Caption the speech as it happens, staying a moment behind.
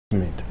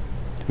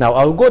Now,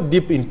 I'll go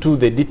deep into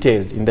the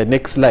detail in the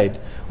next slide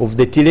of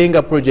the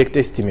Tilenga project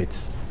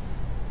estimates.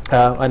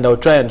 And I'll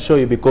try and show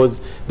you,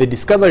 because the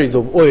discoveries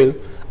of oil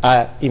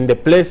are in the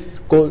place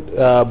called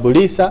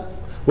Bulisa,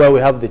 where we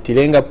have the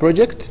Tilenga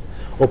project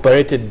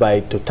operated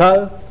by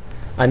Total,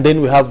 and then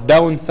we have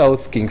down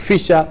south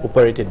Kingfisher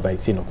operated by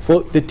CNOOC.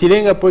 For the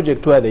Tilenga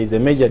project, where there is a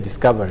major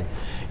discovery,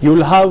 you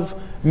will have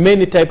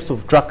many types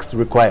of trucks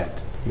required.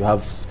 You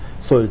have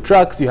soil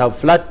trucks, you have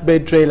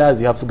flatbed trailers,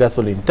 you have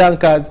gasoline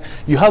tankers,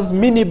 you have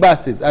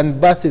minibuses and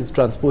buses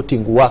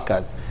transporting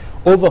workers,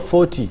 over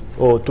 40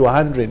 or to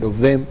 100 of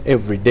them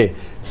every day,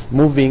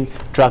 moving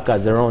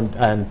truckers around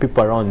and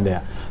people around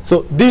there.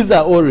 So these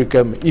are all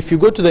requirements. If you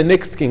go to the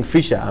next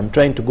Kingfisher, I'm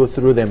trying to go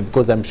through them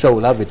because I'm sure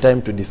we'll have a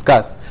time to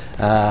discuss.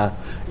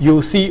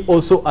 You'll see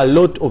also a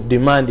lot of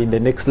demand in the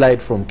next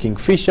slide from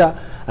Kingfisher,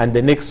 and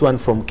the next one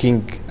from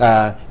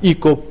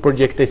Eco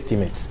project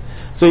estimates.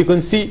 So you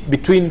can see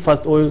between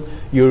First Oil,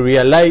 you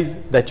realize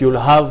that you'll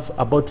have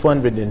about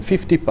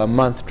 450 per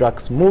month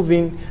trucks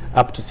moving,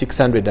 up to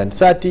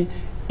 630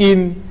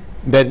 in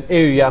the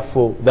area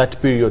for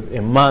that period,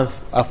 a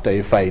month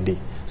after FID.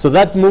 So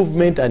that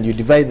movement, and you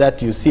divide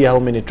that, you see how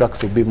many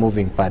trucks will be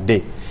moving per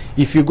day.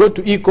 If you go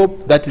to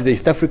ECOP, that is the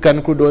East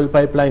African crude oil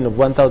pipeline of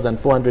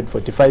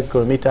 1,445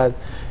 kilometers,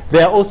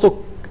 there are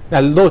also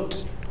a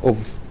lot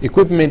of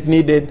equipment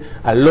needed,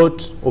 a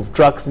lot of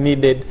trucks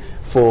needed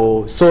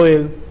for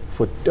soil,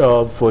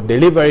 for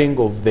delivering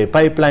of the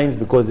pipelines,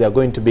 because they are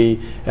going to be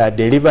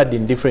delivered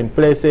in different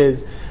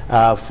places,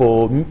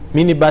 for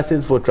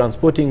minibuses for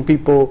transporting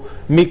people,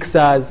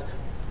 mixers.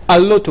 A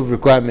lot of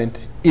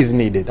requirement is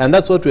needed, and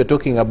that's what we're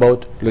talking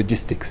about,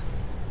 logistics.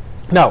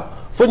 Now,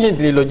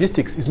 fortunately,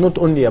 logistics is not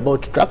only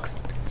about trucks,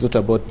 it's not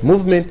about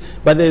movement,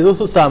 but there is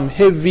also some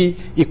heavy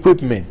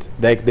equipment,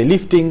 like the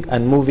lifting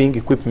and moving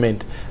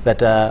equipment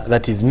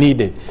that is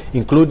needed,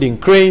 including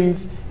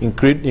cranes,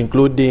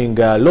 including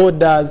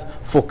loaders,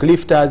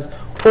 forklifters.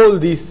 All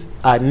these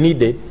are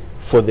needed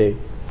for the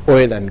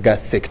oil and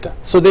gas sector.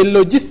 So the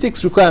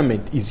logistics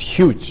requirement is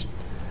huge.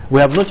 We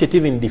have not yet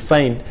even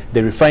defined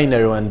the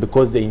refinery one,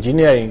 because the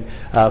engineering,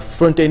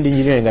 front-end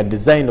engineering and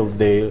design of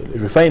the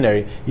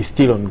refinery is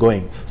still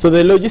ongoing. So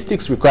the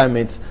logistics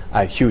requirements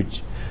are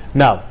huge.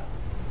 Now,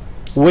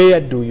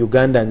 where do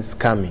Ugandans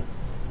come in?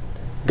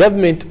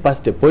 Government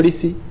passed a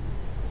policy,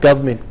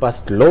 government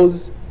passed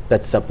laws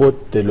that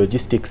support the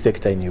logistics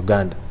sector in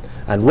Uganda.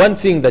 And one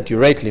thing that you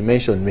rightly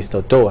mentioned,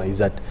 Mr. Otowa, is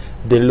that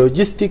the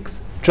logistics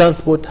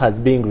transport has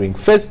been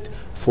ring-fenced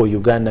for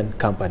Ugandan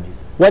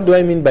companies. What do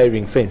I mean by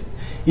ring-fenced?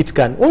 It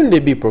can only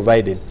be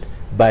provided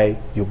by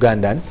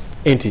Ugandan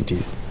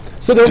entities.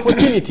 So the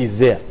opportunity is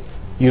there.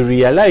 You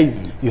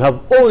realize you have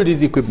all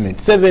these equipment,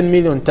 7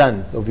 million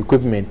tons of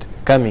equipment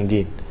coming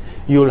in.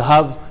 You'll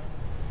have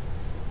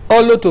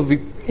a lot of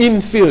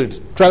in-field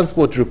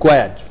transport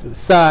required,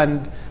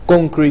 sand,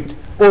 concrete,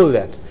 all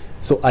that.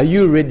 So are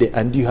you ready,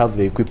 and do you have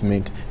the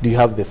equipment? Do you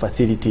have the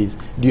facilities?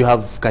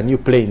 Can you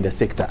play in the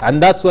sector?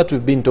 And that's what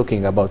we've been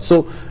talking about.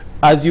 So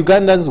as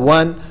Ugandans,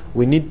 one,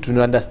 we need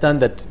to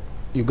understand that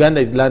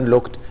Uganda is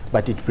landlocked,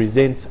 but it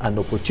presents an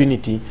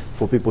opportunity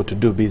for people to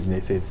do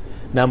businesses.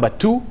 Number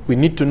two, we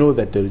need to know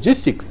that the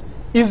logistics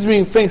is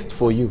ring-fenced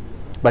for you.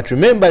 But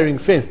remember,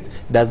 ring-fenced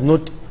does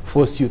not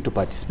force you to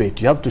participate.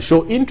 You have to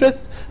show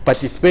interest,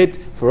 participate,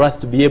 for us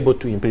to be able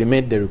to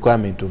implement the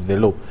requirement of the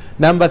law.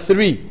 Number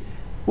three,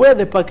 where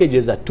the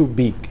packages are too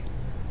big,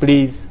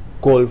 please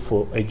call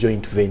for a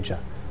joint venture.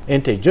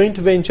 Enter a joint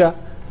venture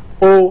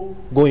or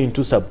go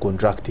into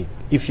subcontracting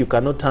if you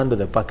cannot handle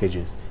the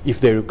packages,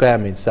 if the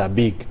requirements are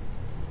big.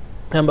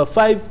 Number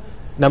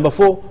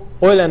four,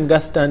 oil and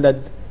gas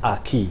standards are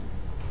key.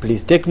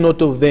 Please take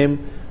note of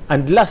them.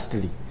 And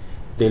lastly,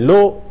 the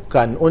law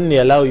can only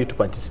allow you to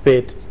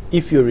participate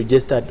if you're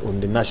registered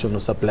on the National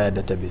Supplier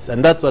Database.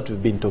 And that's what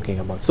we've been talking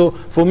about. So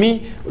for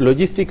me,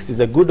 logistics is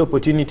a good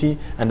opportunity,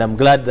 and I'm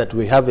glad that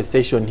we have a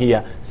session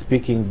here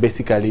speaking,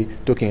 basically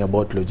talking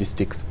about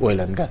logistics, oil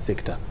and gas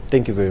sector.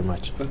 Thank you very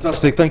much.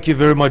 Fantastic. Thank you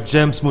very much,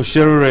 James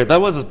Musherure.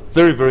 That was a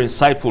very, very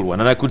insightful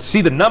one, and I could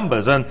see the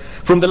numbers. And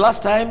from the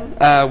last time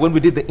when we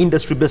did the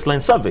industry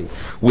baseline survey,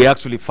 we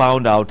actually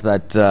found out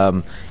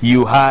that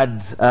you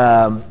had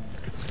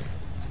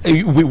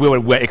we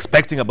were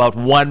expecting about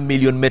 1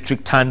 million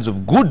metric tons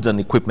of goods and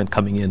equipment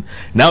coming in.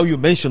 Now you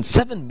mentioned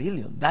 7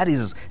 million. That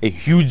is a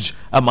huge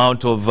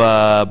amount of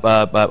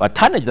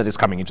tonnage that is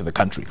coming into the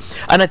country.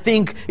 And I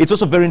think it's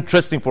also very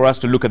interesting for us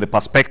to look at the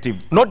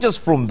perspective, not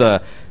just from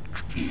the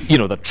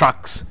the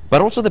trucks,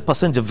 but also the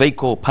passenger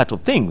vehicle part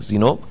of things,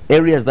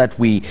 areas that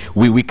we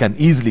can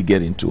easily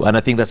get into. And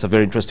I think that's a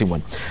very interesting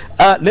one.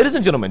 Ladies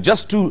and gentlemen,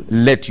 just to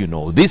let you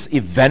know, this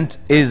event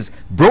is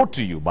brought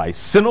to you by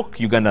CNOOC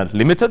Uganda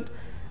Limited,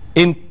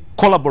 in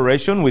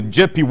collaboration with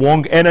JP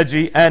Wong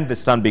Energy and the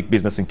Stanbic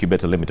Business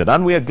Incubator Limited.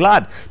 And we are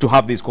glad to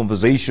have these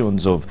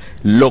conversations of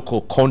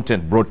local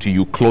content brought to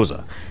you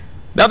closer.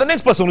 Now, the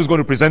next person who's going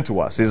to present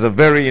to us is a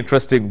very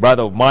interesting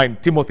brother of mine,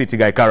 Timothy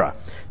Tigaikara.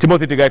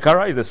 Timothy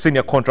Tigaikara is the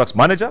Senior Contracts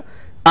Manager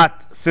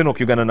at CNOOC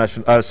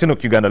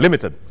Uganda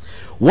Limited.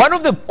 One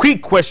of the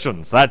quick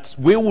questions that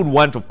we would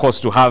want, of course,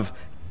 to have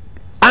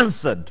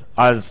answered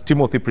as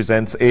Timothy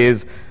presents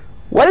is,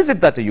 what is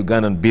it that a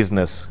Ugandan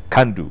business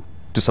can do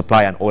to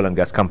supply an oil and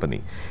gas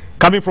company?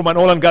 Coming from an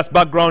oil and gas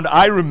background,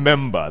 I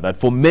remember that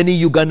for many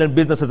Ugandan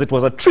businesses, it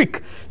was a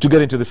trick to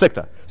get into the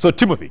sector. So,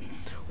 Timothy,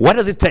 what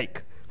does it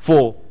take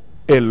for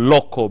a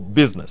local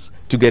business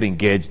to get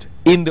engaged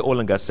in the oil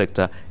and gas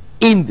sector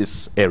in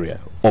this area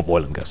of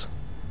oil and gas?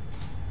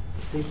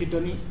 Thank you,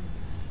 Tony.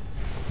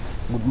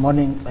 Good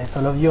morning, my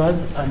fellow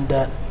viewers, and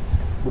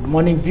good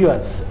morning,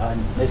 viewers,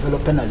 and my fellow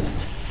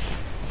panelists.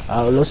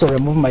 I will also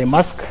remove my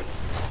mask,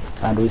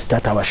 and we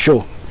start our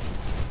show.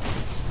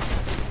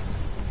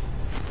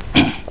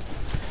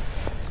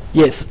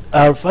 Yes,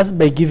 I'll first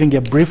by giving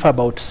a brief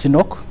about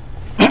CNOOC.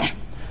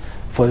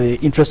 For the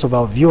interest of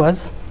our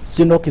viewers,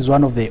 CNOOC is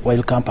one of the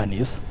oil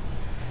companies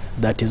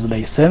that is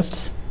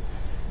licensed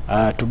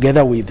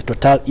together with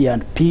Total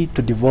E&P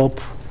to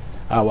develop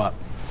our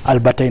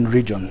Albertine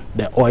region,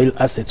 the oil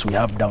assets we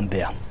have down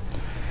there.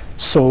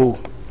 So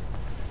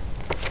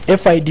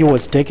FID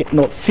was taken,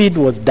 no, FEED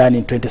was done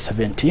in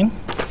 2017.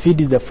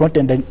 FEED is the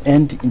front-end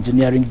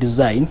engineering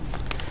design,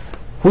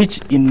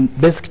 which in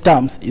basic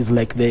terms is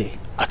like the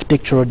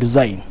architectural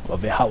design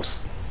of a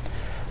house.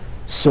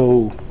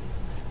 So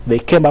they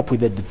came up with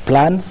the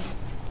plans,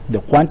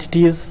 the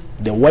quantities,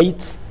 the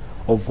weights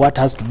of what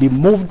has to be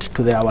moved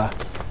to our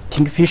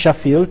Kingfisher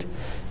field.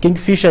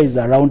 Kingfisher is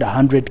around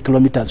 100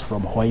 kilometers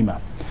from Hoima.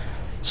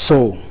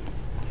 So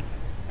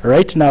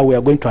right now we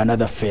are going to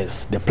another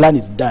phase. The plan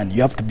is done.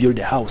 You have to build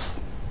a house.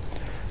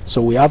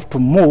 So we have to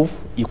move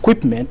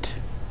equipment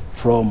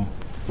from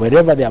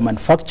wherever they are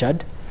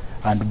manufactured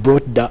and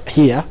brought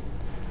here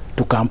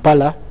to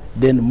Kampala,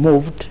 then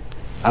moved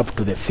up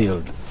to the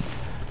field.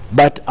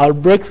 But I'll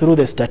break through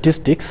the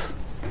statistics.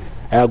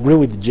 I agree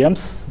with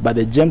James, but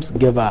the James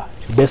gave a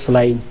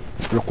baseline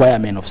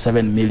requirement of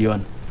 7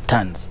 million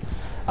tons.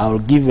 I'll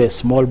give a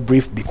small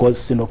brief because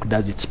CNOOC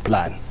does its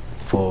plan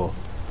for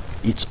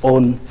its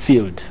own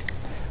field.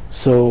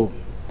 So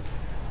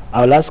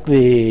I'll ask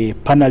the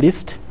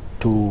panelist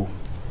to,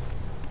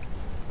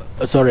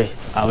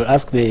 I'll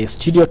ask the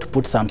studio to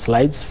put some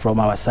slides from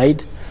our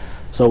side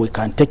so we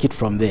can take it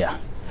from there.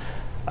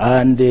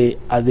 And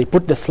as they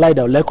put the slide,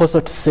 I would like also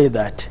to say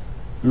that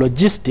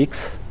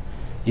logistics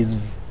is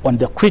on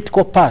the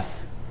critical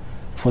path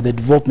for the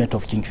development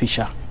of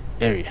Kingfisher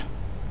area.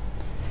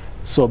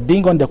 So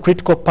being on the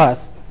critical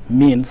path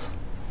means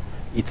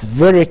it's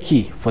very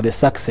key for the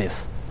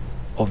success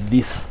of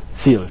this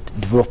field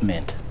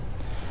development.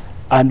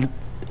 And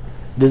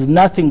there's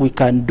nothing we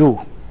can do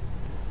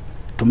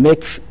to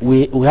make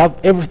we have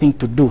everything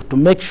to do to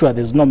make sure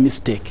there's no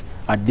mistake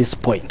at this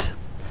point.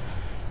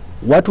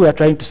 What we are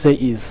trying to say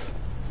is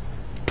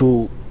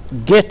to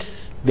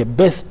get the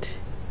best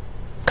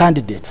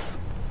candidates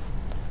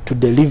to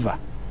deliver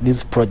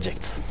these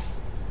projects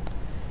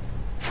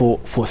for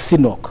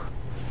CNOOC,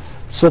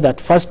 so that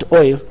first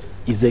oil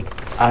is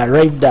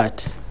arrived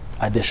at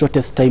the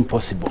shortest time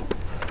possible.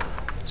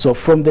 So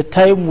from the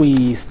time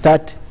we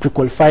start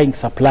pre-qualifying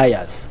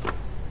suppliers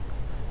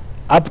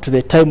up to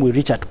the time we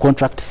reach at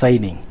contract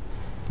signing,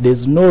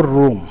 there's no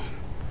room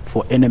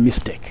for any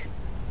mistake.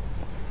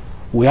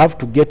 We have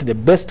to get the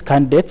best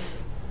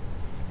candidates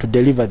to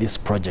deliver this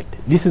project.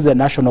 This is a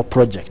national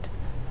project.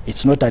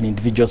 It's not an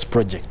individual's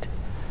project.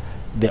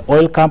 The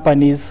oil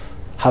companies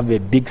have a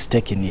big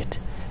stake in it.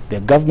 The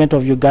government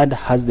of Uganda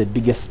has the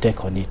biggest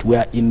stake on it. We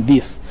are in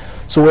this.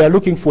 So we are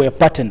looking for a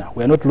partner.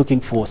 We are not looking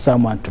for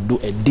someone to do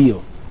a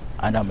deal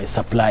and I'm a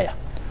supplier.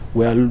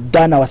 We have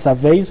done our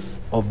surveys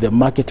of the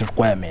market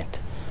requirement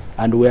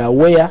and we are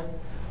aware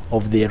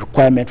of the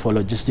requirement for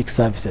logistics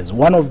services.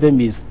 One of them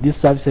is these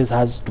services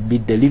has to be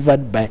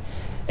delivered by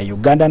a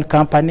Ugandan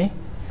company,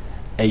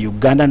 a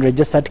Ugandan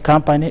registered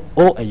company,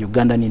 or a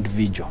Ugandan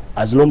individual,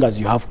 as long as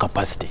you have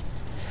capacity.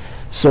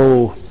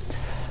 So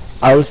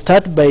I will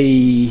start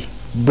by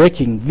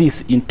breaking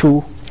this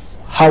into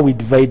how we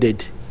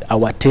divided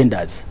our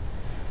tenders.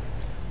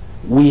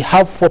 We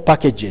have 4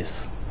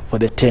 packages for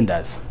the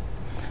tenders.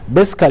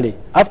 Basically,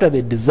 after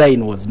the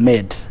design was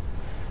made,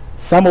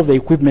 some of the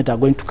equipment are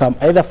going to come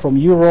either from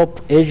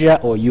Europe, Asia,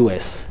 or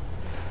US.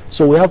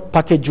 So we have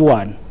package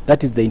 1,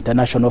 that is the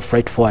international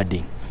freight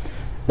forwarding.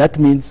 That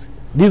means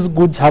these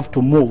goods have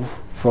to move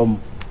from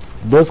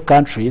those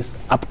countries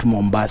up to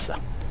Mombasa.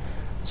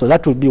 So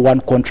that will be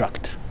one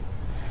contract.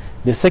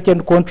 The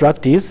second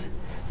contract is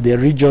the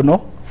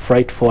regional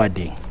freight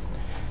forwarding.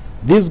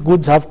 These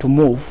goods have to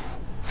move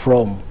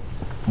from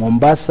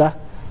Mombasa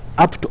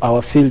up to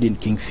our field in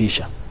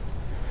Kingfisher.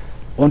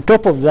 On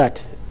top of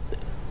that,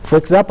 for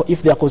example,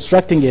 if they are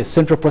constructing a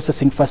central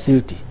processing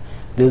facility,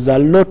 there's a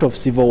lot of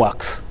civil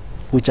works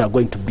which are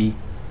going to be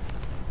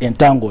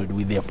entangled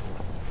with them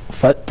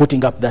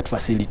putting up that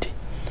facility.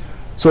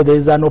 So there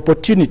is an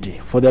opportunity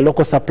for the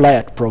local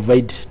supplier to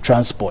provide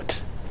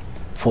transport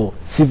for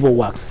civil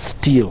works,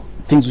 steel,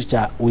 things which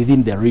are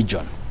within the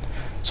region.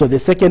 So the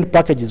second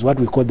package is what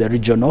we call the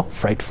regional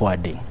freight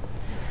forwarding.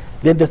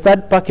 Then the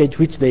third package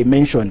which they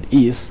mentioned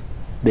is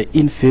the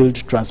in-field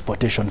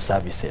transportation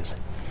services.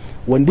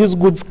 When these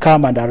goods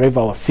come and arrive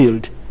our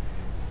field,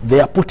 they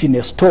are put in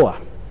a store.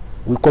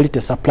 We call it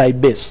a supply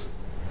base.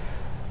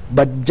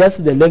 But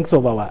just the length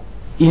of our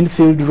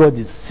in-field road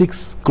is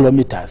 6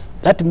 kilometers.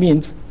 That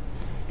means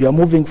you are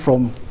moving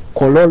from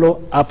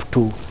Kololo up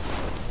to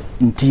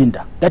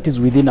Ntinda. That is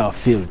within our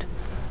field.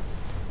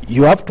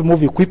 You have to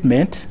move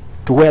equipment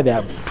to where they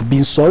are to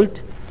be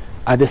sold.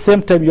 At the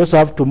same time, you also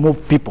have to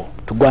move people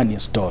to go and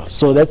install.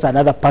 So that's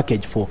another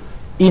package for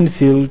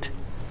in-field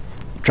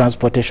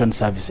transportation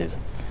services.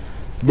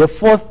 The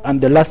fourth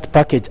and the last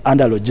package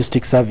under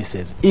logistics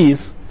services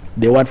is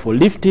the one for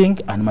lifting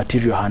and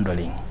material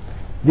handling.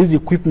 These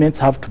equipments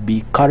have to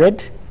be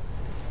carried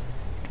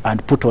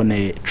and put on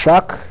a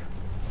truck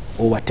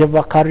or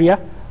whatever carrier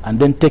and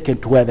then taken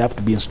to where they have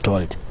to be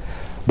installed.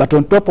 But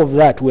on top of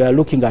that, we are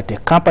looking at a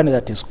company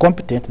that is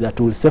competent, that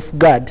will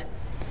safeguard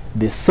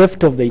the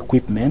safety of the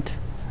equipment,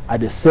 at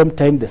the same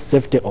time the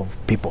safety of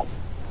people,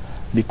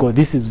 because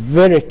this is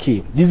very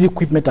key. These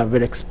equipment are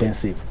very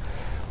expensive.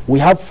 We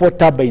have 4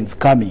 turbines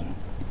coming.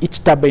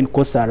 Each turbine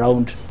costs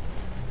around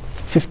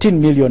 $15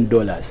 million.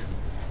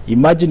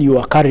 Imagine you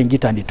are carrying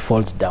it and it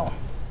falls down.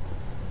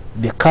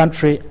 The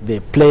country, the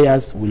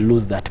players will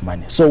lose that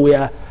money. So we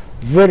are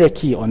very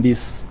key on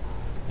these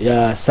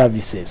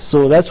services.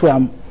 So that's why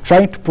I'm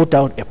trying to put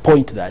out a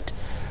point that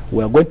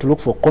we are going to look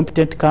for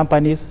competent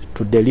companies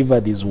to deliver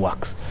these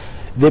works.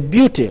 The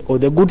beauty or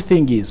the good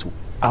thing is,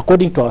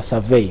 according to our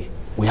survey,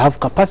 we have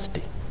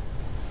capacity.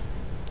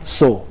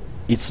 So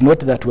it's not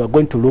that we are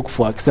going to look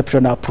for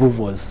exceptional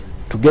approvals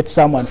to get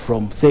someone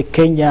from, say,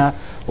 Kenya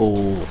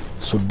or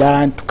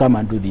Sudan to come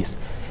and do this.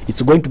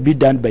 It's going to be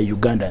done by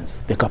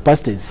Ugandans. The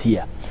capacity is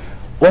here.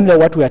 Only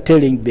what we are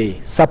telling the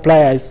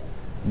suppliers,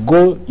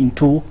 go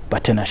into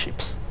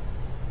partnerships,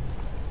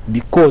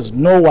 because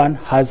no one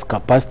has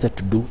capacity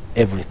to do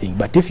everything.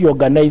 But if you're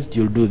organized,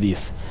 you'll do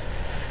this.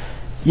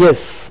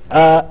 Yes,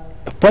 a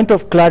point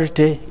of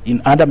clarity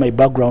under my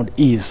background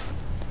is,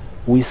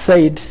 we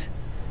said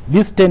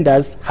these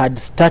tenders had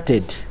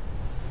started,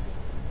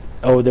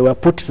 or they were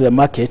put to the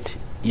market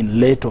in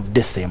late of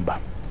December.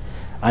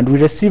 And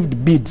we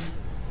received bids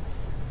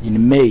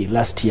in May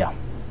last year.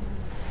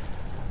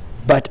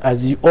 But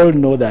as you all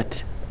know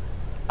that,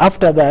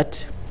 after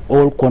that,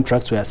 all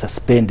contracts were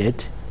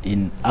suspended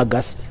in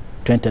August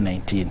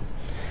 2019.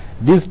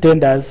 These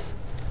tenders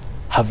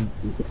have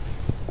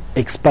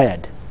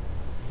expired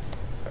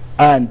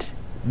and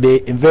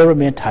the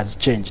environment has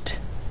changed.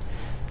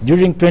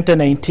 During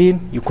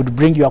 2019, you could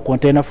bring your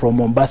container from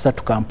Mombasa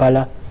to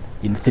Kampala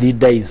in 3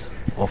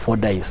 days or 4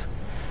 days.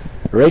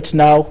 Right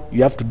now,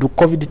 you have to do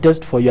COVID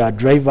test for your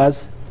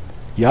drivers,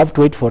 you have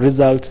to wait for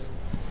results,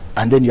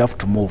 and then you have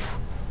to move.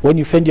 When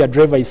you find your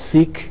driver is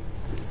sick,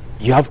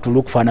 you have to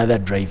look for another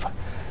driver.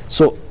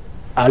 So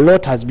a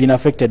lot has been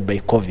affected by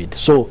COVID.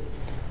 So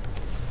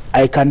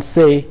I can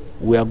say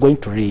we are going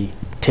to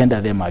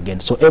re-tender them again.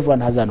 So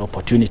everyone has an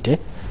opportunity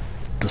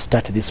to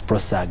start this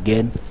process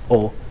again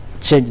or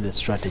change the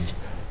strategy.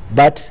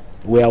 But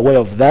we are aware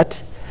of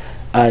that,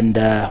 and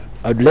I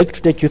would like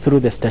to take you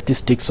through the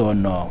statistics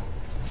on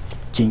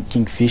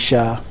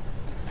Kingfisher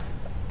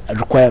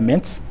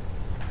requirements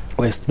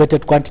or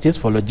estimated quantities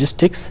for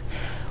logistics.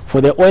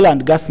 For the oil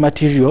and gas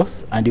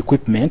materials and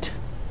equipment,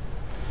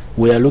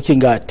 we are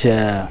looking at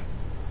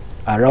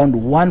around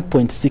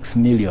 1.6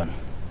 million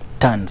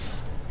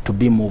tons to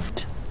be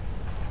moved.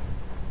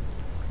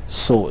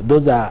 So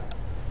those are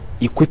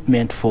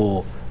equipment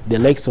for the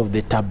likes of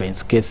the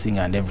turbines, casing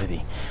and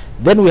everything.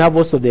 Then we have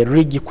also the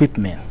rig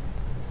equipment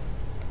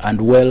and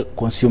well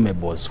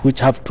consumables, which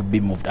have to be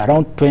moved,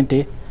 around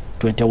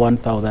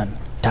 21,000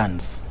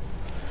 tons.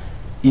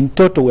 In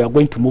total, we are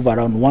going to move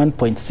around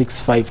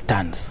 1.65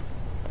 tons.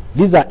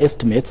 These are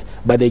estimates,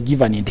 but they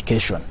give an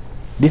indication.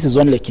 This is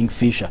only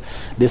Kingfisher.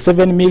 The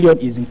 7 million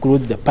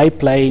includes the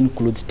pipeline,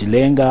 includes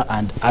Tilenga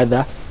and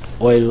other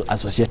oil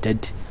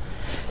associated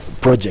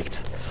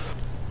projects.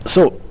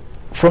 So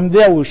from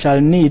there, we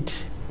shall need,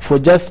 for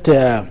just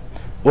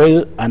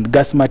oil and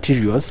gas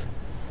materials,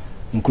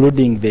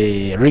 including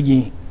the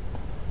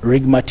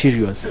rig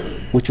materials,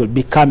 which will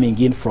be coming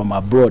in from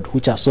abroad,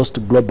 which are sourced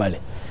globally,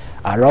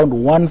 around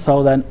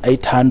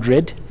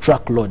 1,800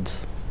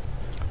 truckloads.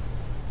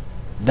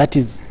 That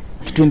is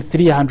between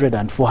 300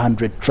 and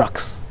 400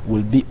 trucks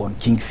will be on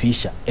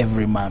Kingfisher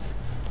every month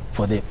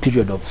for the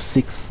period of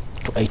 6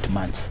 to 8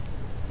 months.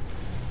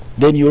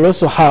 Then you'll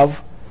also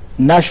have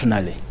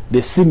nationally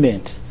the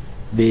cement,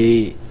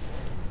 the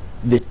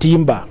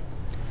timber,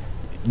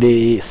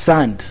 the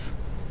sand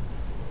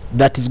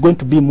that is going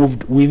to be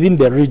moved within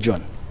the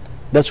region.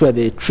 That's where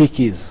the trick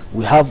is.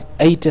 We have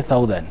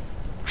 80,000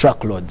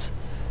 truckloads.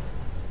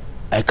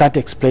 I can't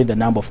explain the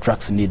number of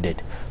trucks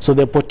needed. So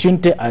the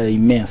opportunity are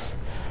immense.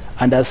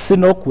 And as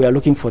CNOOC, we are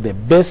looking for the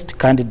best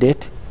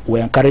candidate.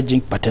 We're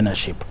encouraging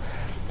partnership.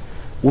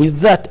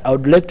 With that, I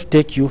would like to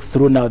take you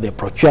through now the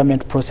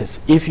procurement process.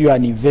 If you are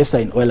an investor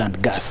in oil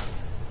and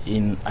gas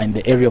in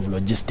the area of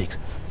logistics,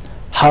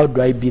 how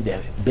do I be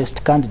the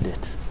best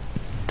candidate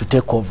to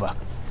take over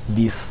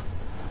this,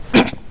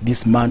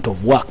 this amount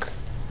of work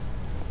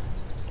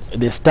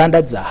The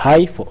standards are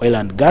high for oil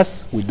and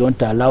gas. We don't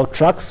allow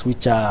trucks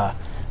which are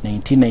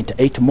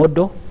 1998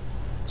 model,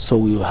 so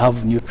we will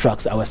have new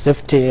trucks. Our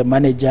safety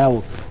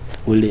manager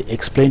will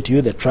explain to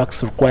you the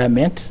trucks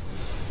requirement,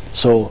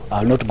 so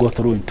I'll not go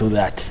through into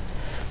that.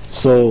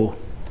 So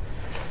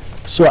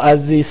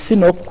as the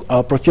CNOOC,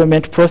 our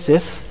procurement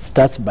process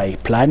starts by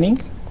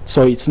planning.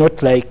 So it's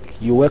not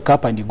like you wake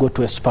up and you go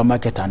to a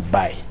supermarket and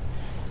buy.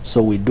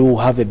 So we do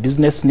have a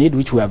business need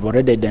which we have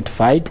already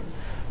identified.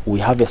 We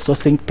have a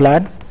sourcing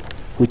plan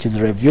which is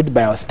reviewed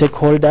by our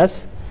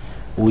stakeholders.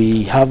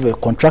 We have a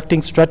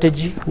contracting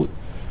strategy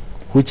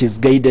which is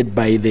guided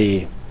by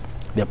the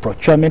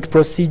procurement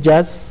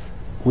procedures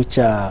which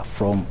are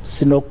from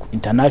CNOOC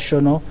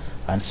International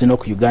and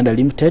CNOOC Uganda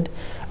Limited,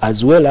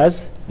 as well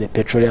as the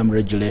petroleum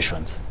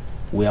regulations.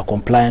 We are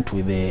compliant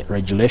with the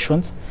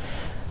regulations.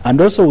 And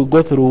also we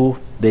go through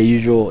the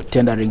usual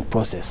tendering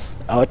process.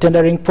 Our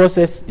tendering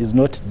process is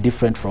not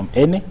different from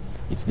any.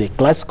 It's the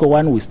classical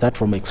one. We start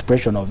from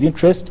expression of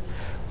interest.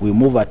 We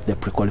move at the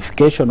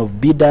pre-qualification of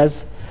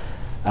bidders,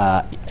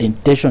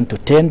 invitation to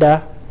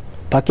tender,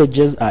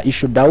 packages are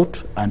issued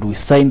out, and we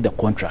sign the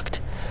contract.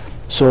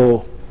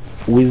 So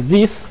with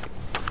this,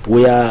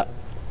 we are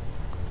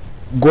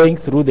going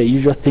through the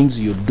usual things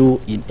you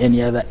do in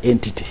any other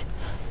entity,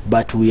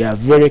 but we are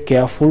very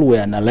careful. We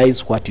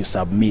analyze what you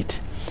submit.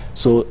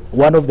 So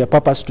one of the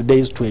purposes today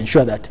is to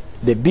ensure that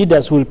the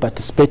bidders who will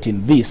participate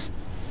in this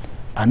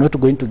are not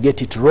going to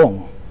get it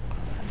wrong.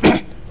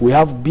 We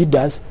have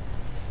bidders,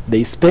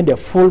 they spend a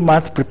full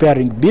month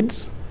preparing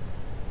bids,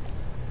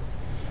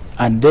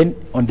 and then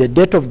on the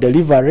date of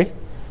delivery,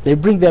 they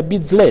bring their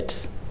bids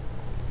late.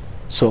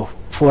 So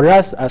for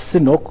us as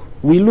CNOOC,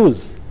 we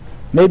lose.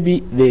 Maybe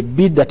the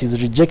bid that is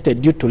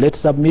rejected due to late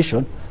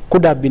submission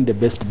could have been the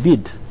best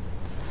bid.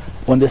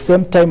 On the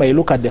same time, I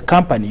look at the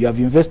company. You have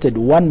invested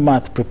 1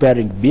 month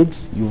preparing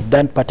bids, you've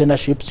done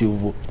partnerships,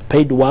 you've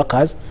paid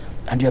workers,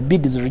 and your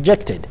bid is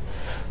rejected.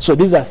 So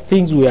these are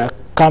things we are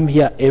come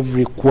here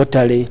every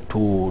quarterly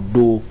to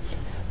do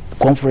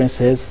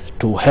conferences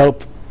to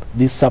help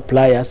these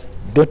suppliers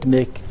don't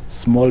make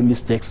small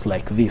mistakes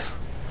like this.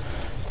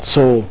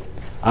 So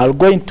I'll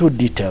go into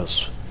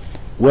details.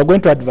 We're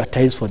going to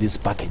advertise for these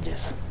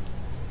packages.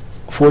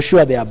 For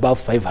sure, they are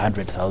above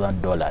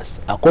 $500,000.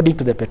 According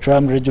to the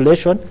petroleum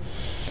regulation,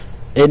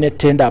 any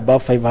tender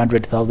above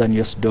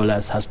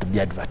 $500,000 has to be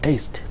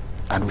advertised,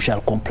 and we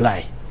shall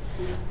comply.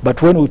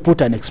 But when we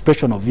put an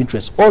expression of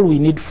interest, all we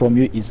need from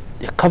you is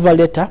a cover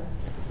letter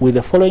with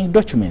the following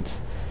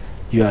documents: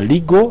 your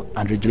legal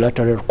and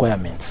regulatory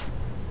requirements,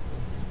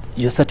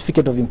 your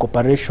certificate of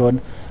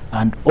incorporation,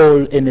 and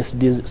all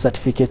NSD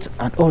certificates,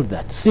 and all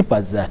that. Simple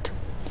as that.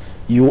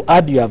 You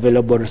add your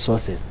available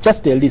resources,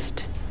 just a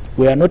list.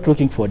 We are not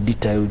looking for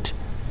detailed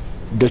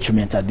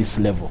documents at this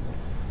level.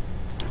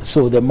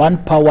 So the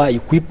manpower,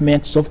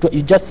 equipment, software,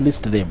 you just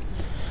list them.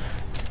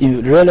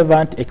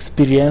 Irrelevant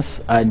experience,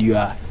 and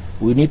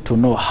we need to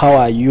know how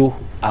are you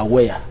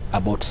aware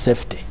about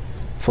safety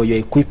for your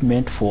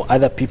equipment, for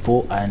other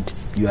people, and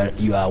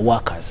your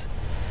workers.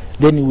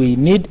 Then we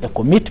need a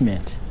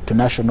commitment to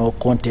national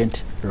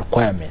content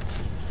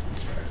requirements.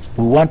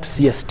 We want to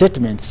see a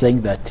statement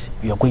saying that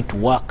we are going to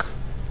work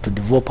to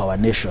develop our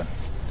nation.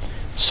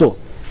 So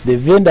the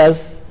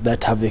vendors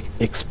that have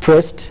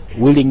expressed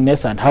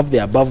willingness and have the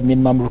above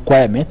minimum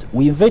requirements,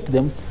 we invite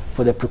them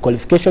for the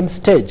pre-qualification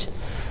stage,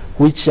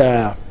 which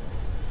I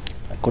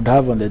could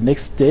have on the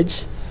next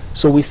stage.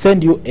 So we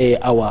send you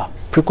our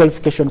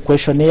pre-qualification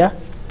questionnaire,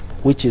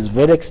 which is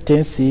very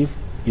extensive.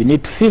 You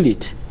need to fill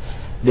it.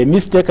 The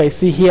mistake I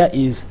see here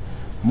is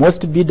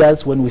most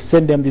bidders, when we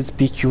send them this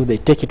PQ, they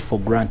take it for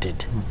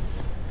granted.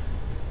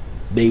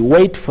 They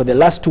wait for the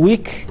last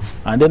week,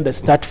 and then they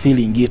start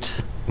filling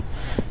it.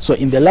 So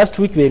in the last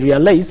week, they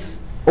realize,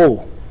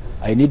 oh,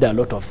 I need a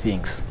lot of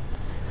things.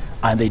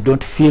 And they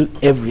don't fill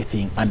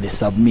everything, and they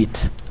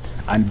submit.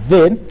 And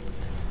then,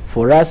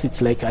 for us,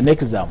 it's like an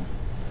exam.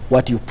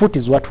 What you put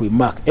is what we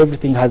mark.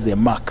 Everything has a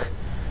mark.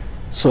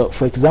 So,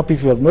 for example,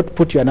 if you have not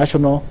put your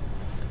national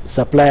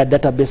supplier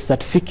database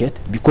certificate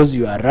because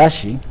you are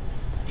rushing,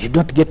 you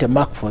don't get a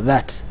mark for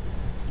that.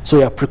 So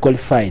you are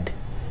pre-qualified.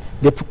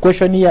 The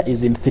questionnaire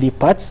is in 3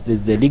 parts.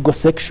 There's the legal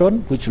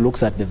section, which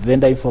looks at the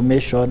vendor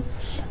information,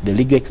 the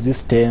legal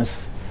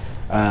existence,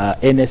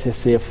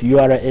 NSSF,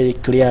 URA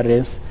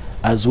clearance,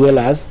 as well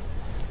as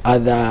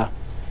other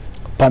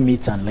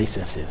permits and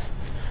licenses.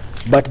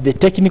 But the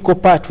technical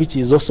part, which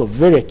is also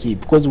very key,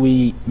 because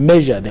we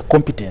measure the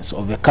competence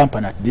of a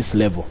company at this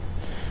level.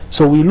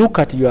 So we look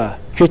at your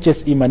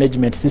QHSE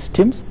management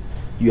systems,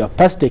 your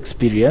past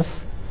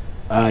experience,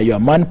 your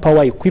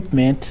manpower,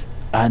 equipment,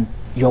 and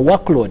your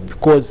workload,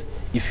 because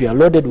if you are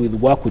loaded with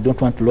work, we don't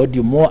want to load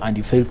you more and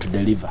you fail to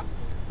deliver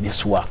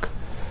this work.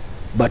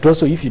 But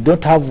also, if you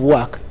don't have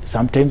work,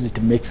 sometimes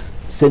it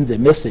sends a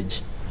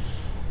message.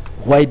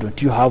 Why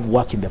don't you have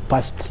work in the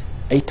past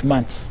 8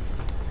 months?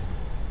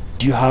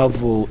 Do you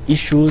have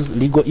issues,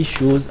 legal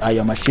issues? Are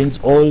your machines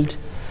old?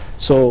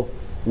 So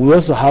we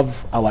also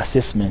have our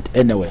assessment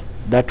anyway.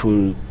 That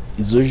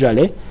is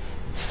usually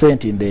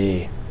sent in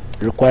the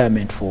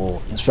requirement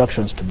for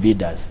instructions to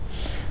bidders.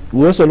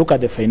 We also look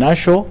at the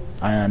financial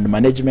and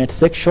management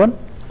section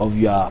of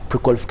your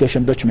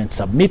pre-qualification document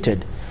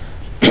submitted.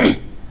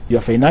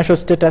 Your financial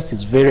status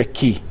is very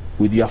key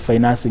with your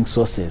financing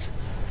sources,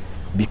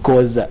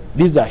 because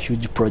these are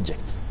huge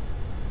projects.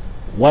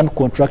 One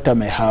contractor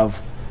may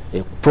have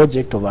a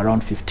project of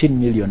around $15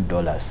 million.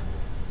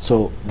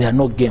 So there are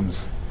no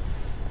games.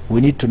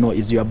 We need to know,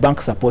 is your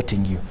bank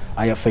supporting you?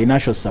 Are your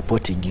financials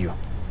supporting you?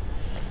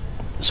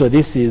 So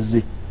this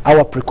is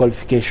our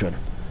pre-qualification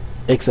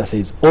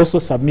exercise. Also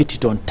submit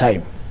it on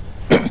time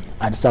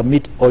and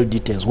submit all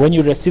details. When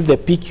you receive the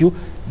PQ,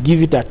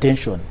 give it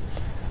attention.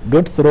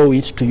 Don't throw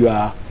it to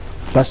your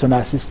personal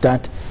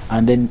assistant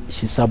and then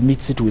she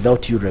submits it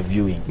without you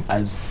reviewing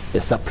as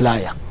a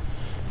supplier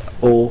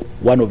or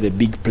one of the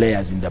big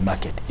players in the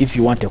market if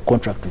you want a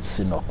contract with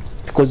CNOOC,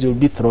 because you'll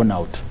be thrown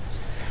out.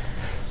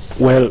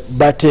 Well,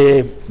 but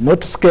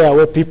not to scare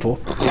away people,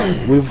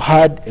 we've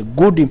had a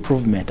good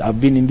improvement.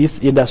 I've been in this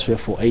industry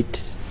for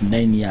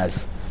 8-9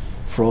 years.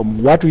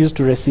 From what we used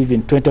to receive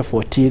in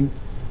 2014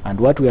 and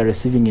what we are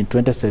receiving in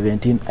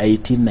 2017,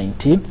 18,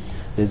 19,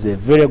 there's a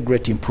very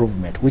great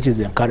improvement, which is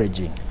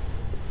encouraging.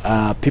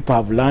 People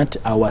have learned,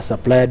 our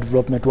supplier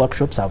development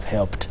workshops have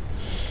helped.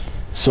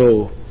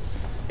 So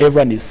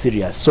everyone is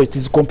serious. So it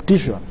is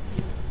competition.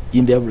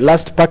 In the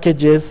last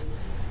packages,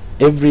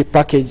 every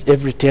package,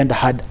 every tender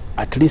had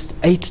at least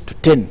 8 to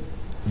 10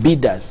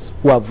 bidders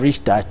who have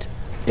reached that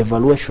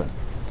evaluation.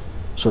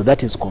 So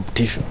that is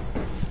competition.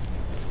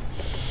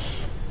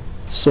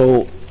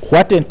 So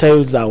what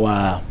entails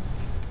our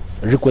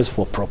request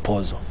for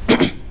proposal?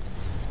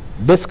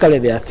 Basically,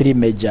 there are 3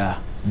 major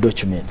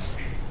documents.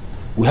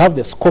 We have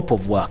the scope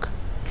of work.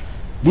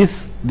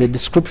 This, the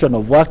description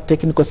of work,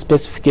 technical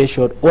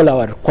specification, all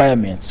our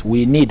requirements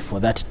we need for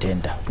that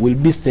tender will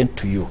be sent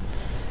to you.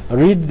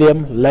 Read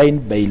them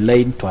line by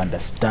line to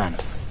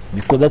understand,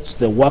 because that's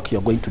the work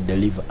you're going to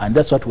deliver, and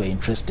that's what we're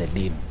interested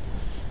in.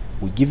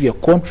 We give you a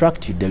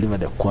contract, you deliver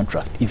the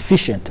contract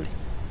efficiently.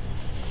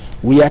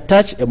 We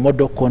attach a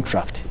model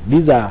contract.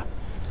 These are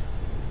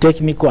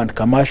technical and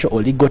commercial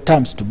or legal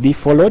terms to be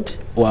followed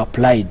or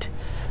applied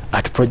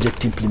at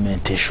project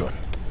implementation.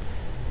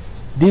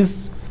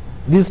 These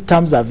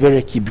terms are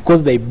very key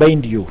because they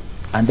bind you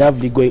and they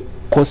have legal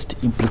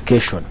cost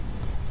implication.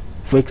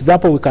 For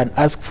example, we can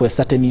ask for a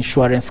certain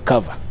insurance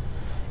cover.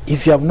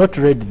 If you have not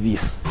read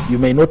this, you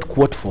may not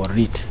quote for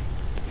it.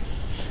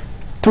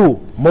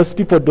 2, most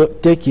people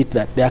don't take it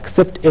that they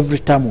accept every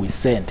term we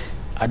send.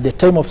 At the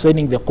time of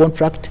signing the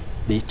contract,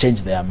 they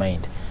change their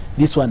mind.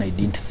 This one I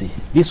didn't see.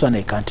 This one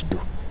I can't do.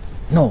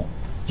 No,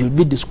 you'll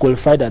be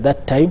disqualified at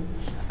that time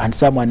and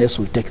someone else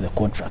will take the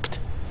contract.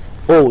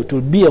 Or it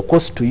will be a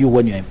cost to you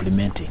when you're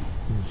implementing.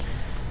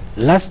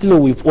 Lastly,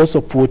 we've also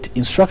put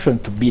instruction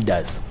to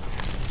bidders.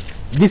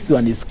 This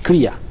one is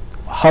clear,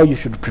 how you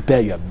should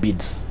prepare your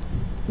bids,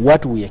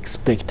 what we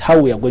expect, how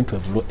we are going to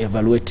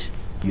evaluate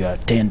your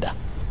tender.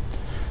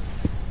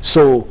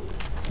 So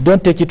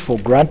don't take it for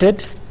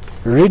granted.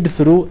 Read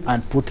through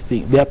and put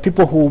things. There are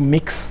people who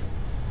mix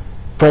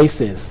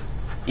prices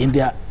in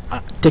their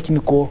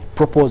technical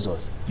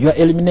proposals. You are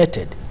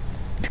eliminated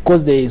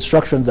because the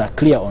instructions are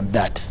clear on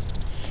that.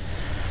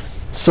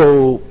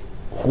 So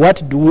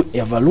what do we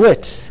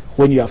evaluate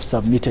when you have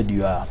submitted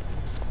your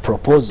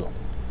proposal?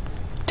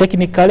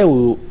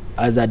 Technically,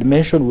 as I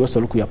mentioned, we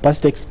also look at your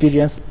past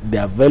experience,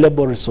 the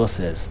available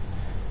resources,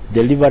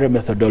 delivery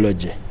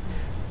methodology,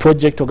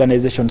 project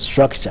organization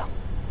structure,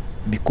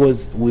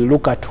 because we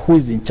look at who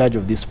is in charge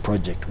of this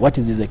project, what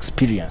is his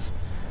experience,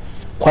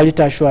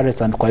 quality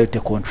assurance and quality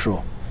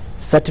control,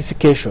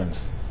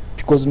 certifications,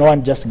 because no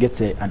one just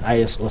gets an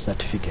ISO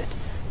certificate.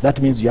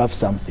 That means you have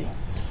something.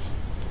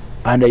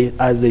 And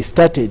as I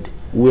started,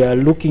 we are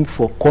looking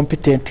for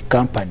competent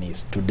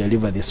companies to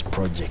deliver this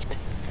project.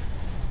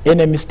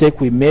 Any mistake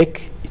we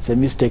make, it's a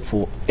mistake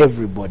for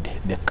everybody,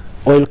 the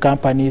oil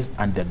companies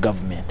and the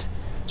government.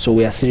 So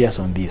we are serious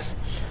on this.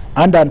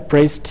 And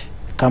unpriced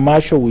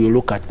commercial, we will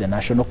look at the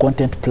national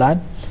content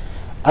plan.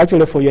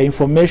 Actually, for your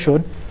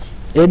information,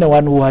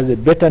 anyone who has a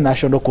better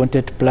national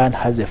content plan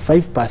has a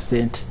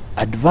 5%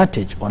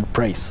 advantage on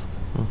price.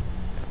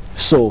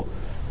 So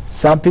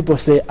some people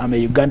say, I'm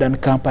a Ugandan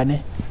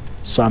company,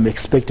 so I'm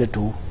expected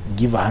to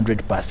give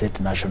 100%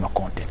 national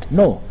content.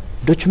 No,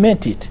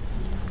 document it.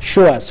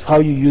 Show us how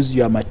you use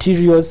your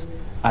materials.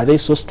 Are they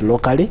sourced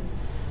locally?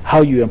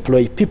 How you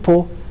employ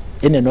people?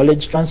 Any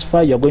knowledge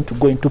transfer? You're going to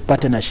go into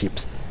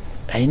partnerships.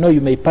 I know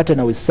you may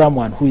partner with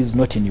someone who is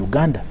not in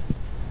Uganda.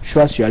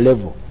 Show us your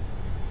level.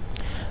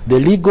 The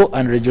legal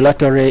and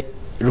regulatory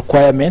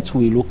requirements,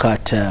 we look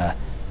at the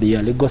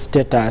legal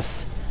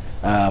status,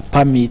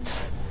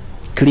 permits,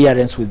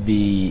 clearance with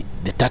the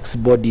tax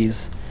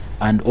bodies,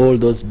 and all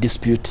those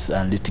disputes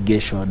and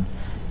litigation.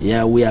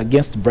 Yeah, we are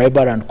against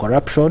bribery and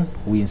corruption.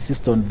 We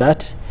insist on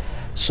that.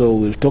 So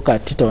we'll talk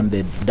at it on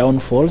the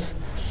downfalls.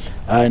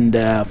 And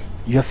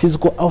your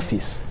physical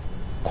office,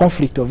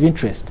 conflict of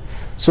interest.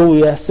 So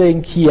we are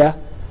saying here,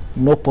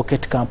 no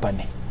pocket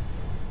company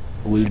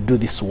will do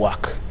this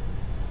work.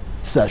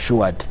 It's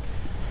assured.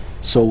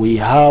 So we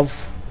have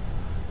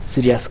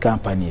serious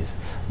companies.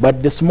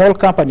 But the small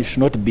companies should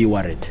not be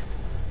worried.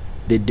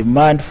 The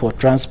demand for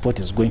transport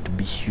is going to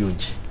be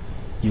huge.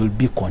 You'll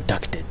be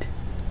contacted.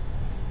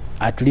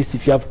 At least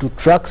if you have 2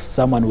 trucks,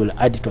 someone will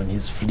add it on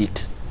his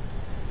fleet.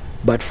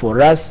 But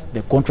for us,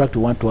 the contract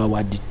we want to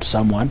award it to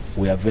someone,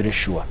 we are very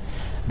sure.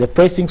 The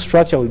pricing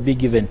structure will be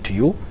given to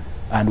you,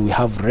 and we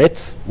have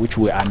rates which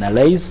we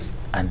analyze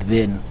and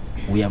then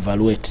we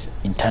evaluate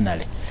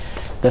internally.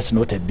 That's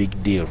not a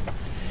big deal.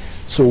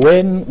 So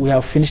when we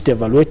have finished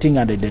evaluating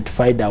and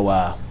identified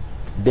our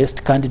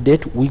best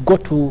candidate, we go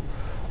to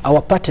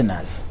our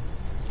partners.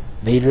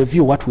 They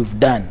review what we've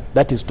done.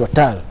 That is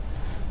Total.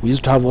 We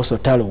used to have also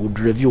Total would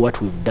review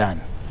what we've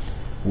done.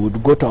 We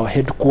would go to our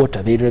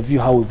headquarters. They review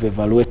how we've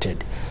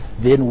evaluated.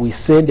 Then we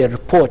send a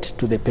report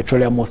to the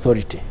Petroleum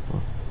Authority.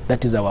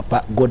 That is our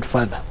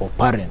godfather or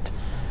parent.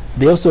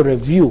 They also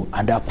review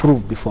and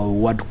approve before we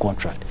award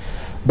contract.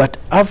 But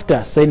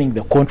after signing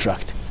the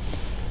contract,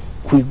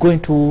 we go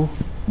into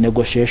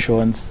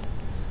negotiations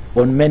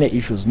on many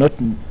issues, not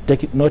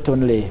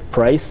only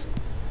price,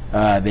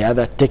 the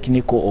other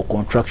technical or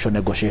contractual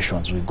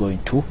negotiations we go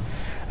into.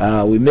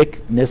 We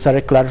make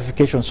necessary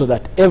clarification so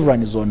that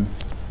everyone is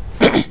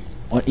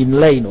in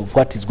line of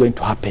what is going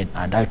to happen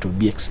and how it will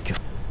be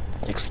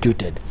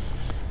executed.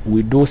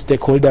 We do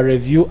stakeholder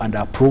review and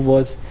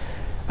approvals.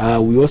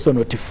 We also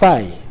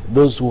notify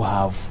those who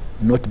have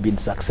not been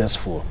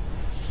successful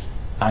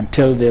and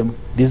tell them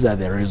these are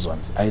the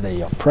reasons, either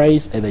your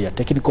price, either your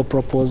technical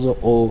proposal,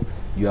 or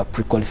your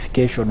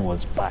pre-qualification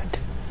was bad.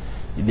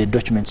 The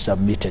documents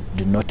submitted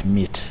do not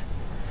meet.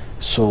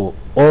 So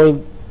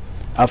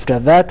after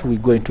that, we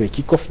go into a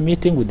kickoff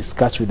meeting. We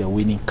discuss with the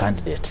winning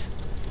candidate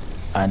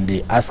and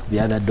they ask the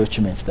other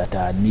documents that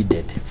are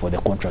needed for the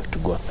contract to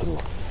go through.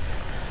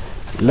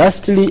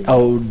 Lastly,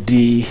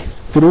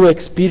 through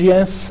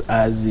experience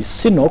as the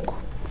CNOOC,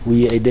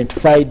 we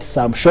identified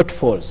some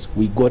shortfalls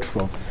we got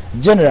from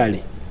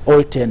generally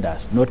all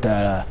tenders, not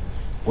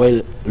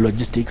oil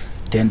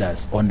logistics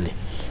tenders only.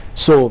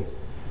 So,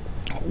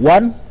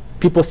 one,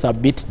 people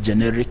submit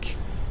generic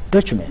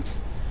documents.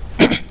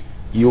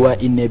 You are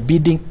in a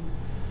bidding,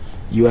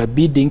 you are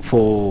bidding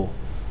for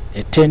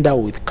a tender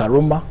with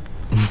Karuma,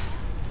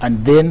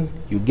 and then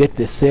you get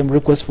the same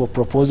request for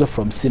proposal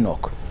from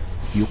CNOOC.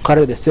 You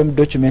carry the same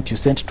document you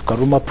sent to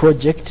Karuma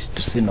project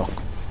to CNOOC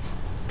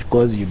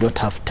because you don't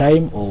have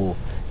time or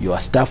your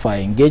staff are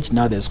engaged.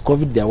 Now there's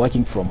COVID, they're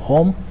working from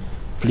home.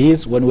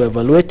 Please, when we're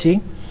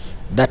evaluating,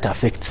 that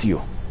affects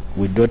you.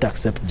 We don't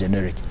accept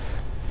generic.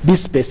 Be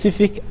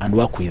specific and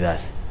work with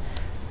us.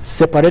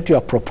 Separate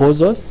your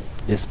proposals,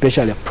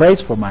 especially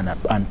priced from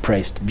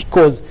unpriced,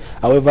 because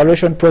our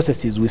evaluation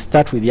processes, we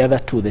start with the other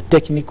two, the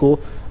technical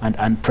and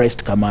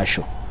unpriced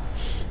commercial.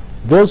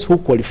 Those who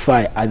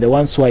qualify are the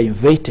ones who are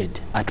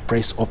invited at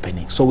price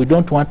opening. So we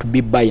don't want to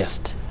be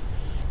biased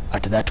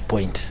at that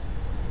point.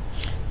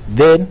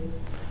 Then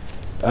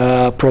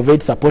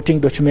provide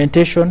supporting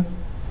documentation,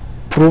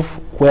 proof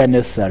where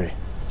necessary.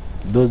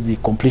 Those the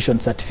completion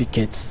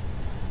certificates,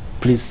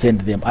 please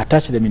send them,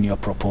 attach them in your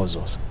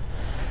proposals.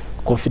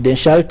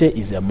 Confidentiality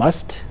is a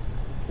must.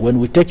 When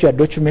we take your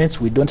documents,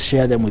 we don't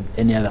share them with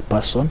any other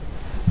person.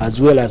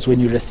 As well as when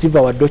you receive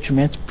our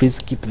documents, please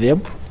keep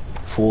them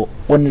for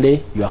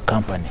only your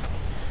company.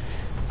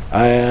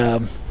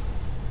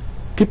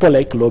 People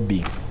like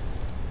lobbying.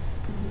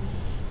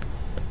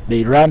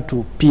 They run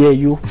to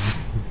PAU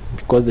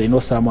because they know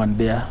someone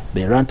there.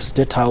 They run to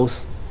State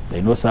House,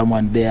 they know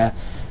someone there.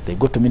 They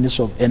go to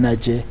Ministry of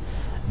Energy.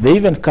 They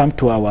even come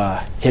to our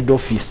head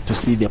office to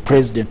see the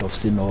president of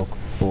CNOOC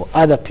or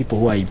other people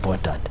who are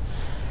important.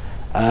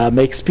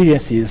 My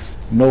experience is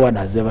no one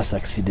has ever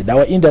succeeded.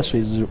 Our industry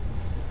is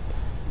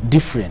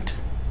different.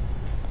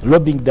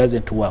 Lobbying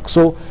doesn't work.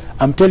 So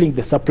I'm telling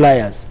the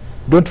suppliers,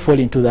 don't fall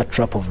into that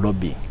trap of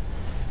lobbying,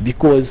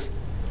 because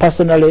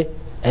personally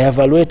I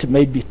evaluate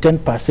maybe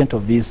 10%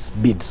 of these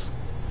bids.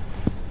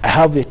 I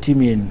have a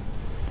team in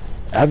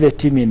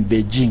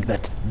Beijing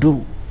that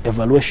do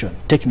evaluation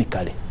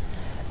technically.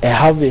 I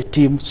have a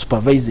team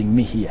supervising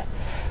me here.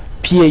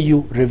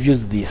 PAU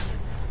reviews this.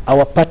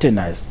 Our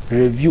partners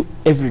review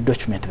every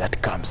document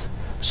that comes.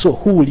 So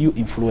who will you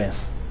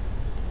influence?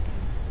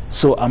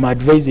 So I'm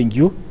advising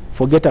you,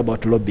 forget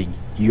about lobbying.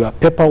 Your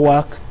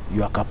paperwork,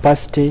 your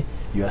capacity,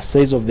 your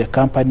size of the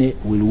company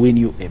will win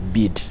you a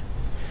bid.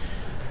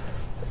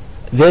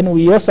 Then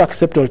we also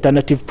accept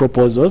alternative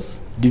proposals.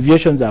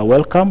 Deviations are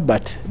welcome,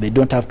 but they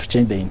don't have to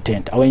change the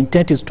intent. Our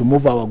intent is to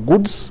move our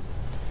goods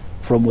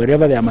from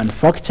wherever they are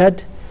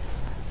manufactured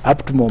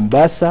up to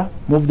Mombasa,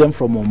 move them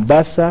from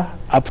Mombasa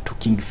up to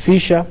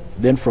Kingfisher,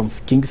 then from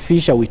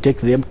Kingfisher we take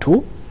them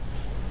to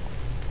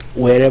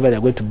wherever they're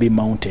going to be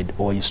mounted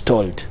or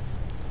installed.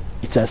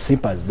 It's as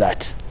simple as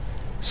that.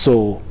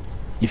 So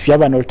if you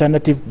have an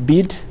alternative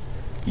bid,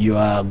 you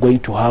are going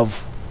to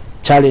have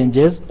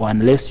challenges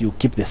unless you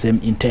keep the same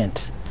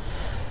intent.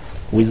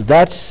 With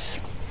that,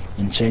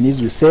 in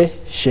Chinese we say,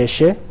 "She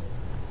she."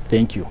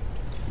 Thank you.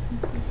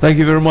 Thank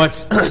you very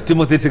much,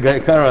 Timothy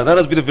Tagaikara. That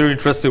has been a very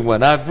interesting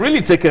one. I've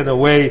really taken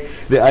away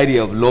the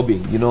idea of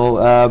lobbying. You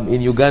know,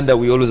 in Uganda,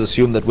 we always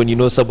assume that when you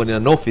know someone in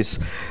an office,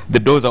 the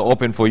doors are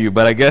open for you.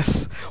 But I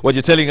guess what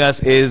you're telling us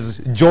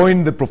is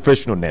join the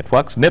professional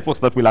networks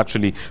that will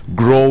actually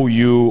grow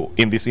you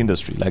in this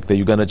industry, like the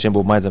Uganda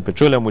Chamber of Mines and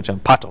Petroleum, which I'm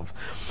part of.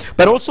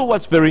 But also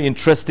what's very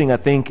interesting, I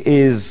think,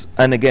 is,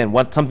 and again,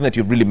 something that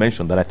you've really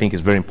mentioned that I think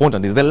is very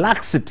important, is the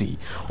laxity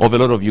of a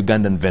lot of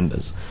Ugandan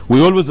vendors. We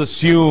always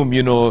assume,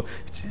 you know,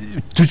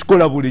 so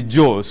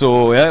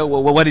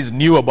what is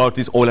new about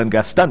these oil and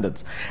gas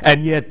standards?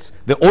 And yet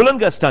the oil and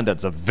gas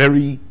standards are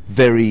very,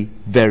 very,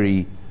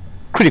 very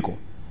critical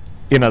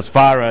in as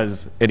far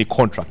as any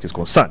contract is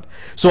concerned.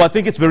 So I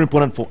think it's very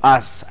important for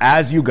us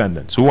as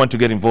Ugandans who want to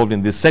get involved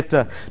in this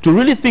sector to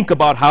really think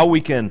about how we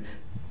can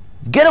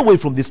get away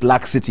from this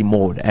laxity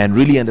mode and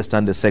really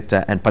understand the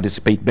sector and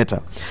participate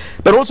better.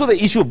 But also the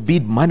issue of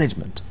bid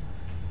management.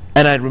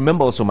 And I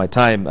remember also my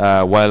time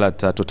while at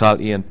Total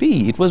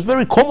E&P, it was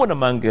very common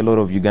among a lot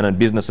of Ugandan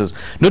businesses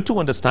not to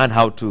understand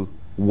how to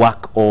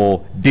work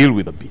or deal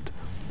with a bid.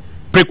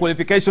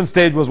 Pre-qualification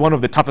stage was one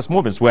of the toughest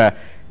moments where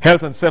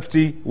health and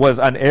safety was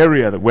an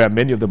area where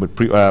many of them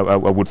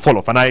would fall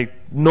off. And I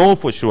know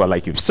for sure,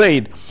 like you've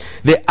said,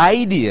 the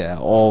idea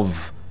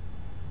of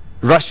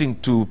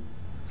rushing to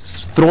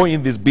throw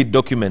in these bid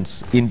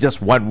documents in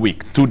just 1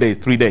 week, 2 days,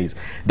 3 days,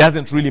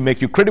 doesn't really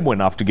make you credible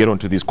enough to get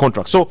onto these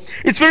contracts. So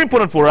it's very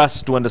important for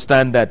us to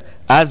understand that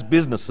as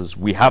businesses,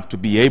 we have to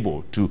be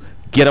able to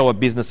get our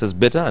businesses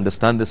better,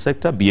 understand the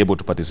sector, be able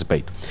to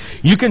participate.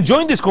 You can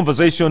join this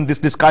conversation, this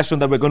discussion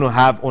that we're going to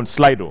have on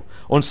Slido.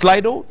 On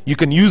Slido, you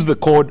can use the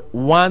code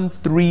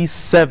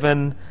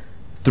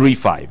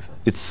 13735.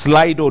 It's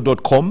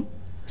slido.com.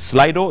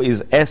 Slido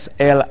is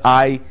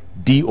SLIDO.com.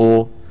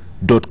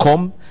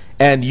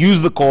 And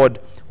use the code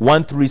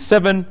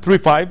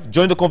 13735.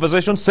 Join the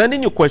conversation, send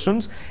in your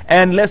questions,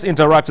 and let's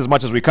interact as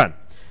much as we can.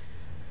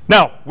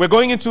 Now, we're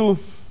going into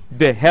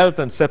the health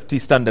and safety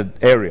standard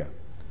area.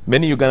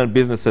 Many Ugandan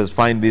businesses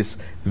find this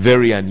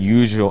very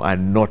unusual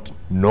and not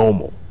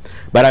normal.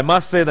 But I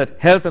must say that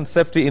health and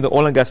safety in the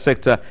oil and gas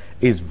sector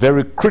is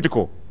very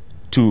critical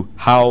to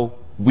how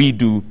we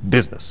do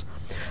business.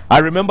 I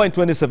remember in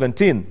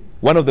 2017,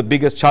 one of the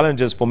biggest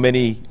challenges for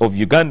many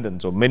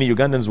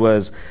Ugandans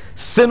was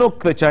CNOOC,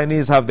 the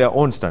Chinese, have their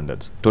own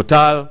standards.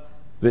 Total,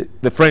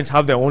 the French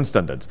have their own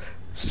standards.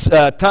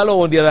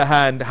 Talo, on the other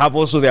hand, have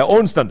also their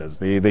own standards,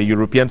 the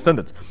European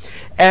standards.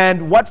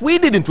 And what we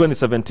did in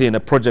 2017, a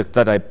project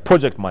that I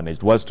project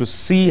managed, was to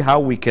see how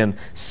we can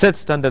set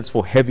standards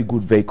for heavy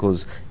good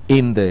vehicles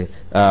in the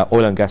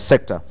oil and gas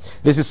sector.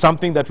 This is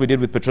something that we did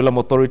with Petroleum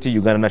Authority,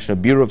 Uganda National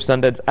Bureau of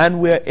Standards, and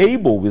we're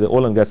able, with the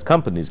oil and gas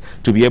companies,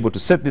 to be able to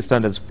set these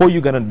standards for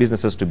Ugandan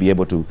businesses to be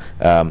able to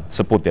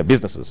support their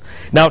businesses.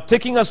 Now,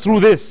 taking us through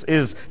this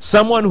is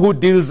someone who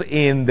deals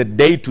in the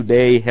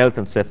day-to-day health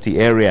and safety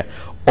area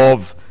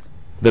of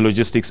the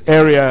logistics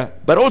area,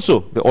 but also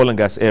the oil and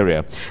gas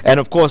area.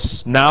 And of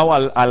course, now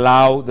I'll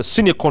allow the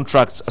senior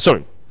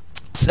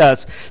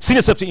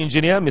safety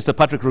engineer, Mr.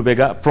 Patrick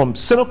Rubega from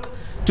CNOOC,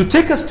 to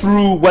take us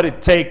through what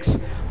it takes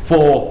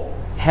for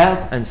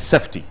health and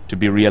safety to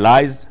be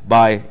realized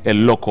by a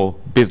local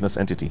business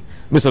entity.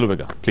 Mr.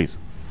 Rubega, please.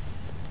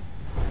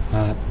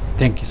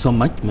 Thank you so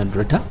much,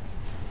 moderator.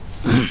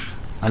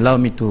 Allow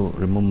me to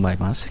remove my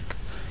mask.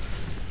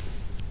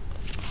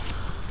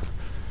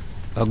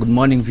 Good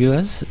morning,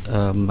 viewers.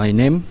 My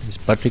name is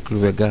Patrick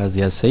Rubega, as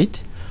he has said.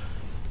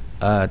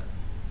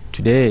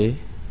 Today,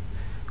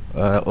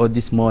 or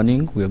this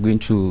morning, we are going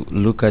to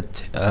look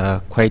at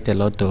quite a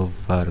lot of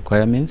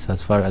requirements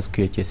as far as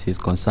QHS is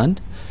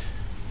concerned.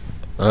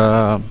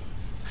 There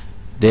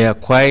are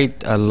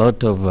quite a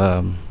lot of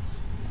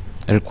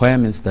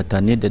requirements that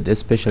are needed,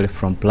 especially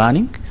from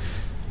planning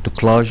to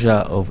closure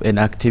of an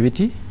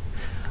activity.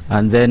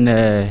 And then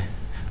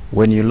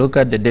when you look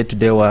at the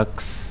day-to-day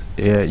works,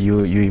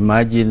 you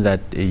imagine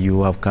that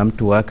you have come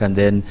to work and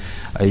then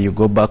you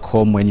go back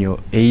home when you're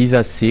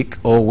either sick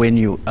or when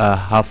you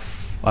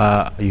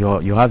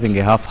you're having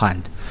a half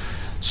hand.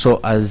 So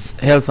as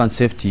health and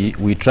safety,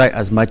 we try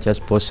as much as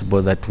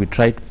possible that we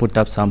try to put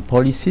up some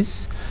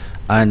policies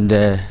and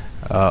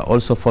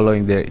also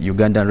following the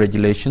Ugandan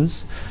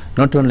regulations.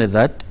 Not only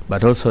that,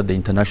 but also the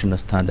international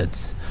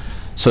standards.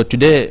 So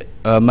today,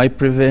 my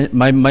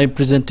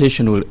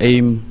presentation will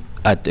aim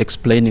at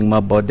explaining more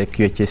about the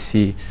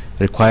QHSE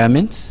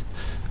requirements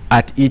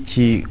at each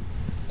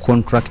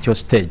contractual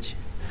stage.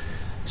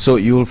 So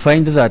you will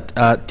find that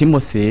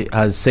Timothy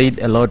has said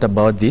a lot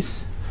about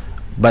this,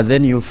 but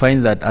then you'll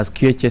find that as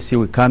QHSE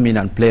we come in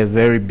and play a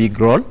very big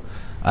role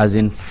as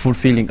in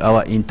fulfilling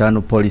our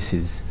internal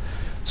policies.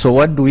 So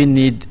what do we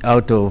need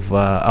out of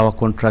our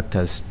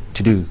contractors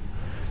to do?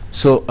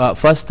 So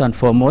first and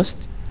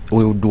foremost,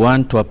 we would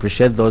want to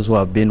appreciate those who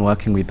have been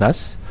working with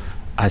us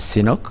as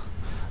CNOOC,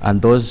 and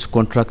those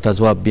contractors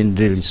who have been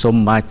really so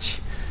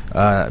much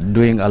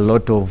doing a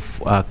lot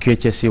of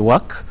QHSE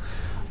work.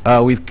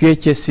 With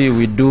QHSE,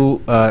 we do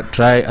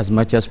try as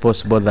much as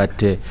possible that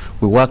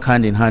we work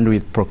hand in hand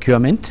with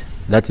procurement,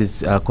 that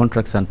is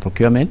contracts and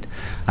procurement,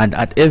 and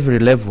at every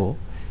level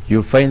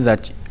you'll find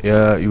that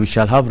you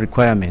shall have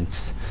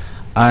requirements.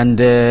 And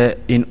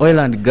in oil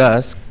and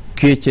gas,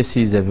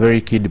 QHSE is a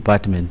very key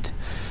department.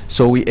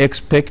 So we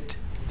expect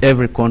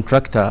every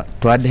contractor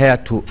to adhere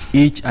to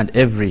each and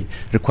every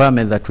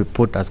requirement that we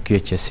put as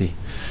QHSE.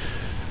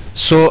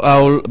 So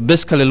I'll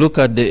basically look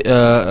at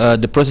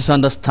the process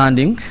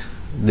understanding,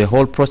 the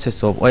whole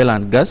process of oil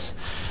and gas.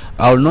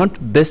 I'll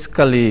not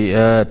basically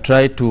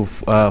try to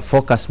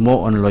focus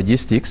more on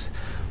logistics,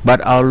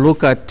 but I'll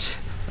look at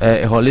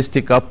a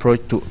holistic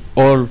approach to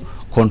all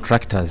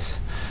contractors.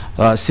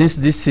 Since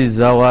this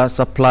is our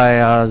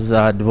suppliers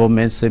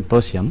development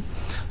symposium,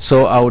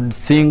 so I would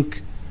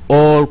think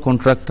all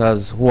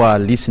contractors who are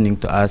listening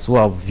to us, who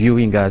are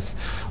viewing us,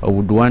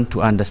 would want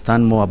to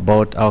understand more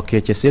about our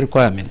QHSE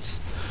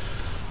requirements.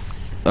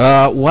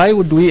 Why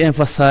would we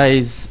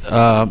emphasize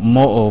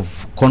more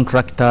of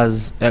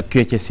contractors'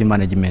 QHSE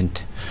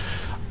management?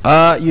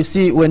 You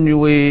see, when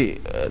we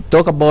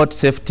talk about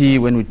safety,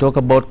 when we talk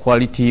about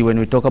quality, when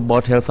we talk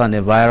about health and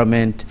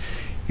environment,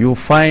 you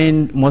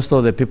find most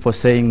of the people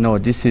saying, no,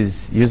 this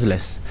is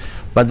useless.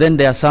 But then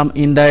there are some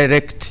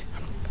indirect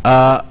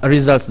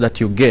results that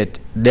you get.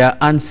 There are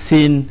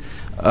unseen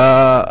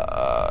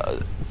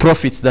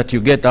profits that you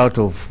get out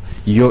of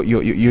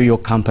your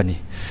company.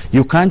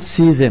 You can't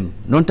see them,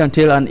 not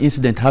until an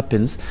incident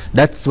happens.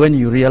 That's when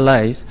you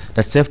realize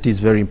that safety is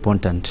very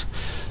important.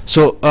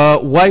 So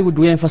why would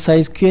we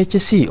emphasize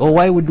QHSE, or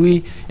why would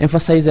we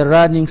emphasize a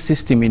running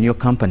system in your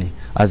company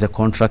as a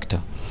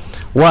contractor?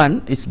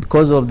 One, it's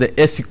because of the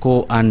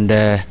ethical and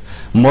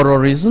moral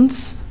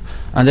reasons,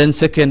 and then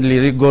secondly,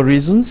 legal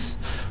reasons,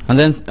 and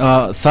then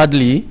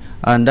thirdly,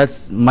 and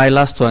that's my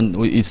last one,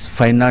 is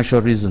financial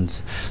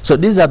reasons. So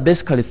these are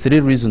basically three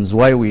reasons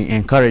why we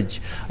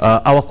encourage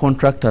our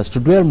contractors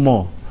to dwell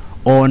more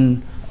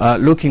on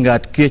looking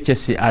at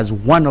QHSE as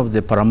one of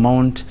the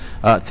paramount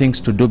things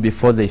to do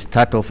before they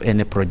start off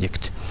any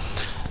project.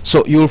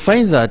 So you'll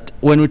find that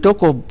when we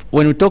talk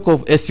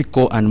of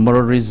ethical and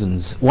moral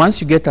reasons,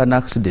 once you get an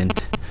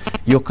accident,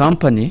 your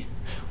company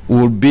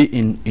will be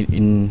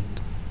in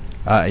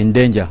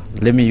danger.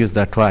 Let me use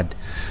that word.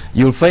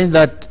 You'll find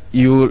that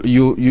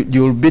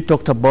you'll be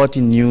talked about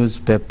in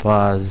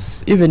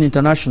newspapers, even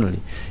internationally.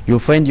 You'll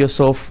find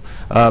yourself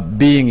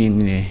being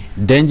in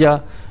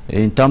danger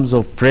in terms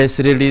of press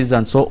release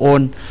and so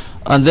on.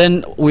 And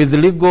then with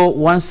legal,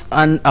 once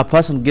a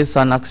person gets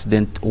an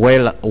accident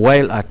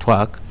while at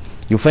work,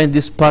 you find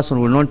this person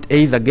will not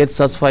either get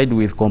satisfied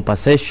with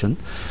compensation,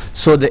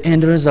 so the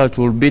end result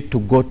will be to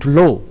go to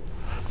law.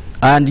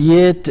 And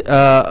yet,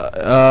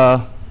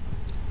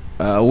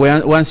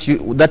 once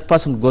that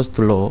person goes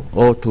to law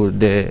or to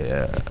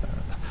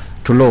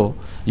law,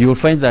 you will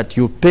find that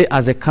you pay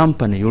as a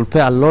company, you will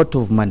pay a lot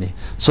of money.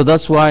 So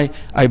that's why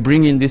I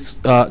bring in this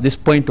this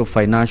point of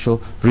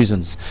financial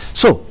reasons.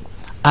 So,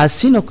 as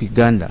CNOOC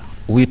Uganda,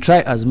 we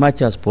try as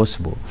much as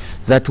possible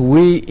that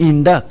we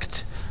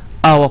induct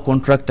our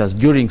contractors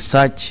during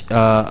such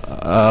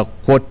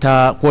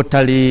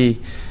quarterly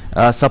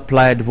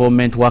supply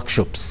development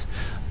workshops,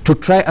 to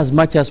try as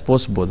much as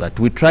possible that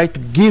we try to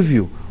give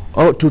you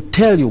or to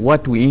tell you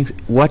what we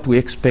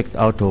expect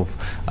out of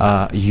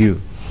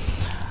you.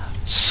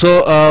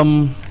 So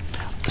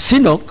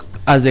CNOOC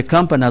as a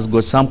company has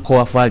got some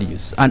core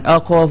values, and our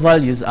core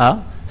values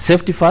are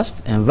safety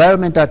first,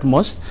 environment at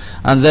most,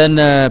 and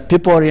then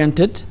people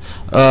oriented,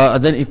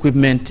 and then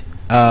equipment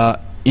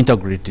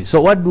integrity.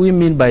 So what do we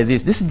mean by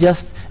this? This is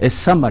just a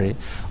summary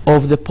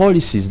of the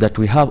policies that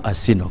we have as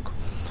CNOOC.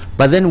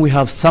 But then we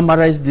have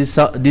summarized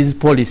these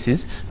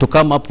policies to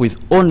come up with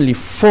only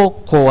 4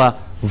 core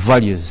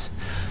values.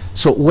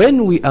 So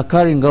when we are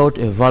carrying out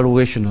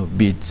evaluation of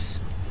bids,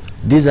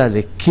 these are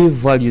the key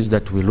values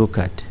that we look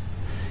at.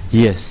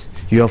 Yes,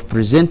 you have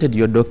presented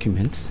your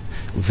documents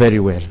very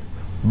well,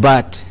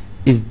 but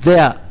is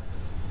there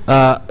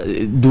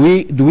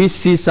do we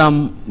see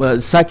some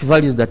such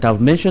values that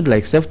I've mentioned,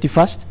 like safety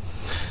first?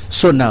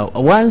 So now,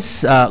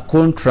 once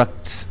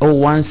contracts, or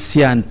once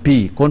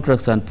C&P,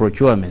 contracts and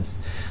procurements,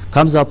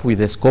 comes up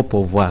with a scope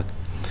of work,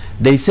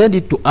 they send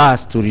it to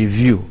us to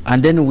review,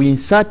 and then we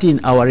insert in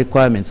our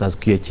requirements as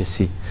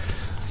QHSE.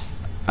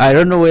 I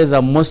don't know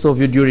whether most of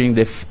you during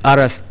the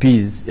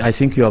RFPs, I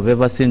think you have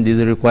ever seen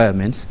these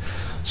requirements.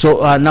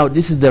 So now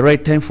this is the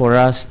right time for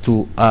us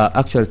to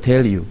actually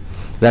tell you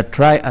that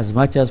try as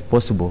much as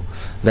possible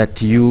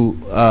that you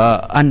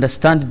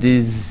understand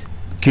these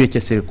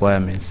QHSE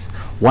requirements.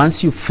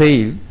 Once you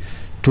fail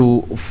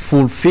to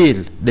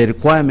fulfill the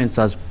requirements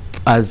as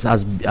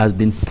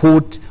been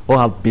put or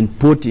have been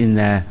put in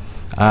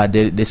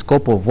the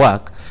scope of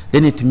work,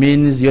 then it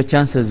means your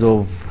chances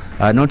of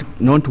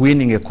not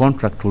winning a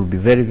contract will be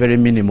very, very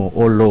minimal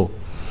or low.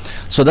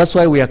 So that's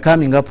why we are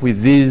coming up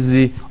with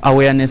these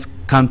awareness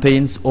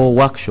campaigns or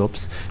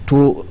workshops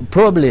to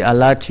probably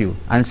alert you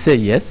and say,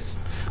 yes,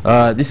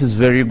 this is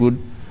very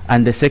good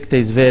and the sector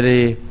is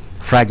very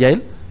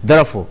fragile.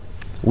 Therefore,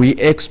 we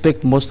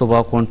expect most of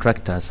our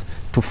contractors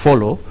to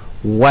follow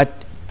what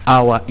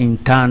our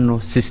internal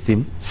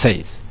system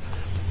says.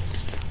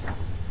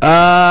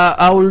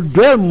 I will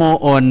dwell more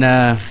on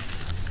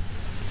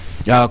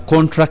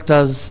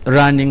contractors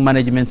running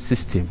management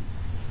system.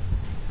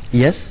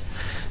 Yes,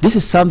 this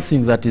is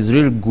something that is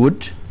really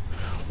good.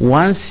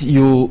 Once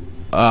you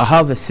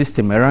have a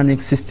system, a running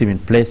system in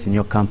place in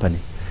your company,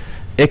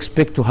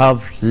 expect to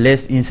have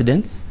less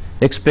incidents,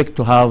 expect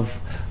to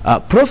have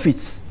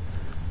profits.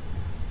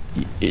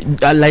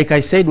 Like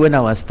I said when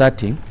I was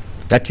starting,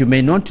 that you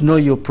may not know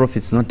your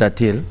profits not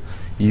until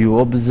you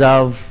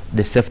observe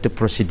the safety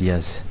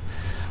procedures.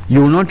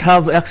 You will not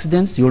have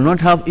accidents, you will not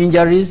have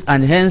injuries,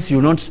 and hence you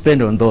will not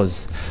spend on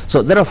those.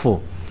 So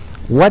therefore,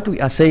 what we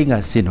are saying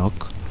as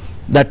CNOOC,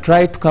 that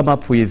try to come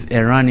up with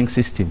a running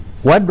system.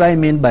 What do I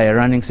mean by a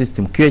running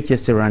system?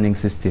 QHSE running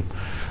system.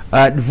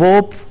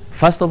 Develop,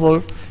 first of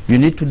all, you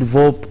need to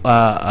develop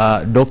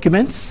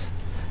documents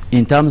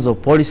in terms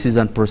of policies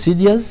and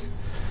procedures.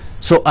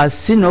 So as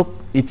CNOOC,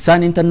 it's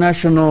an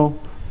international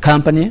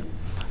company.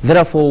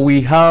 Therefore,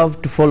 we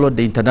have to follow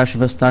the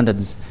international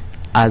standards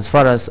as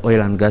far as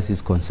oil and gas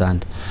is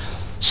concerned.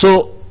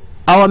 So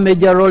our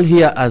major role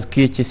here as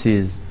QHSE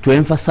is to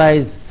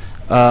emphasize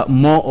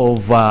more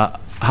of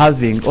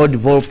having or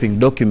developing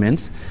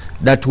documents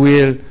that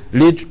will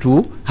lead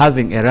to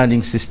having a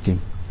running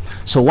system.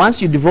 So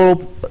once you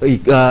develop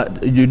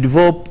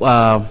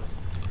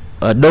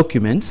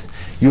documents,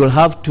 you will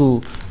have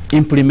to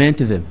implement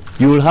them.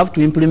 You will have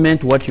to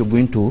implement what you're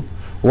going to,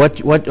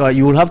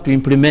 you will have to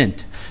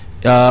implement,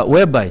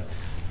 whereby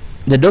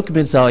the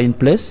documents are in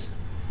place,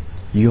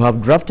 you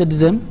have drafted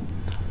them,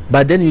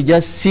 but then you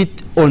just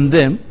sit on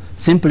them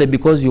simply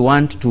because you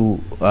want to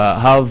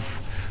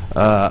have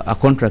a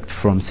contract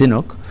from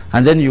CNOOC,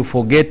 and then you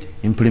forget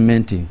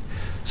implementing.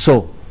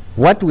 So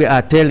what we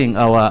are telling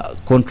our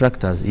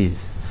contractors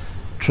is,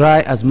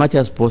 try as much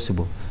as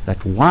possible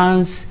that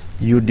once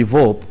you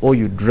develop or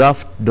you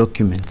draft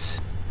documents,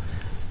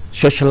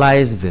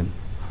 socialize them,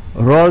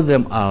 roll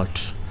them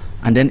out,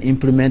 and then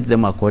implement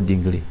them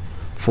accordingly.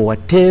 For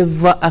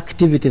whatever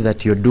activity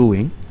that you're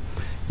doing,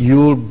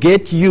 you'll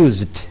get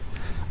used.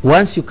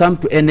 Once you come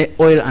to any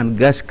oil and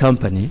gas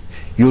company,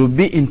 you'll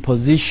be in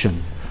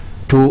position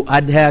to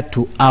adhere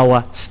to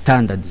our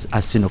standards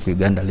as CNOOC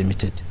Uganda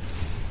Limited.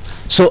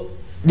 So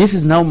this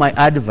is now my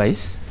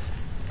advice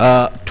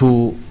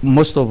to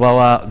most of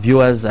our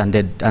viewers and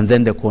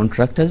then the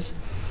contractors.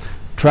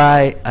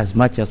 Try as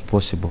much as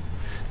possible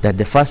that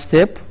the first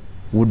step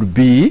would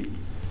be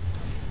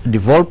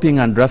developing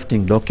and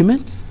drafting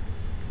documents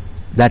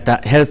that are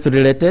health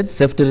related,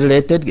 safety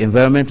related,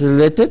 environment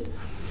related.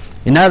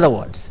 In other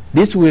words,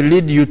 this will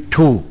lead you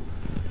to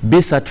be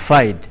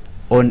certified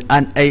on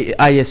an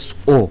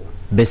ISO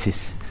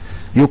basis.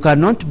 You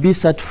cannot be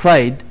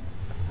certified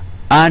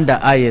under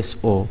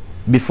ISO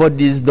before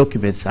these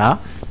documents are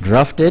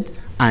drafted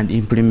and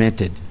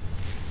implemented.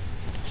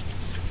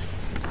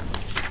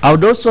 I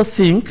would also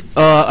think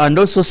and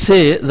also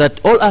say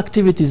that all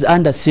activities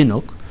under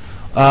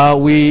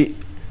CNOOC, we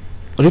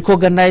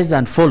recognize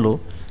and follow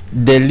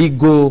the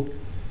legal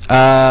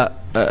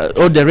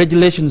or the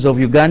regulations of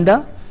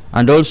Uganda,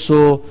 and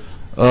also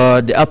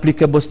the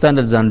applicable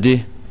standards and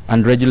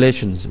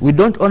regulations. We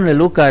don't only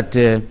look at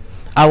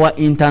our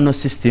internal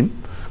system,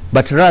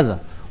 but rather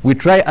we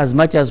try as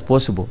much as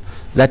possible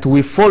that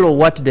we follow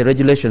what the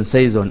regulation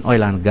says on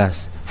oil and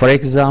gas. For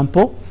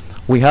example,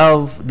 we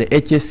have the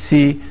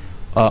HSC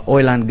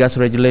Oil and Gas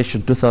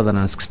Regulation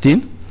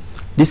 2016.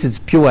 This is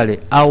purely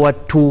our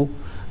tool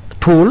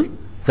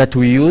that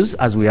we use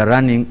as we are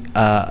running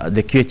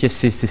the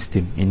QHSE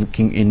system in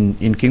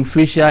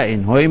Kingfisher,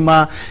 in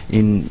Hoima,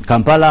 in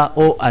Kampala,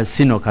 or as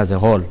CNOOC as a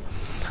whole.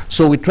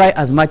 So we try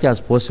as much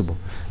as possible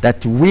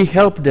that we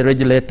help the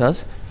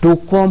regulators to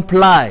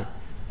comply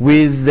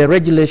with the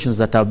regulations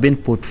that have been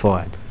put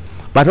forward.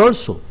 But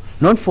also,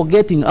 not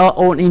forgetting our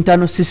own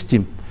internal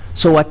system.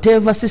 So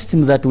whatever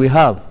system that we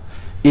have,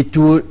 it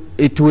will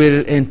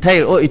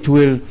entail, or it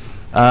will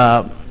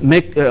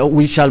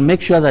we shall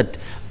make sure that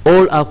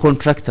all our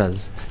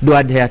contractors do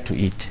adhere to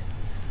it.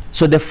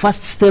 So the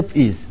first step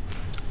is,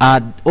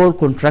 are all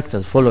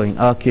contractors following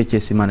our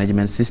QHSE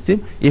management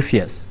system? If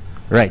yes,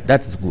 right,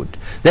 that's good.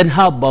 Then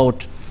how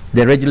about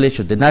the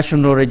regulation, the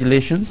national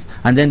regulations,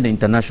 and then the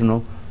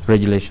international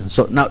regulations?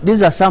 So now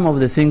these are some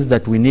of the things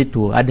that we need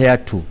to adhere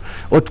to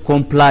or to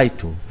comply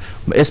to,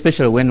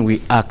 especially when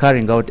we are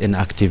carrying out an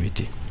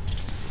activity.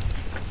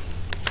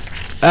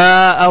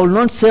 I will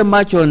not say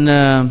much on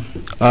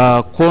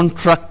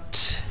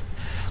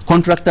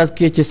contractors'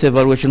 QHSE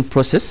evaluation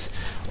process.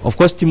 Of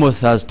course,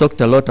 Timothy has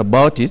talked a lot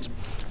about it,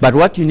 but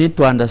what you need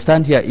to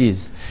understand here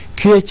is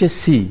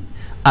QHSE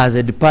as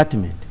a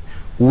department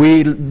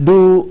will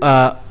do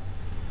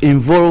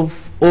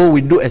involve, or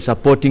we do a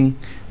supporting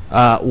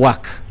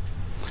work.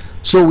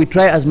 So we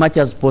try as much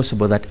as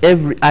possible that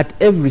at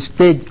every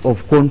stage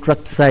of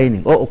contract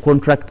signing or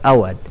contract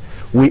award,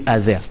 we are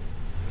there.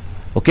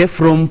 Okay,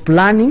 from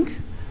planning.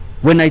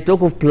 When I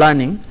talk of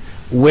planning,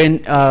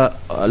 when,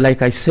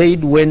 like I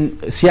said,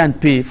 when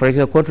C&P, for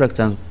example, contracts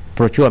and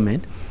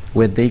procurement,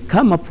 when they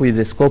come up with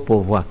the scope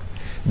of work,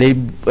 they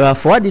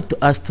forward it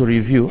to us to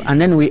review,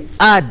 and then we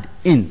add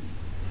in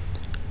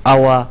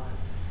our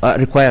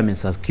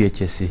requirements as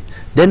QHSE.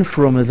 Then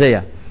from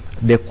there,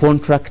 the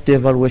contract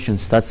evaluation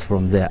starts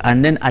from there.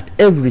 And then at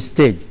every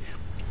stage,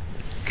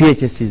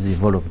 QHSE is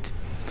involved.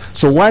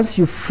 So once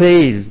you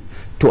fail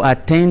to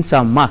attain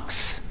some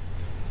marks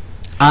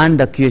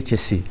under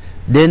QHSE,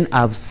 then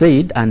I've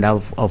said, and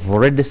I've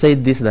already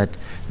said this, that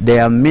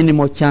there are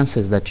minimal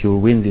chances that you'll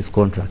win this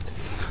contract.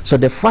 So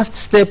the first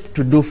step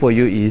to do for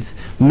you is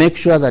make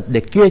sure that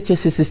the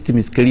QHSE system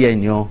is clear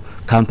in your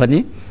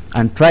company,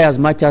 and try as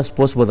much as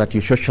possible that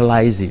you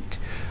socialize it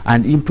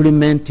and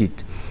implement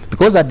it.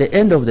 Because at the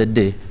end of the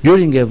day,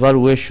 during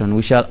evaluation,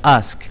 we shall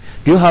ask,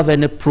 do you have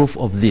any proof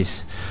of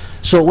this?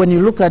 So when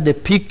you look at the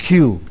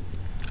PQ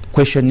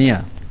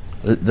questionnaire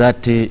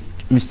that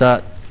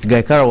Mr.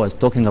 Gaikara was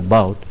talking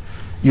about,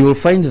 you will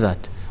find that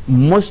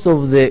most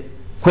of the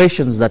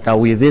questions that are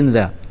within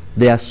there,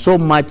 they are so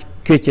much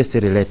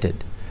QHSE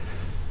related.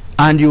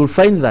 And you will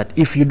find that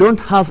if you don't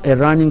have a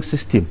running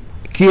system,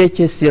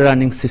 QHSE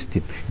running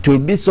system, it will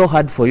be so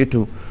hard for you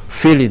to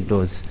fill in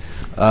those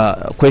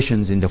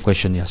questions in the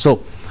questionnaire. So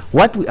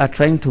what we are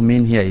trying to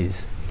mean here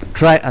is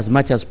try as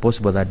much as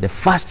possible that the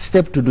first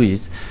step to do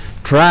is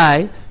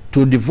try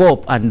to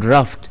develop and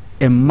draft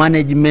a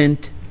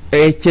management,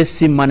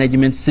 HSE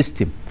management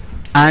system,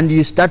 and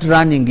you start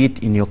running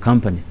it in your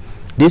company.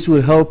 This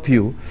will help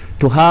you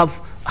to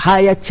have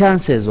higher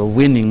chances of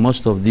winning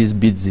most of these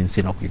bids in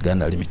CNOOC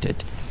Uganda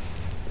Limited.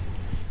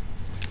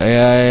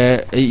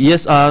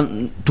 Yes,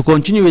 to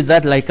continue with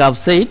that, like I've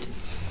said,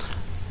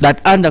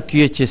 that under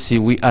QHSE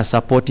we are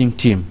supporting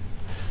team.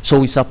 So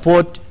we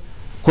support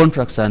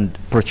contracts and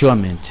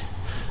procurement.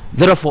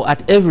 Therefore,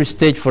 at every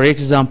stage, for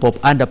example,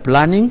 under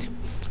planning,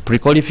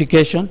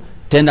 pre-qualification,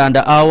 tender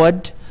under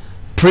award,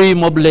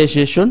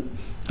 pre-mobilization,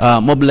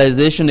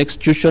 mobilization,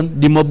 execution,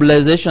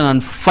 demobilization,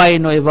 and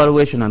final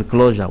evaluation and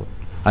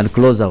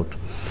closeout.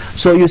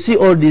 So you see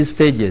all these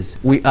stages,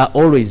 we are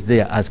always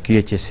there as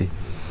QHSE.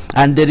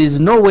 And there is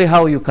no way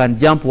how you can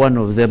jump one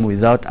of them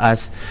without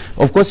us.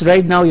 Of course,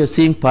 right now you're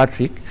seeing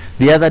Patrick.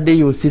 The other day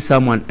you'll see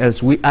someone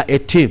else. We are a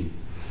team.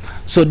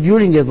 So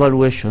during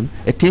evaluation,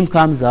 a team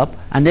comes up,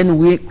 and then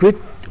we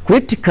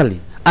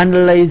critically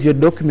analyze your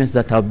documents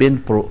that have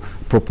been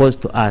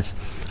proposed to us.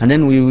 And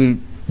then we will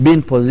be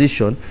in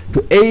position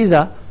to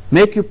either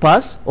make you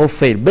pass or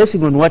fail, based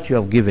on what you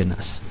have given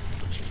us.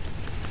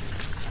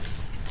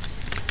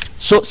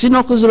 So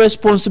CNOOC's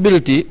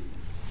responsibility,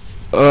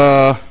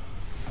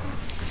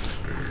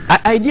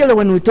 ideally,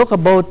 when we talk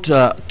about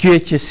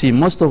QHSE,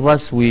 most of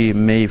us, we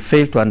may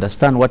fail to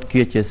understand what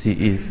QHSE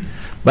is.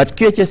 But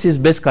QHSE is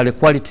basically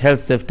quality, health,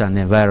 safety, and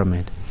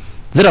environment.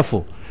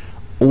 Therefore,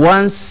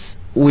 once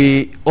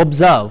we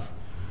observe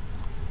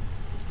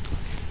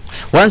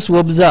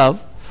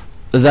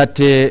that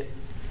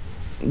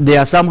there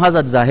are some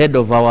hazards ahead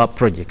of our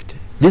project,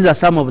 these are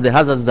some of the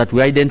hazards that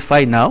we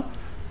identify now.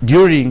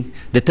 During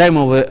the time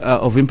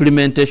of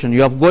implementation,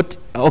 you have got,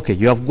 okay,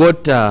 you have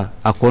got a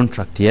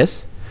contract,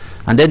 yes?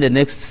 And then the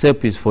next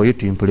step is for you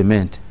to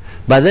implement.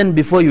 But then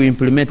before you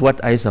implement,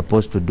 what are you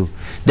supposed to do?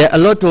 There are a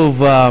lot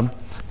of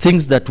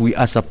things that we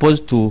are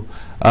supposed to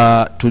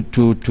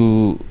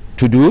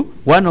do.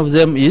 One of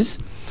them is,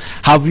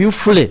 have you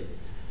fully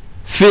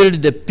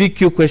filled the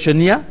PQ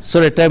questionnaire?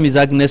 Sorry, time is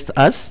against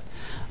us.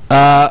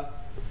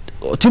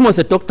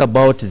 Timothy talked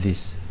about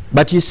this.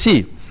 But you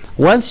see,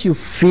 once you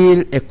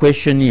fill a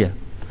questionnaire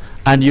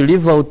and you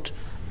leave out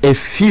a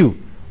few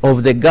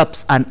of the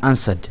gaps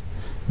unanswered,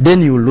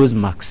 then you lose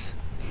marks.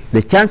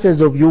 The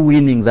chances of you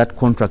winning that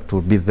contract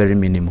will be very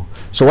minimal.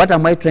 So what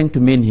am I trying to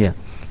mean here?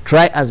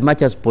 Try as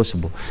much as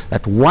possible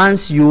that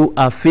once you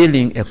are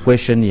filling a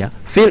questionnaire,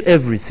 fill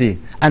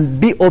everything and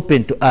be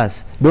open to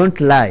us. Don't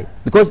lie,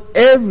 because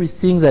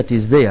everything that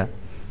is there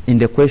in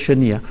the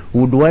questionnaire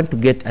would want to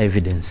get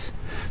evidence.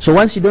 So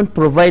once you don't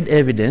provide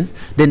evidence,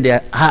 then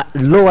there are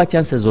lower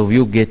chances of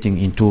you getting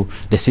into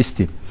the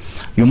system.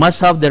 You must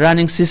have the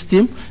running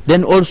system.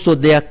 Then also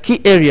there are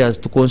key areas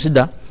to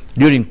consider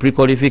during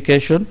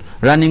pre-qualification: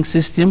 running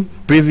system,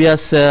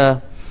 previous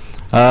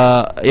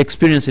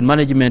experience in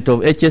management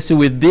of HSE.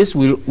 With this,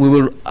 we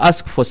will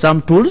ask for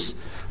some tools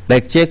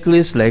like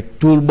checklists, like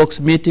toolbox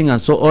meeting,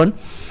 and so on.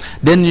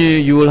 Then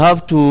you will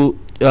have to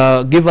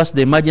give us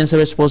the emergency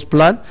response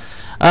plan.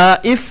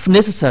 If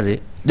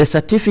necessary, the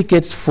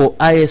certificates for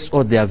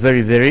ISO, they are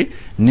very, very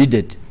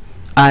needed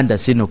under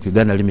CNOOC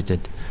Uganda Limited.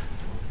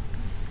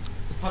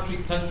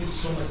 Patrick, thank you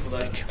so much for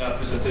that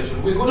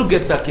presentation. We're going to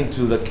get back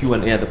into the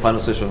Q&A at the panel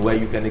session, where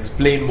you can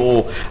explain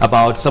more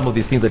about some of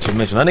these things that you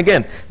mentioned. And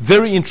again,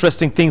 very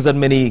interesting things that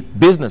many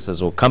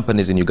businesses or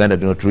companies in Uganda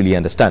do not really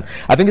understand.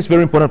 I think it's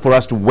very important for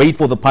us to wait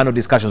for the panel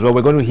discussions, where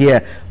we're going to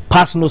hear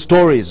personal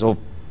stories of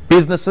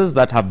businesses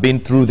that have been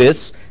through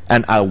this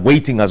and are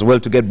waiting as well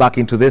to get back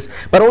into this,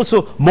 but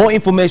also more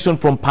information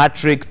from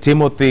Patrick,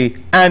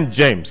 Timothy, and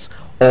James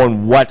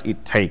on what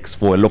it takes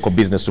for a local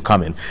business to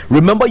come in.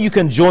 Remember, you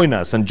can join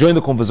us and join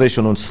the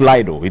conversation on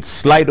Slido.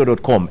 It's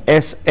slido.com,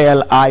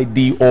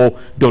 slido.com,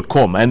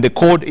 and the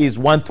code is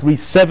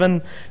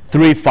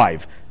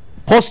 13735.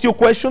 Post your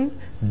question,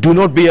 Do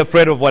not be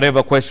afraid of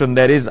whatever question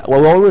there is.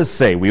 We always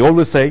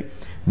say,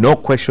 no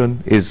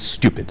question is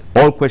stupid.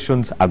 All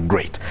questions are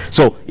great.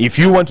 So if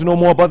you want to know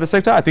more about the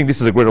sector, I think this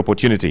is a great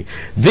opportunity.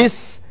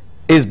 This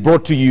is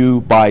brought to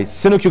you by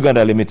CNOOC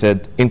Uganda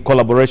Limited in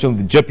collaboration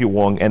with JP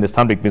Wong and the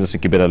Stanbic Business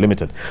Incubator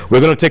Limited. We're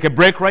going to take a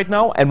break right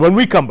now, and when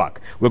we come back,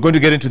 we're going to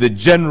get into the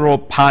general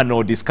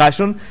panel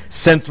discussion.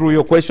 Send through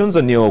your questions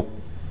and your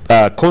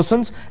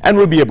concerns, and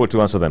we'll be able to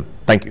answer them.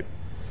 Thank you.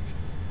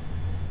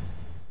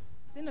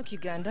 CNOOC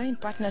Uganda, in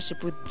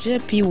partnership with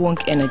JP Wong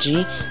Energy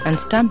and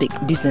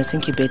Stanbic Business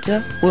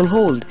Incubator, will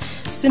hold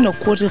CNOOC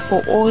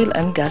Q4 Oil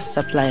and Gas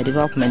Supplier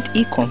Development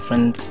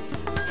E-Conference.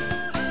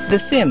 The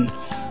theme: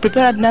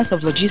 Preparedness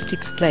of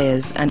Logistics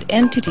Players and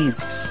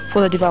Entities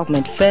for the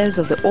Development Phase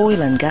of the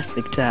Oil and Gas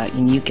Sector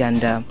in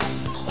Uganda.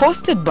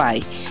 Hosted by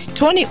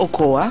Tony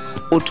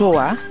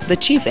Otoa, the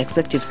Chief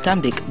Executive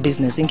Stanbic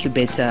Business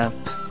Incubator.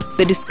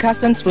 The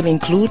discussants will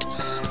include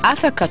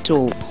Arthur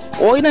Kato,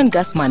 Oil and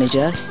Gas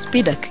Manager,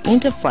 SPIDAC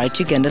Interfreight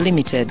Uganda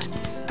Limited;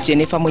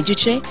 Jennifer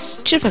Mwijuche,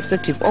 Chief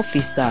Executive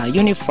Officer,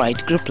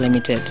 Unifreight Group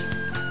Limited;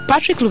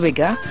 Patrick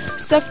Lubega,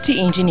 Safety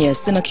Engineer,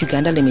 CNOOC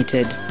Uganda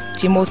Limited;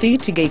 Timothy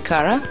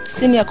Tigaikara,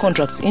 Senior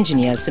Contracts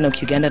Engineer,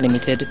 CNOOC Uganda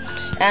Limited;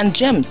 and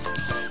James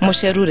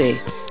Musherure,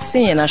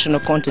 Senior National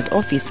Content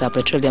Officer,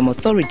 Petroleum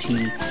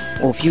Authority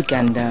of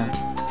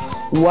Uganda.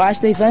 Watch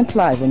the event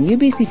live on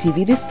UBC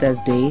TV this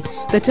Thursday,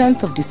 the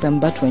 10th of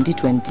December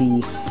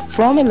 2020,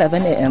 from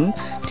 11 a.m.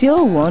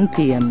 till 1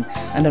 p.m.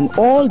 and on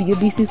all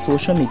UBC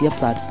social media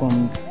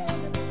platforms.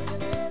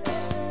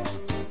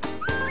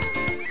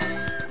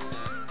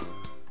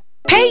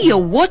 Pay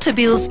your water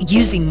bills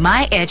using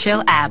My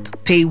Airtel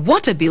app. Pay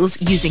water bills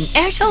using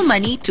Airtel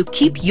Money to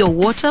keep your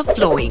water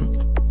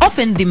flowing.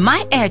 Open the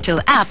My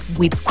Airtel app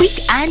with quick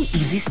and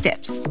easy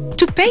steps.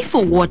 To pay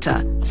for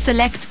water,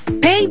 select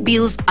Pay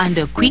Bills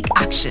under Quick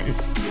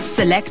Actions.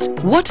 Select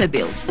Water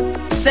Bills.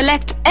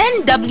 Select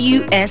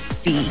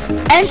NWSC.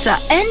 Enter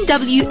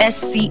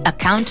NWSC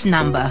account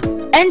number.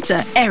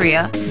 Enter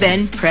area,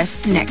 then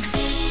press Next.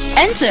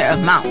 Enter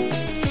amount.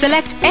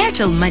 Select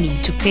Airtel Money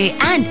to pay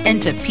and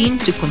enter PIN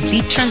to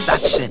complete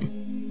transaction.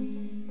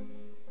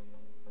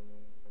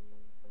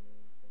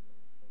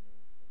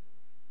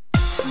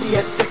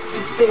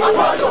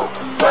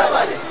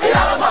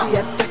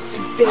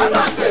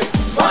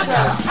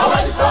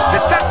 The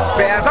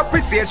Taxpayers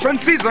Appreciation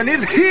Season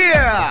is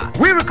here!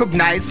 We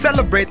recognize,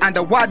 celebrate and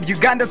award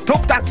Uganda's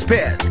top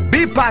taxpayers.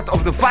 Be part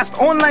of the first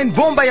online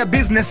Bomba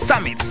Business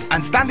Summits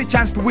and stand the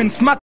chance to win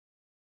smart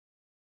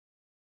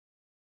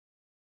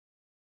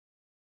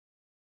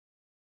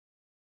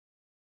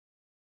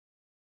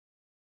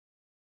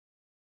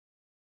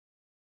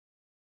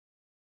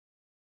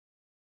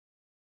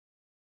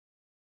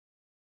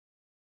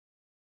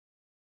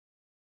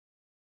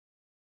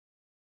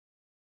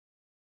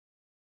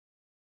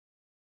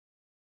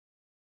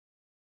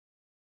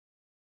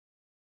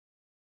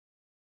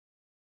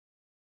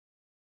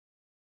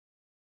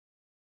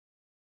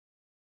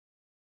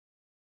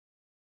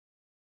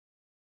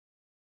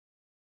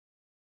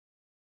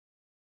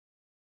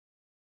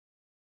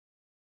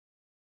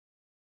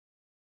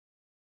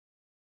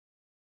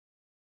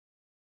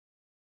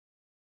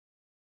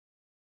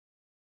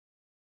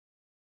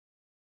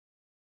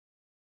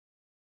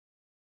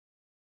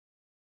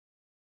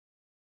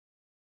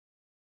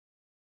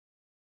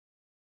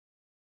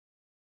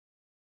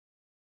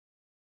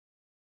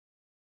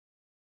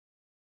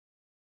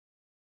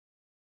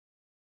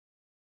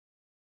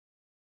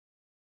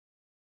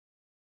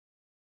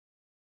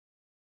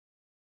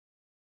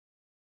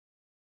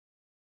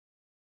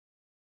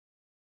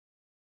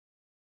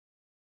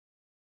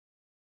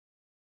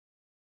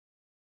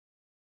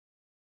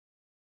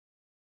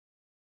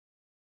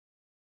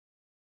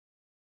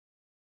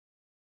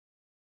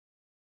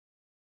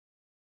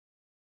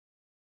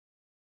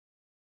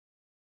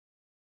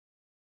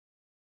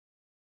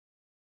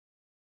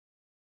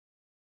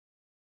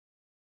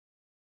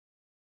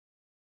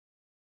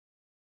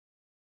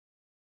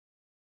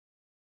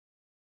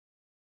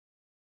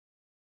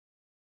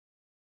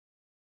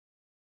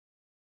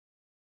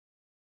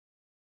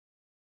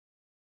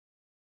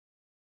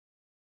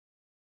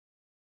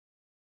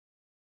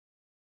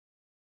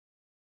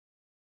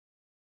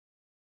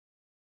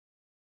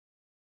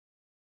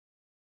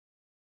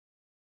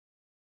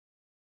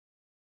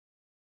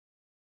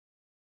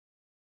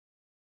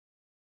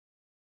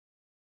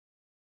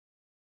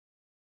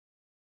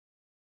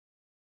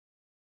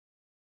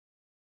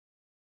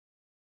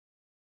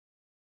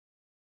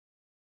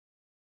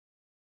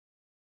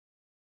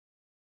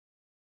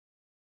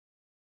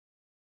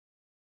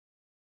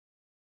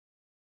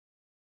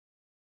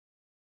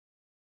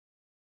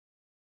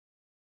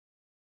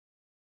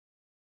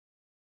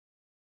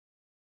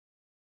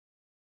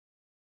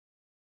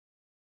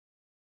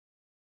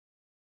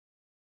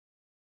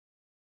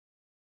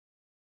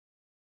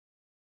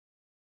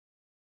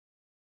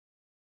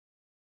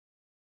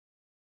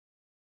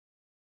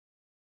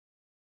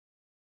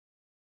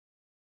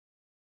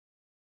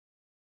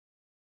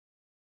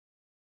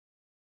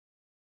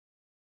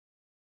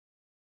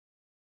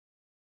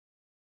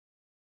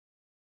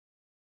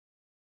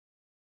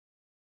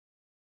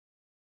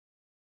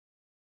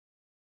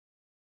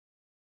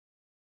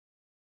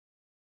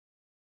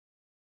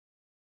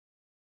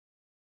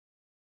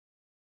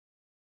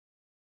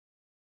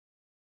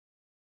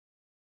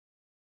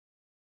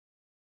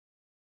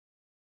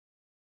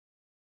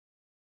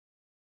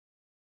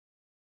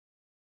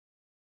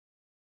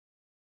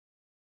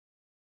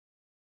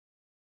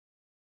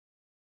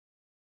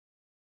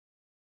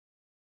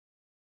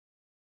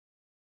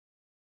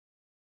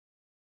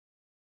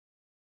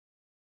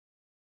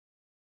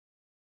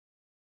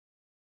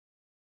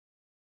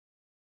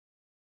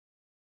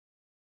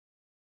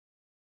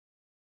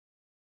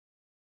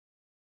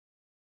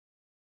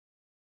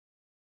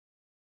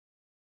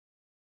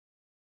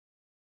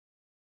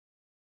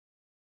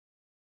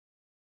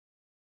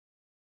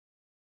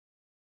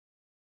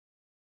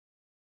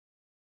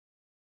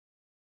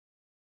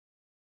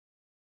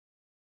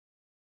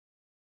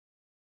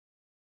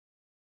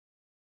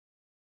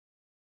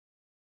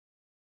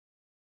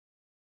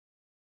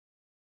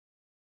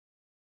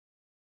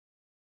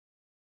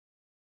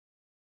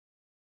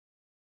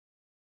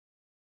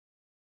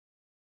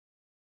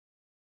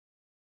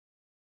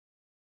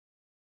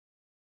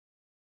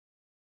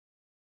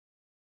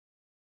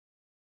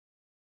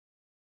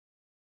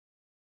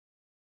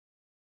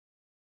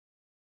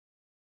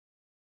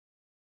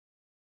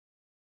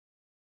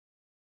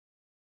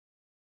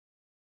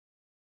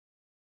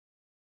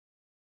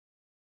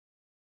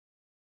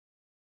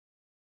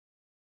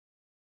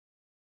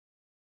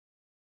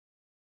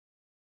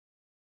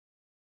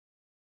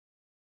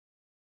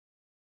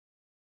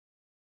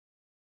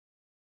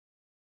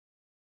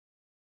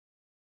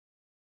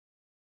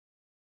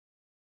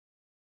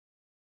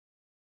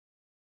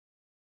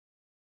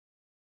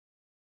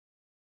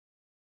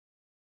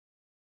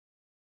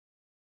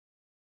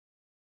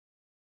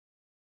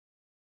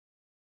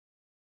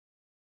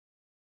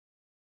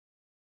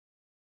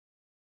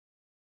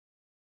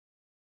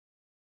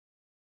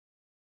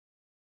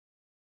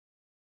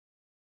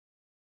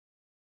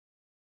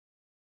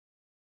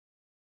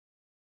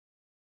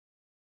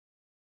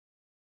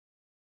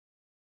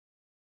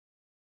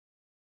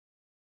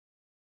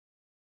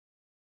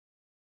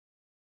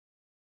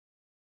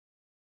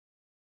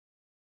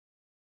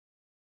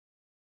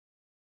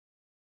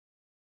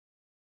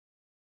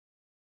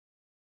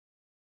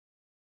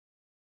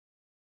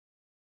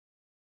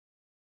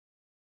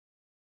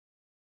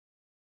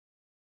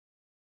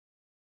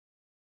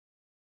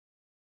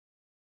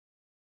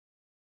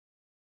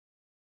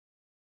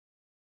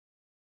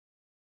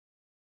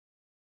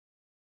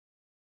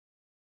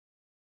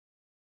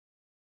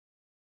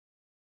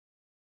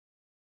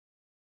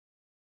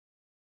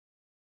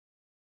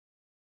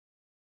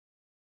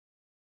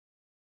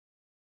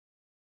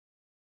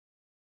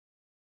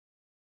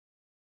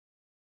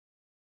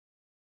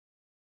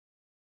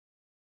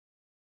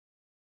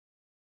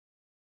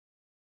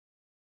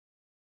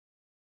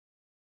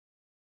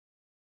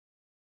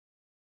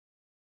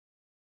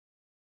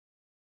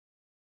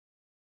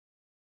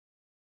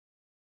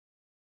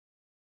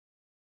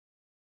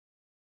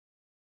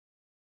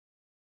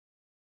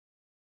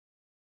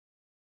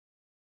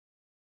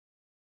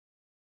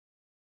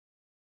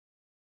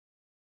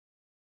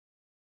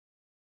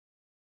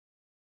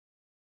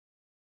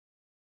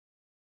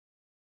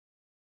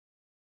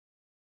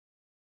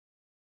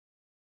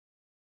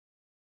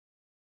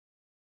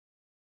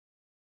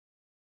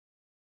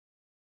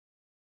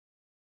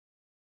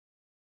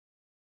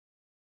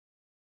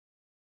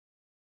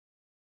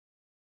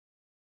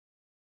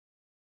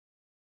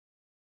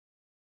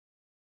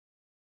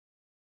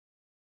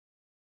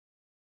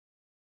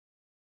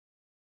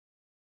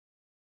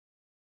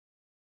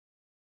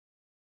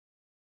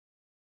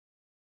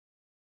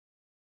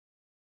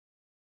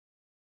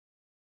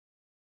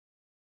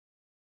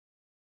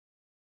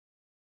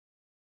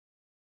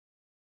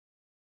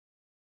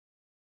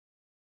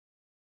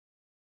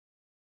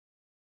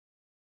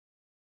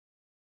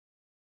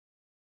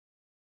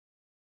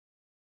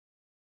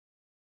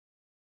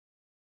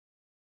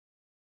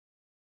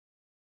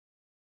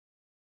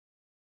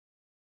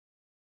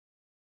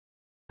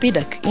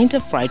SPIDAC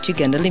Interfreight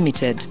Uganda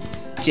Limited.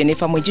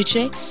 Jennifer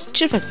Mwijuche,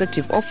 Chief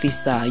Executive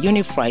Officer,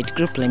 Unifreight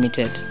Group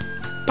Limited.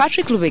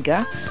 Patrick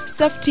Lubega,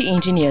 Safety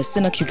Engineer,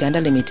 CNOOC Uganda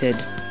Limited.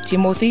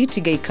 Timothy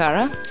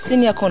Tigaikara,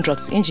 Senior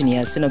Contracts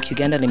Engineer, CNOOC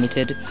Uganda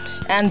Limited.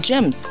 And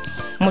James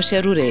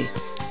Mosherure,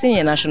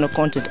 Senior National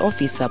Content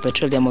Officer,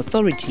 Petroleum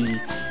Authority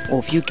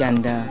of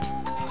Uganda.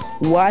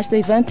 Watch the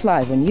event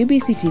live on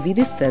UBC TV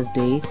this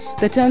Thursday,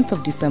 the 10th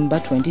of December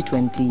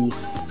 2020,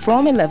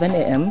 from 11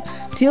 a.m.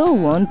 till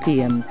 1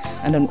 p.m.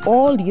 and on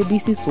all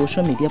UBC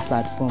social media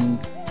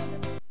platforms.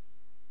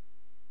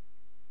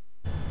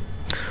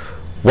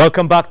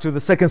 Welcome back to the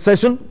second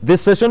session. This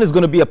session is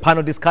going to be a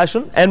panel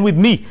discussion, and with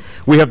me,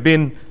 we're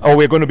going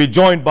to be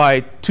joined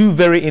by two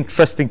very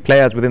interesting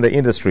players within the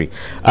industry.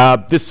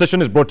 This session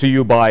is brought to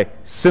you by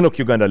CNOOC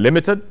Uganda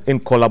Limited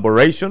in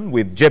collaboration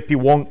with JP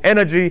Wong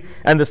Energy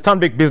and the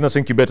Stanbic Business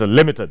Incubator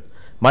Limited.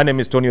 My name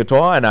is Tony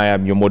Otoa, and I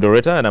am your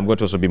moderator, and I'm going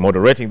to also be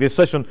moderating this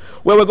session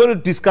where we're going to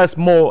discuss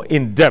more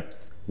in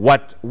depth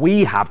what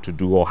we have to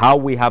do or how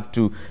we have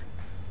to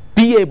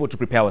be able to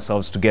prepare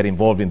ourselves to get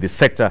involved in this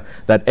sector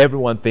that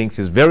everyone thinks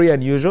is very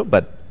unusual,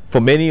 but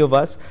for many of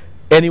us,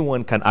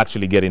 anyone can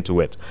actually get into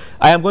it.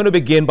 I am going to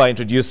begin by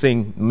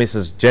introducing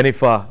Mrs.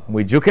 Jennifer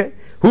Mwijuche,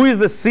 who is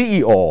the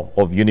CEO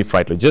of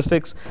Unifreight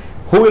Logistics,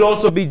 who will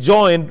also be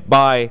joined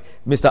by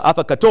Mr.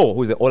 Arthur Kato,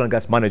 who is the Oil and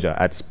Gas Manager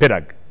at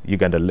SPIDAC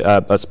Uganda,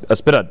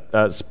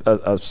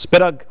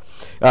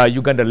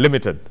 Uganda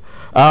Limited.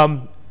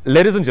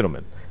 Ladies and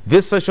gentlemen,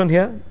 this session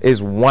here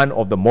is one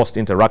of the most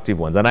interactive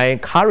ones, and I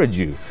encourage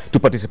you to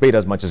participate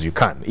as much as you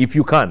can. If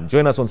you can,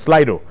 join us on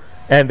Slido,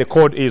 and the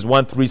code is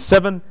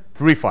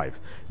 13735.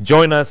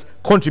 Join us,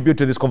 contribute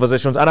to these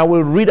conversations, and I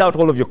will read out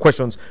all of your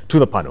questions to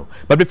the panel.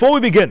 But before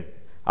we begin,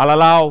 I'll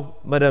allow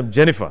Madam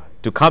Jennifer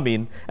to come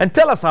in and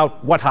tell us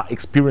what her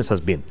experience has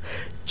been.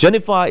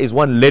 Jennifer is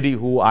one lady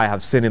who I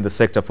have seen in the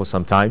sector for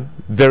some time,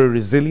 very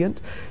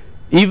resilient.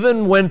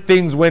 Even when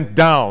things went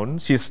down,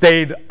 she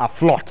stayed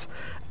afloat.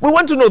 We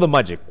want to know the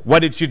magic. What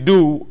did she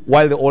do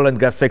while the oil and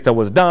gas sector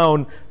was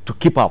down to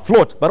keep her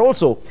afloat? But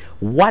also,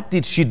 what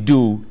did she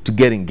do to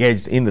get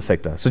engaged in the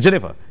sector? So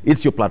Jennifer,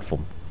 it's your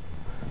platform.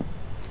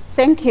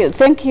 Thank you.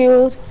 Thank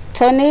you,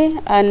 Tony,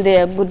 and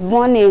good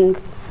morning,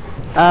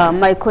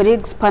 my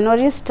colleagues,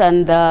 panelists,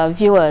 and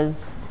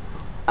viewers.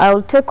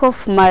 I'll take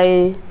off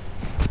my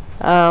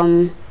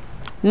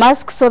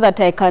mask so that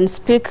I can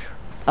speak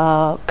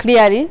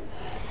clearly.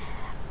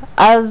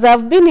 As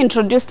I've been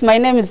introduced, my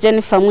name is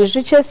Jennifer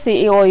Mwijuche,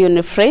 CEO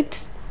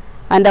Unifreight,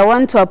 and I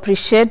want to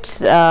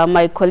appreciate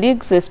my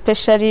colleagues,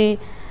 especially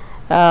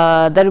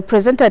the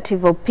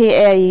representative of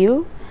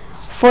PAIU,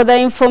 for the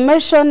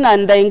information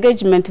and the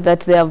engagement that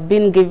they have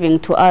been giving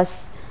to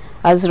us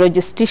as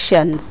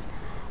logisticians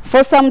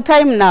for some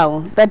time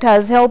now. That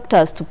has helped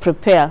us to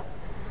prepare.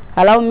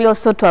 Allow me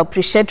also to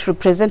appreciate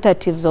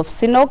representatives of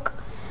CNOOC.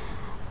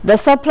 The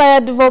supplier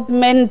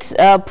development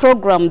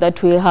program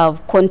that we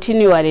have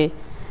continually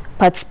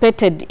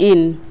participated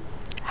in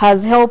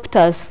has helped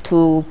us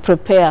to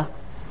prepare.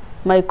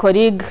 My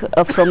colleague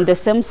from the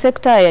same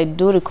sector, I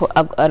do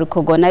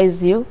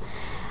recognize you.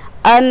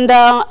 And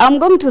I'm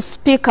going to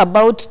speak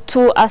about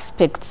two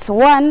aspects.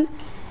 One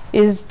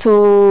is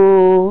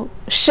to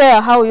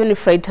share how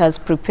Unifreight has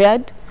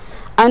prepared,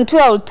 and two,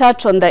 I'll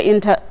touch on the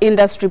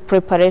industry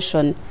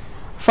preparation,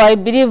 for I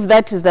believe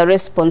that is the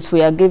response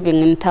we are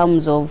giving in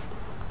terms of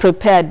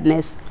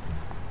preparedness.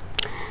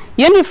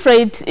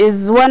 Unifreight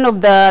is one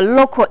of the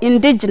local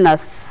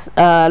indigenous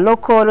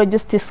local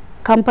logistics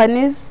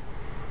companies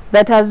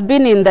that has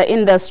been in the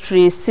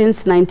industry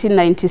since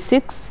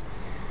 1996.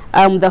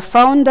 I'm the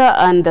founder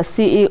and the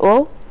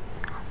CEO,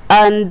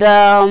 and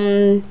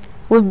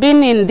we've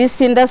been in this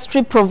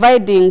industry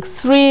providing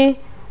three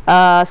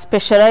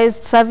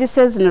specialized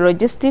services in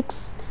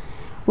logistics.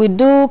 We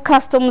do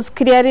customs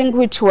clearing,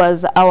 which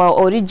was our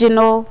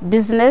original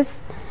business,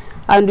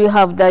 and we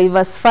have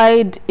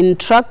diversified in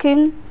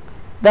trucking,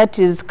 that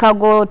is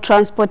cargo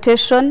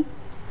transportation,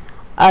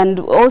 and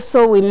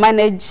also we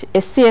manage a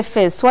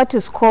CFS, what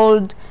is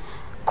called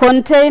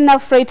Container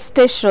Freight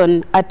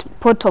Station at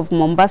Port of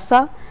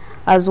Mombasa,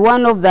 as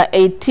one of the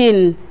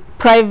 18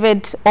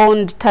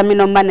 private-owned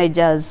terminal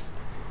managers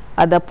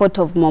at the Port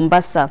of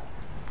Mombasa.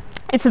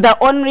 It's the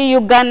only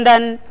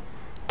Ugandan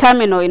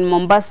terminal in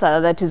Mombasa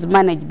that is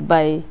managed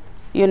by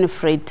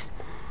Unifreight.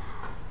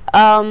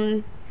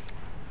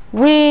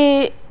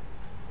 We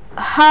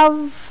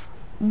have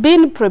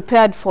been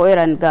prepared for oil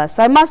and gas.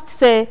 I must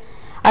say,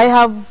 we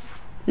have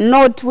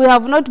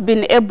not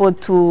been able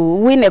to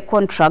win a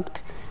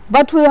contract,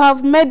 but we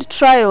have made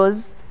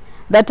trials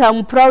that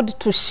I'm proud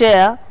to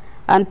share,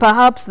 and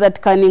perhaps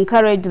that can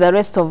encourage the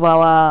rest of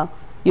our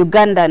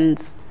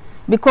Ugandans,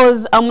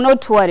 because I'm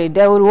not worried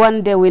I will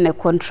one day win a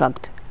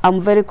contract. I'm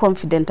very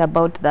confident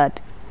about that.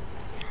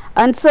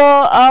 And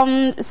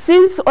so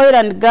since oil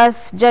and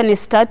gas journey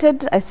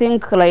started, I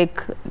think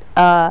like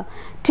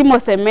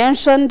Timothy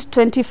mentioned,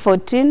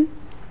 2014,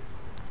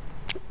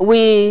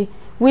 we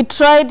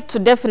tried to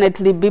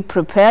definitely be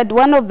prepared.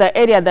 One of the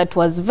areas that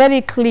was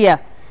very clear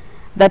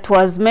that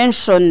was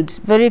mentioned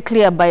very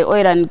clear by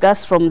oil and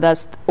gas from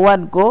the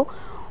word go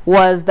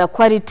was the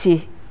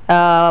quality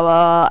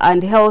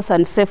and health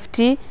and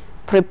safety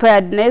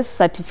preparedness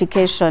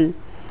certification.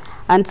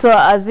 And so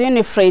as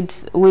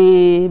UNIFRED,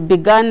 we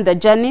began the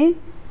journey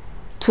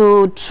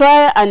to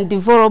try and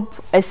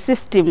develop a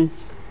system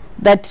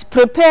that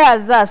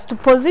prepares us to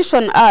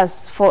position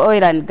us for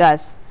oil and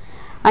gas.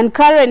 And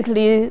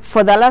currently,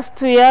 for the last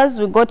 2 years,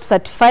 we got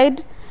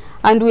certified,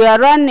 and we are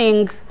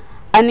running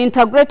an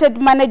integrated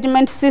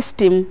management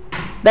system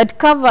that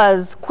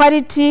covers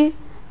quality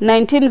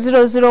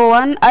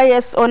 19001,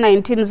 ISO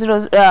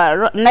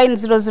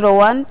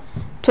 9001,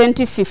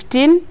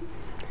 2015,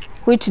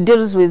 which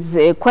deals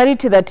with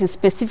quality that is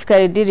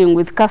specifically dealing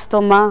with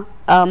customer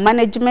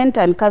management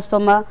and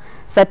customer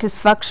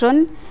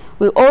satisfaction.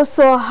 We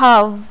also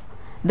have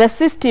the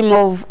system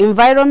of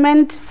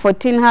environment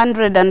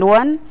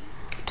 1401,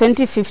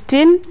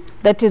 2015,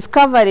 that is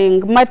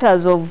covering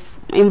matters of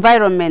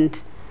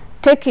environment,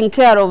 taking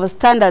care of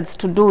standards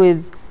to do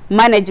with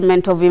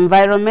management of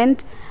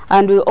environment.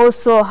 And we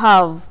also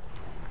have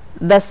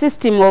the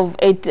system of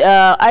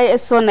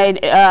ISO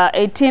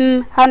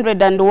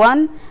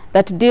 1801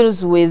 that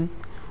deals with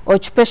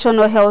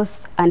occupational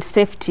health and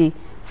safety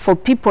for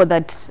people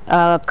that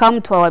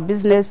come to our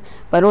business,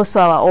 but also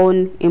our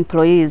own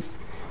employees.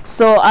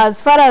 So as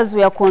far as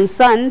we are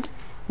concerned,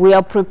 we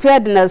are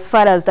prepared, and as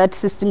far as that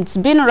system, it's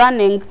been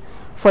running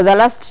for the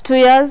last 2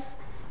 years.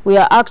 We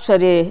are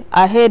actually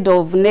ahead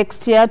of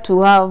next year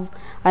to have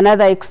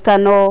another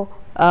external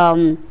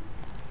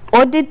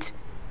audit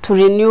to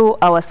renew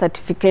our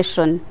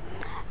certification.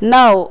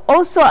 Now,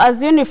 also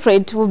as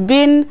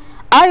UNIFRED,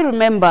 I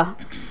remember,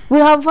 we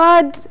have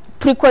had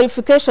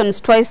pre-qualifications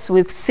twice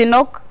with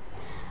CNOOC,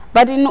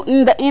 but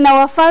in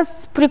our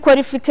first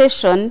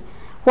pre-qualification,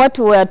 what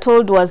we were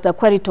told was the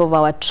quality of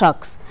our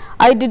trucks.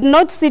 I did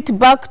not sit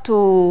back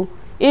to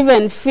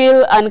even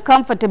feel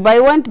uncomfortable. I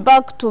went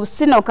back to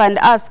CNOOC and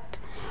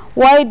asked,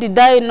 why did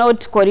I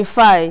not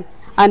qualify?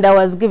 And I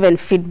was given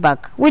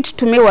feedback, which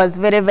to me was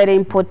very, very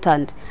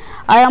important.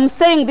 I am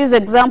saying these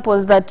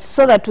examples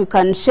so that we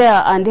can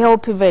share and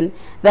help even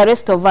the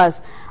rest of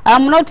us.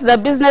 I'm not the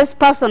business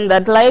person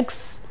that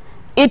likes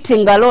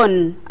eating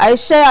alone. I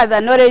share the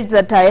knowledge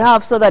that I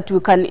have so that we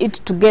can eat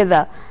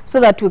together, so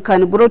that we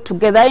can grow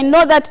together. I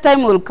know that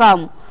time will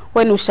come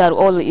when we shall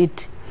all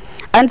eat.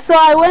 And so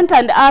I went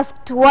and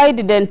asked, why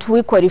didn't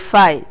we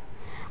qualify?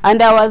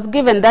 And I was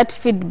given that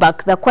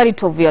feedback, the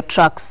quality of your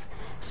trucks.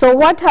 So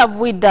what have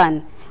we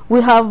done?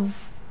 We have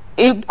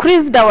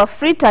increased our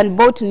fleet and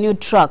bought new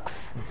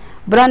trucks,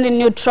 brand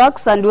new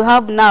trucks, and we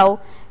have now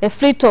a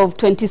fleet of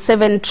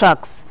 27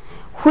 trucks,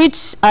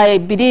 which I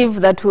believe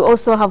that we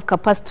also have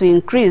capacity to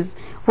increase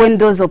when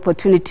those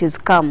opportunities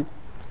come.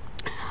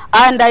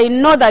 And I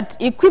know that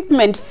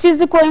equipment,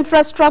 physical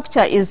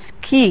infrastructure is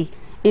key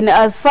in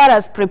as far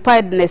as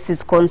preparedness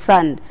is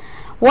concerned.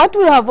 What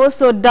we have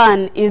also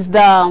done is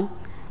the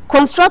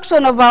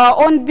construction of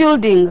our own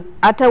building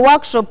at a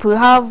workshop we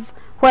have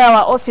where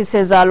our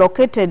offices are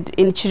located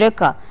in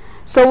Chireka.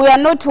 So we are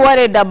not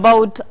worried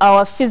about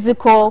our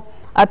physical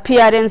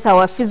appearance,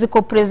 our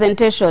physical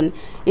presentation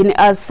in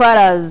as far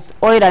as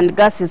oil and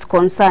gas is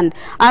concerned.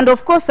 And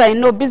of course, I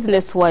know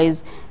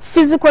business-wise,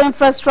 physical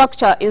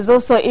infrastructure is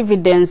also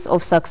evidence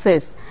of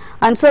success.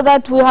 And so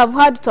that we have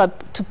had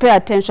to pay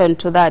attention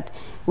to that.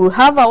 We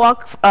have a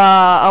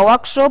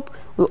workshop,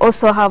 we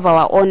also have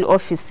our own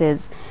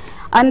offices.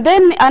 And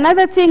then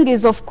another thing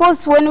is, of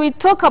course, when we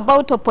talk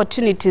about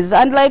opportunities,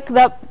 and like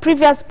the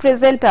previous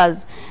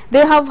presenters, they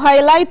have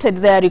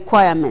highlighted their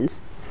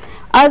requirements.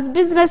 As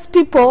business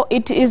people,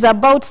 it is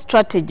about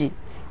strategy.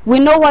 We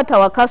know what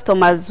our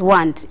customers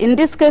want. In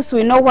this case,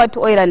 we know what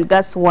oil and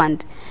gas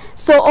want.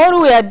 So all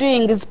we are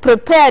doing is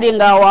preparing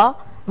our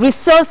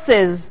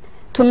resources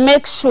to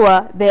make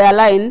sure they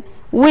align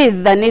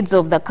with the needs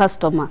of the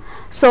customer.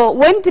 So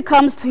when it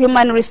comes to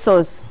human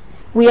resource,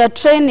 we are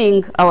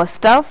training our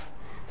staff.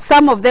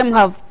 Some of them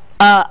have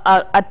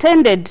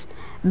attended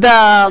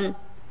the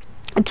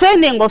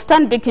training of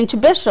Stanbic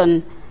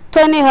incubation.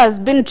 Tony has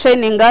been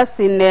training us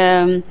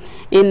in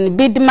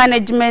bid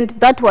management.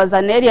 That was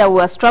an area we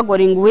were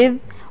struggling with.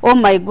 Oh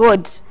my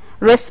God,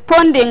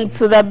 responding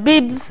to the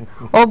bids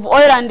of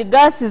oil and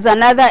gas is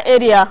another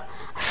area.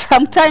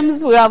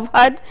 Sometimes we have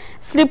had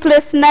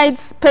sleepless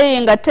nights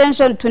paying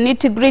attention to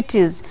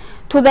nitty-gritties,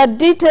 to the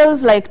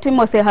details like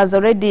Timothy has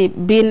already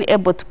been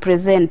able to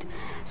present.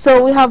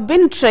 So we have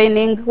been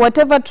training.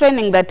 Whatever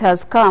training that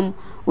has come,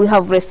 we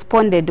have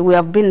responded. We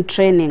have been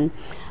training.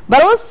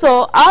 But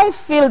also, I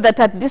feel that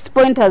at this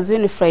point as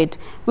UNIFRED,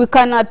 we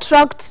can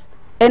attract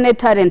any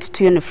talent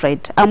to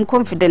UNIFRED. I'm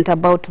confident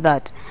about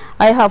that.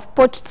 I have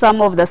poached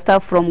some of the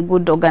staff from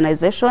good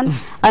organization,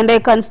 and I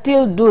can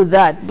still do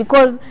that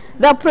because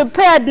the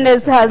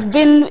preparedness has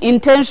been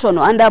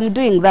intentional, and I'm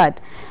doing that.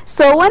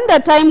 So when the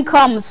time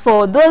comes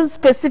for those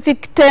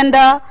specific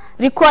tender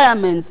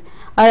requirements,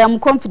 I am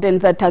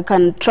confident that I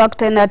can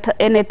attract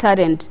any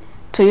talent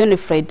to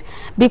UNIFRED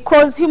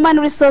because human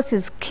resource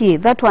is key.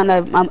 That one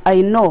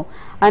I know,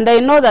 and I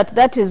know that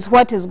that is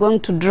what is going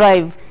to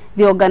drive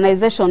the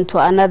organization to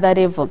another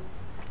level.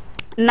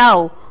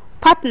 Now,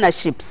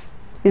 partnerships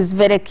is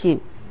very key.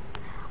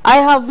 I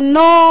have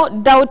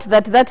no doubt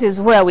that that is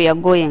where we are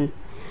going.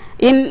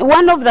 In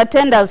one of the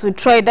tenders we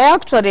tried, I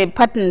actually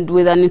partnered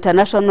with an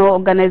international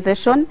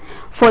organization.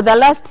 For the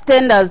last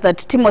tenders that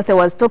Timothy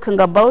was talking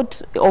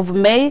about of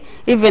May,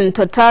 even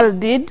Total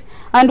did,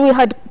 and we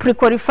had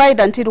pre-qualified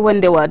until when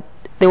they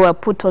were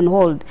put on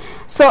hold.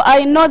 So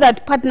I know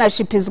that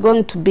partnership is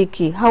going to be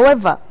key.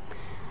 However,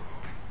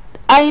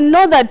 I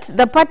know that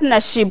the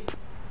partnership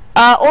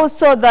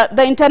also,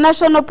 the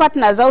international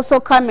partners also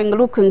coming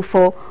looking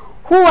for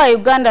who are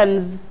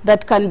Ugandans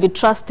that can be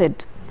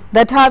trusted,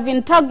 that have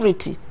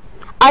integrity.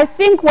 I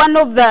think one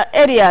of the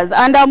areas,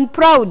 and I'm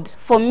proud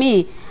for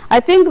me, I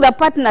think the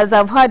partners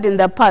I've had in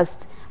the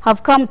past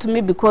have come to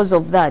me because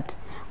of that.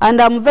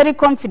 And I'm very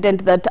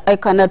confident that I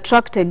can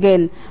attract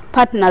again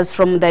partners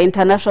from the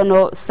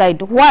international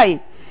side.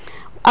 Why?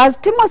 As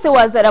Timothy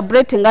was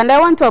elaborating, and I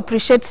want to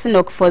appreciate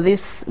CNOOC for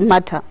this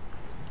matter,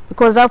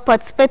 because I've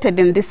participated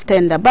in this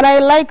tender, but I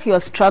like your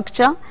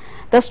structure.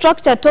 The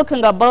structure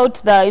talking about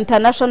the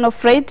international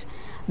freight,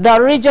 the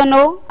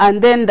regional,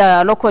 and then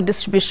the local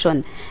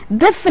distribution.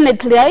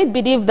 Definitely, I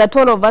believe that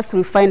all of us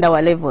will find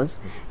our levels,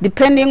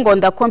 depending on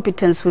the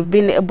competence we've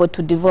been able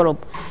to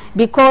develop,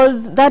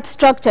 because that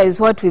structure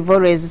is what we've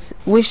always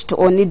wished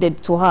or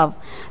needed to have.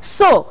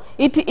 So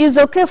it is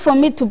okay for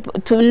me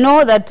to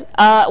know that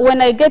when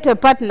I get a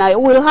partner, I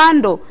will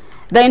handle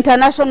the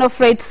international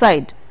freight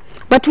side.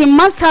 But we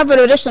must have a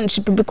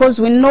relationship, because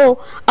we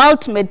know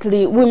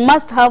ultimately we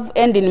must have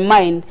end in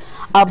mind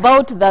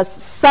about the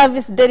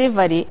service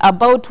delivery,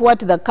 about what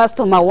the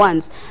customer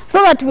wants,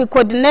 so that we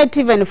coordinate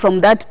even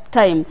from that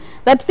time,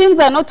 that things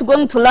are not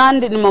going to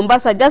land in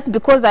Mombasa just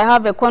because I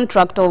have a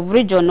contract of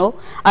regional.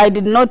 I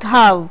did not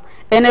have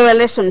any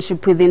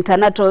relationship with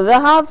international.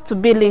 There have to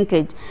be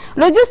linkage.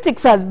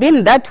 Logistics has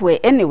been that way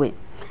anyway.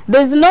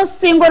 There is no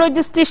single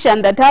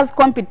logistician that has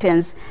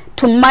competence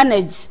to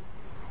manage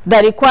the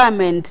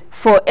requirement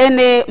for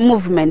any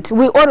movement.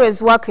 We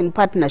always work in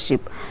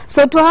partnership.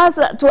 So to us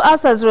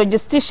as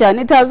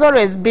logistician, it has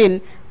always been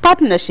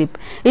partnership.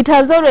 It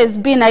has always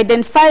been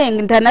identifying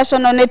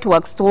international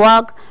networks to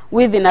work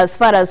within as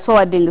far as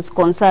forwarding is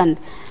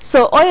concerned.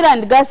 So oil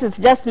and gas is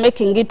just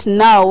making it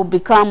now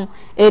become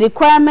a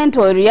requirement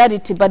or a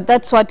reality, but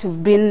that's what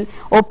we've been,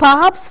 or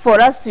perhaps for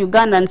us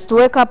Ugandans to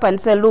wake up and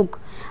say, look,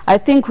 I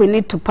think we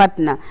need to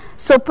partner.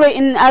 So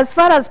as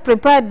far as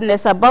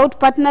preparedness about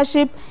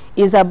partnership,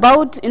 is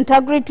about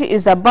integrity,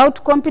 is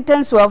about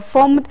competence we have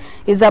formed,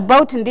 is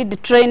about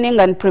indeed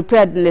training and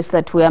preparedness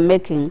that we are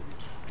making.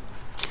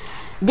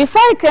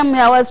 Before I came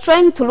here, I was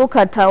trying to look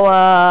at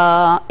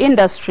our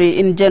industry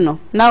in general.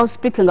 Now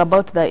speaking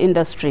about the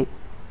industry.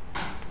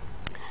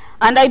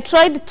 And I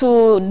tried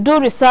to do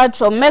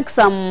research or make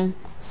some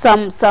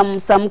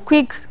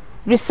quick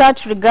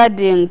research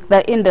regarding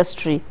the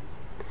industry.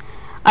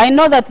 I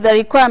know that the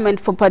requirement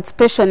for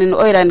participation in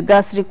oil and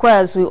gas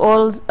requires we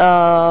all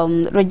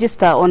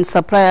register on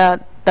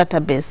supplier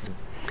database.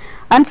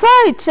 And so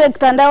I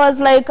checked, and I was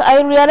like,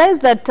 I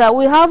realized that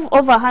we have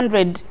over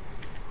 100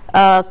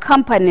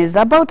 companies,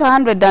 about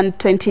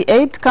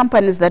 128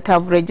 companies that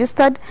have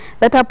registered,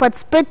 that are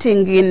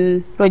participating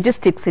in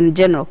logistics in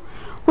general.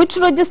 Which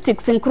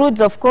logistics includes,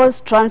 of course,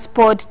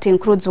 transport, it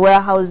includes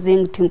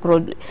warehousing, it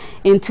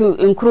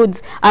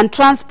includes, and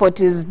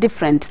transport is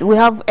different. We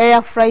have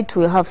air freight,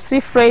 we have sea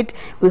freight,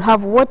 we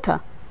have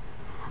water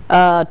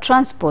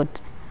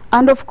transport.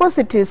 And of course,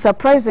 it is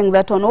surprising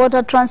that on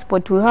water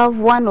transport, we have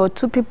 1 or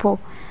 2 people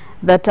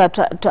that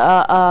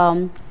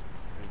are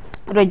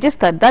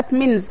registered. That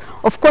means,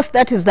 of course,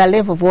 that is the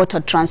level of water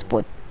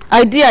transport.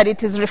 Ideally,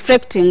 it is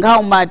reflecting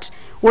how much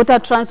water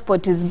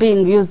transport is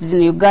being used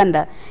in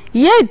Uganda.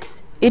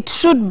 Yet, it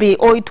should be,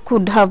 or it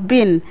could have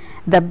been,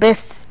 the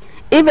best,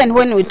 even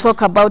when we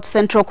talk about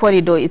Central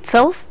Corridor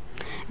itself,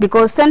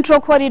 because Central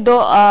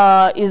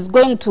Corridor is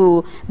going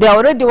to, they are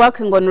already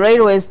working on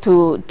railways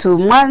to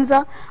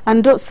Mwanza,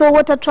 and so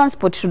water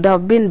transport should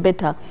have been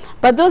better.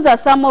 But those are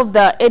some of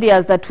the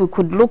areas that we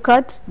could look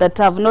at that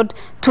have not,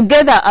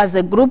 together as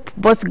a group,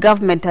 both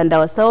government and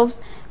ourselves,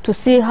 to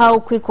see how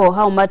quick or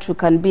how much we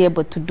can be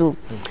able to do.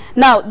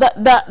 Now,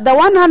 the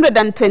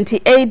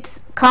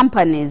 128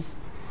 companies,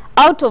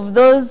 out of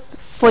those,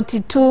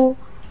 42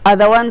 are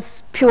the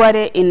ones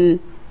purely in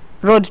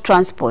road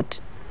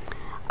transport.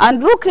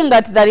 And looking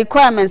at the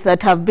requirements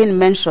that have been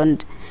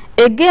mentioned,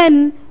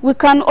 again, we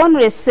can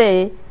only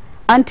say,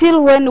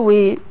 until when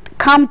we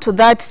come to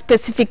that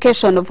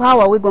specification of how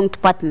are we going to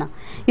partner.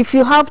 If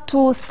you have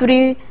 2,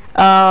 3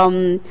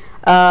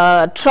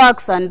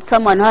 trucks and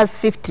someone has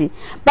 50.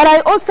 But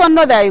I also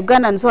know that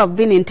Ugandans who have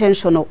been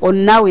intentional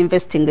on now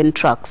investing in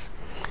trucks.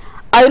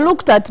 I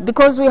looked at,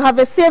 because we have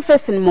a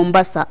CFS in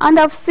Mombasa, and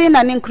I've seen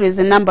an increase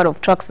in number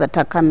of trucks that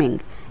are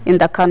coming in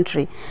the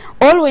country.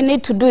 All we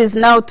need to do is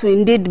now to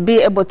indeed be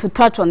able to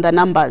touch on the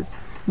numbers.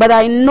 But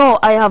I know,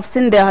 I have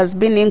seen there has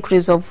been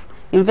increase of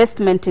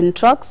investment in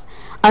trucks,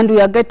 and we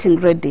are getting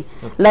ready.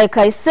 Okay. Like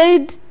I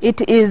said,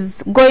 it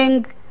is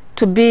going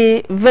to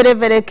be very,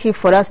 very key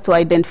for us to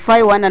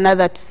identify one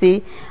another to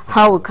see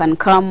how we can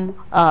come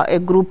a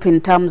group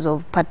in terms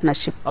of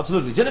partnership.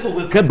 Absolutely. Jennifer,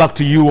 we'll get back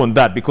to you on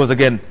that because,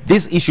 again,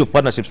 this issue of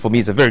partnerships for me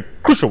is a very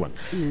crucial one.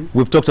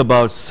 We've talked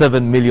about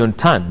 7 million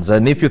tons,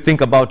 and if you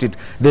think about it,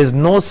 there's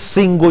no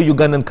single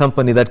Ugandan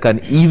company that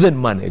can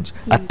even manage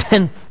a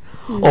tenth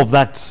of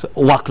that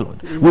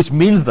workload, which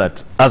means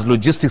that as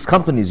logistics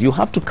companies, you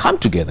have to come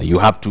together. You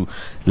have to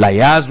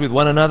liaise with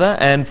one another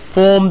and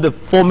form the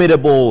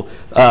formidable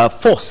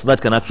force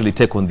that can actually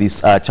take on this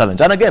challenge.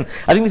 And again,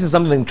 I think this is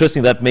something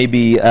interesting that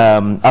maybe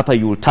Arthur,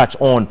 you will touch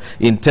on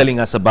in telling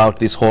us about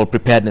this whole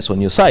preparedness on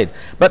your side.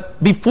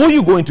 But before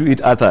you go into it,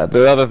 Arthur,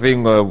 the other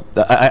thing,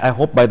 I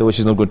hope, by the way,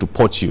 she's not going to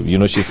poach you. You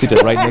know, she's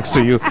seated right next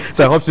to you,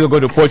 so I hope she's not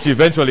going to poach you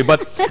eventually.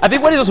 But I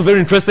think what is also very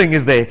interesting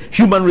is the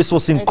human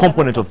resourcing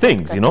component of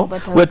things, you know.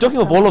 We're talking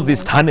of all of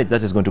this tonnage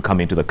that is going to come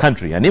into the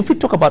country. And if we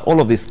talk about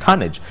all of this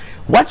tonnage,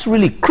 what's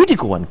really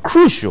critical and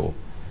crucial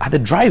are the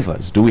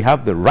drivers. Do we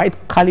have the right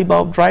caliber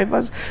of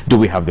drivers? Do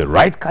we have the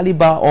right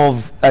caliber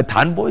of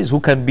ton boys who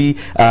can be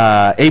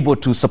able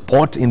to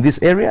support in this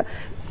area?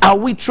 Are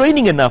we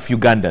training enough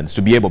Ugandans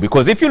to be able?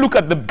 Because if you look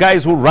at the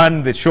guys who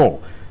run the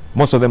show,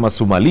 most of them are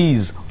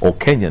Somalis or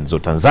Kenyans or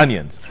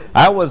Tanzanians.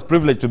 I was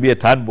privileged to be a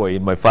ton boy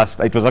in my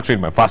first, it was actually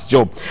my first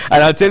job.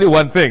 And I'll tell you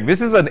one thing,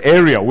 this is an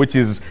area which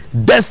is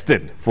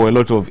destined for a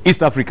lot of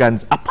East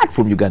Africans apart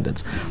from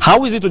Ugandans.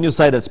 How is it on your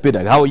side at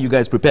SPEDAG? How are you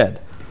guys prepared?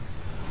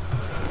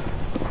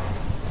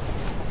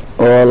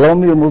 Allow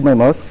me to remove my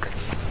mask.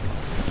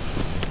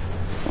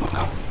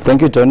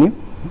 Thank you, Tony.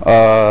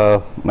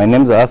 My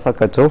name is Arthur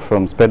Kato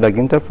from SPEDAG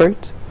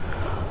Interfreight.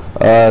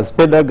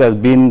 SPEDAG has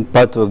been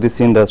part of this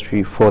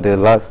industry for the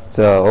last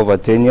over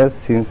 10 years,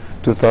 since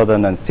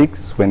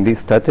 2006 when this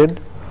started.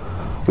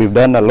 We've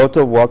done a lot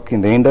of work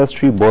in the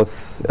industry,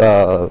 both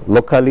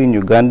locally in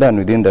Uganda and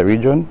within the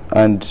region,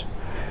 and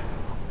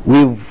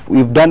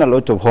we've done a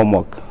lot of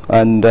homework.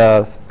 And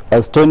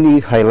as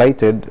Tony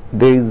highlighted,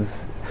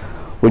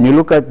 when you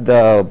look at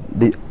the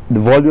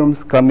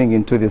volumes coming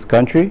into this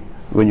country,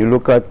 when you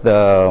look at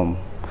the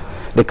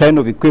kind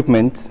of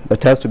equipment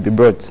that has to be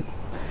brought,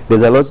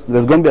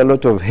 there's going to be a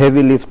lot of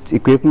heavy lift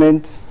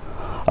equipment,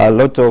 a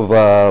lot of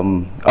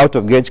out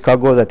of gauge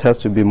cargo that has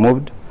to be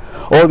moved.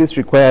 All this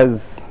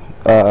requires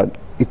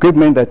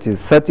equipment that is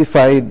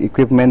certified,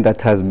 equipment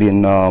that has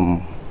been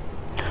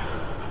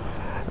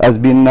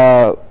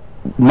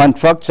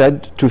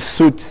manufactured to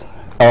suit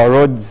our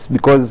roads,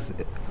 because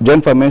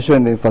Jennifer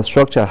mentioned the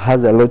infrastructure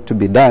has a lot to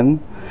be done.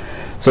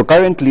 So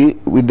currently,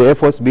 with the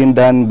efforts being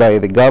done by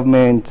the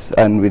government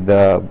and with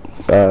the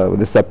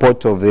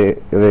support of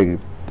the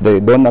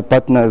donor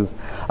partners,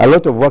 a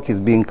lot of work is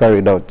being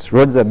carried out.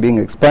 Roads are being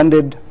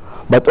expanded,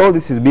 but all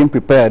this is being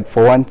prepared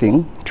for one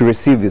thing, to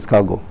receive this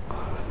cargo.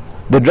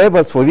 The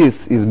drivers for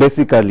this is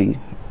basically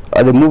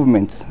the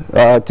movement.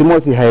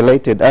 Timothy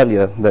highlighted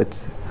earlier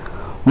that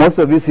most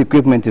of this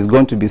equipment is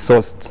going to be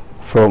sourced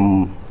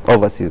from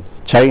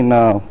overseas,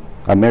 China,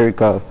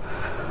 America.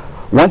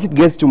 Once it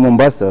gets to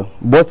Mombasa,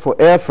 both for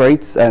air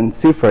freights and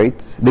sea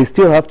freights, they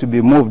still have to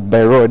be moved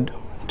by road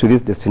to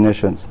these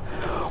destinations.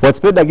 What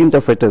SPEDAG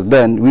Interfreight has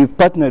done, we've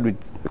partnered with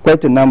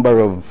quite a number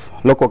of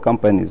local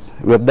companies.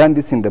 We have done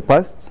this in the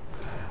past,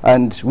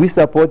 and we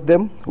support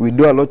them. We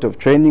do a lot of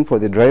training for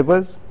the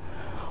drivers.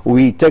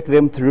 We take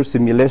them through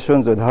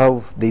simulations on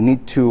how they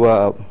need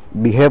to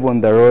behave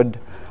on the road,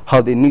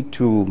 how they need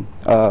to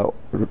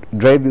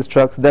drive these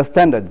trucks. There are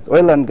standards.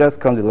 Oil and gas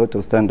comes with a lot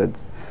of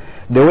standards.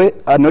 The way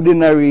an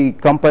ordinary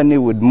company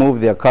would move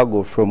their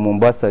cargo from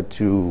Mombasa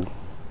to,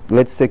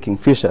 let's say,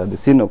 Kingfisher, the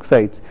CNOOC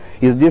site,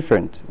 is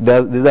different.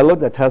 There's a lot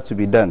that has to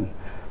be done.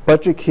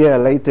 Patrick here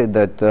highlighted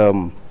that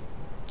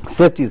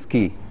safety is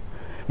key.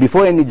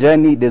 Before any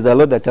journey, there's a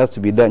lot that has to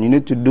be done. You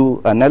need to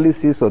do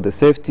analysis of the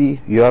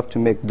safety. You have to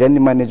make journey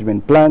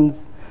management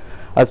plans.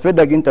 As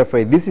SPEDAG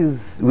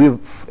Interfreight, we've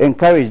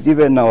encouraged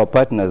even our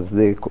partners,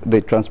 the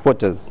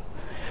transporters.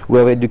 We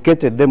have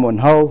educated them on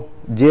how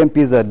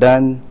GMPs are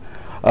done.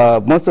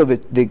 Most of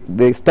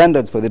the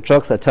standards for the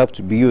trucks that have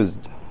to be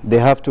used, they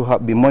have to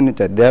be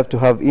monitored. They have to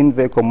have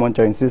in-vehicle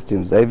monitoring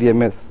systems,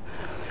 IVMS.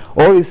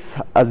 All this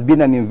has been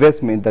an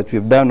investment that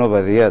we've done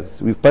over the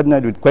years. We've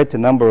partnered with quite a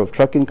number of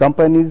trucking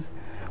companies.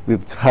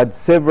 We've had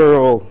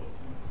several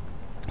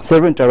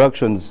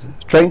interactions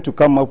trying to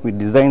come up with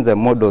designs and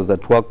models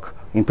that work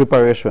in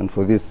preparation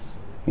for this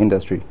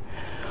industry.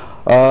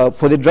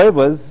 For the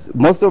drivers,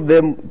 most of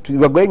them,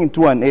 we're going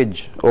into an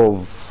age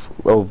of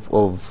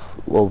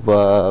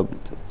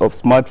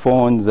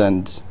smartphones,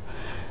 and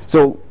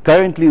so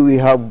currently we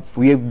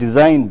have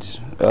designed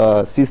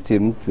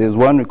systems. There's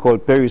one we call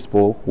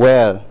Perispo,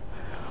 where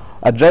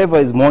a driver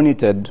is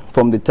monitored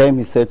from the time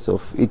he sets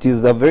off. It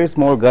is a very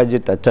small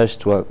gadget attached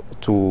to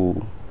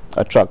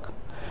a truck.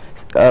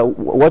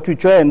 What we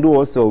try and do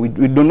also, we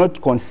do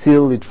not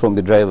conceal it from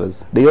the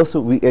drivers.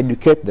 We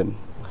educate them.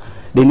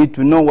 They need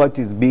to know what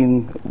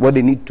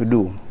they need to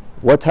do.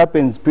 What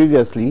happens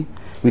previously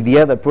with the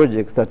other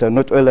projects that are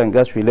not oil and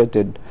gas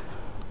related,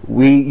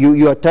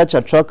 you attach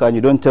a truck and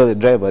you don't tell the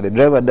driver. The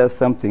driver does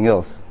something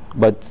else.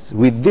 But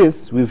with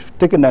this, we've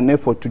taken an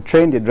effort to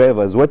train the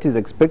drivers what is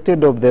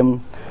expected of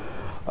them,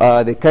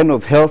 the kind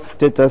of health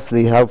status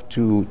they have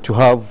to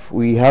have.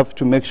 We have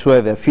to make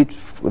sure they're fit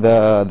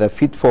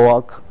for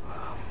work.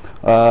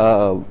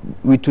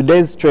 With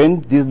today's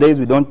trend, these days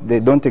they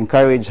don't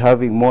encourage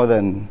having more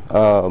than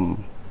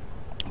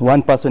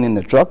one person in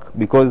the truck,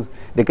 because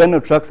the kind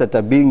of trucks that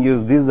are being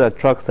used, these are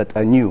trucks that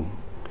are new.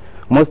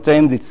 Most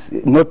times it's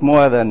not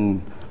more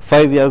than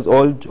 5 years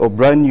old or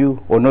brand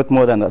new, or not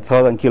more than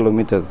 1,000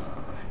 kilometers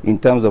in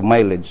terms of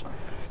mileage.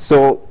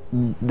 So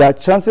the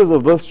chances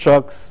of those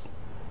trucks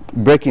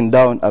breaking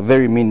down are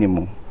very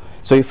minimal.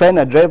 So you find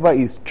a driver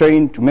is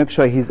trained to make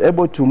sure he's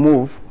able to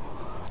move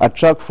a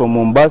truck from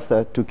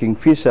Mombasa to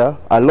Kingfisher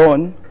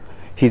alone.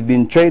 He's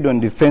been trained on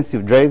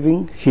defensive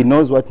driving. He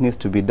knows what needs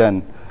to be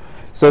done.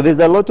 So there's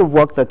a lot of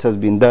work that has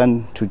been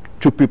done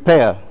to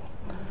prepare.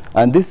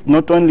 And this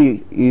not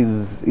only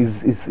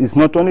is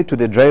not only to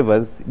the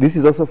drivers, this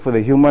is also for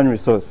the human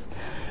resource.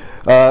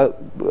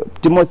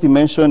 Timothy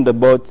mentioned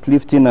about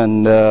lifting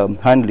and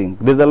handling.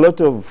 There's a lot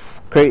of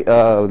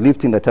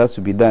lifting that has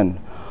to be done,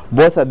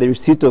 both at the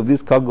receipt of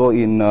this cargo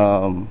in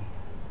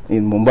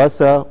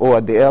Mombasa or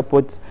at the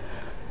airport.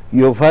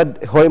 You've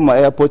heard Hoima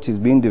Airport is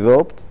being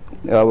developed.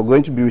 We're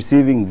going to be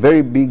receiving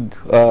very big,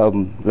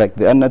 like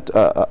the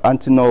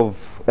Antonov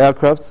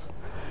aircrafts.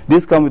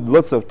 These come with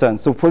lots of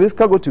tons. So for this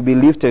cargo to be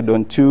lifted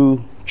on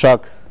 2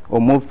 trucks or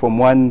moved from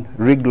one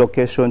rig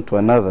location to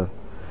another,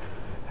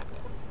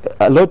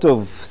 a lot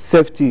of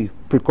safety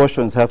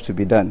precautions have to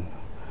be done.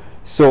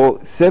 So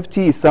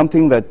safety is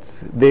something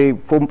that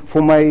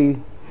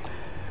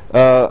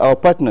our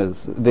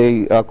partners,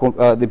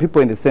 the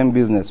people in the same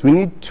business, we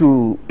need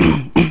to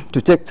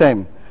to take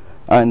time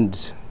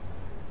and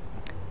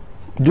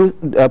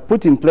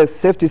put in place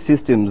safety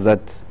systems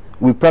that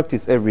we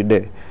practice every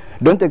day.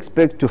 Don't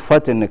expect to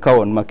fatten a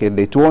cow on market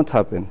day. It won't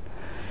happen.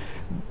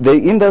 The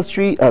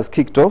industry has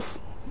kicked off.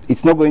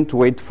 It's not going to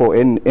wait for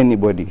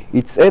anybody.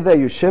 It's either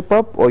you shape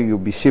up or you'll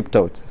be shipped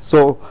out.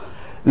 So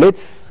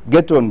let's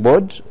get on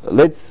board.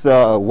 Let's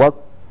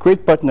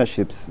create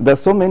partnerships.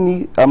 There's so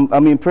many.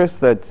 I'm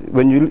impressed that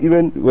when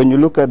you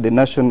look at the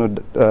national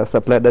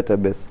supply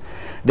database,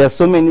 there are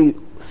so many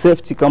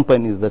safety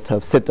companies that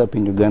have set up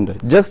in Uganda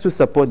just to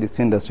support this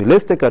industry.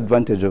 Let's take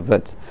advantage of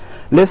that.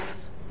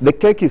 The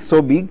cake is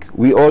so big,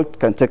 we all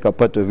can take a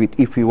part of it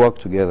if we work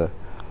together.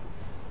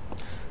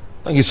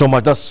 Thank you so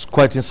much. That's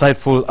quite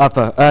insightful,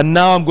 Arthur. And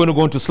now I'm going to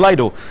go into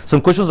Slido.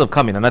 Some questions have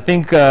come in, and I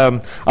think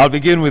I'll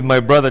begin with my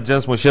brother,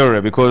 James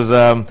Moshere, because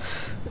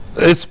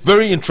it's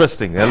very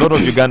interesting. A lot of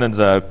Ugandans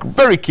are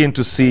very keen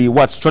to see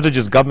what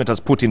strategies government has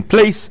put in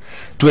place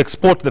to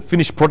export the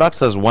finished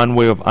products as one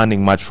way of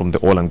earning much from the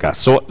oil and gas.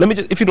 So let me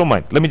just, if you don't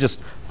mind, let me just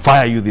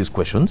fire you these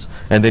questions,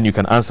 and then you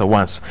can answer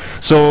once.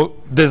 So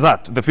there's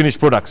that, the finished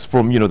products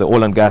from, you know, the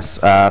oil and gas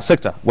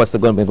sector. What's the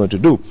government going to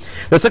do?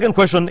 The second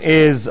question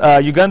is,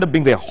 Uganda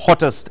being the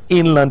hottest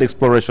inland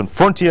exploration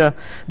frontier,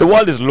 the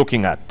world is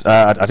looking at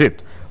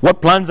it.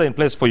 What plans are in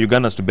place for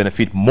Ugandans to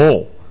benefit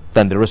more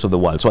than the rest of the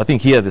world? So I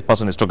think here this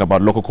person is talking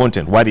about local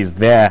content. What is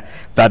there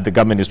that the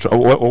government is, or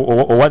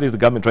what is the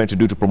government trying to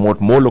do to promote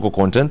more local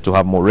content, to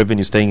have more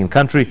revenue staying in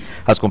country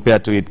as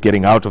compared to it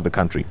getting out of the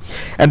country?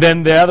 And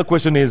then the other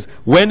question is,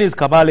 when is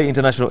Kabale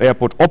International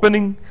Airport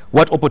opening?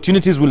 What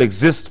opportunities will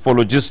exist for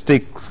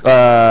logistics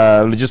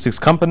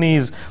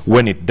companies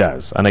when it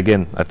does? And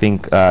again, I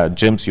think,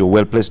 James, you're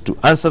well placed to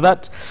answer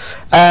that.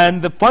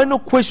 And the final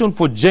question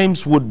for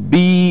James would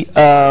be,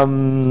 I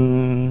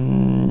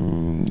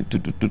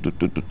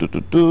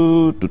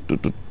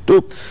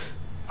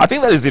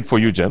think that is it for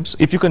you, James.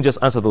 If you can just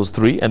answer those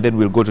 3, and then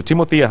we'll go to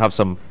Timothy. I have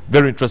some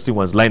very interesting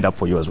ones lined up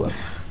for you as well.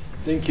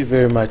 Thank you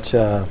very much,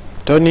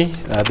 Tony.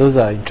 Those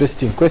are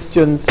interesting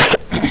questions.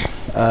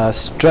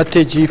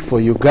 Strategy for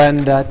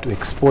Uganda to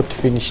export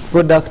finished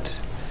product.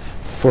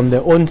 From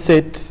the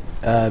onset,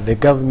 the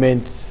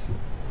government's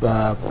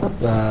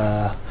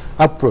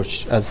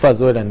approach as far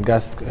as oil and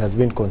gas has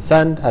been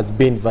concerned has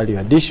been value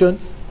addition.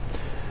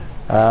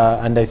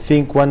 And I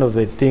think one of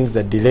the things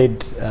that delayed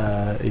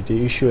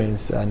the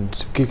issuance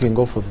and kicking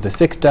off of the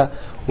sector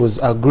was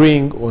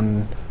agreeing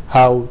on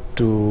how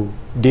to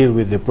deal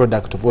with the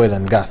product of oil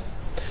and gas.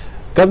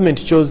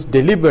 Government chose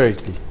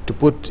deliberately to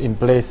put in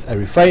place a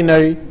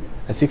refinery,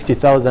 a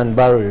 60,000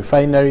 barrel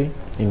refinery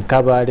in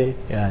Kabale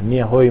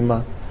near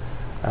Hoima.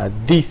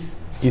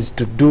 This is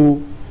to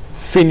do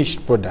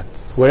finished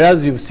products,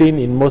 whereas you've seen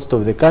in most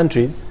of the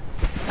countries,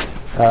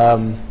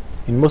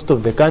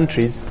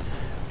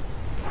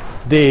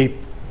 they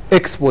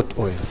export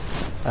oil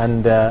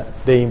and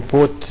they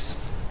import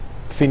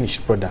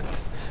finished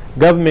products.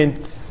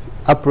 Government's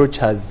approach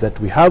has that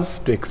we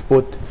have to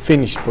export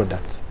finished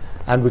products,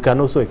 and we can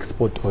also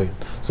export oil.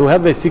 So we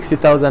have a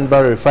 60,000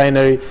 barrel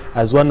refinery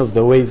as one of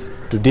the ways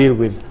to deal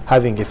with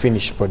having a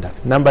finished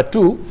product. Number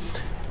 2,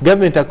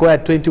 government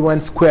acquired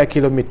 21 square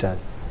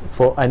kilometers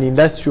for an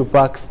industrial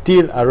park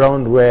still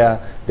around where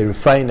the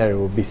refinery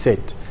will be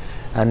set.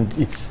 and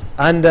it's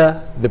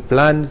under the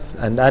plans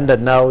and under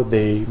now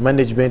the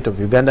management of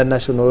Uganda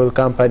National Oil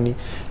Company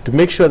to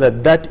make sure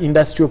that that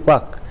industrial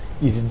park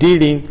is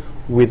dealing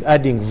with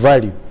adding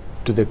value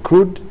to the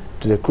crude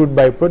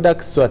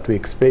byproducts, so that we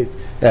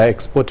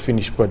export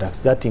finished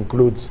products. That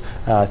includes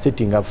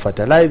setting up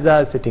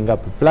fertilizers, setting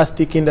up a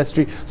plastic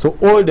industry. So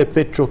all the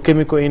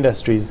petrochemical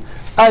industries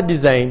are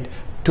designed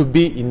to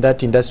be in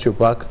that industrial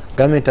park.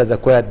 Government has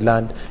acquired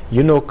land.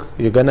 CNOOC,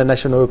 Uganda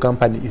National Oil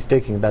Company, is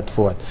taking that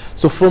forward.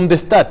 So from the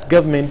start,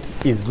 government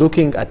is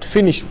looking at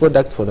finished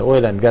products for the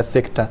oil and gas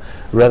sector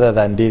rather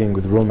than dealing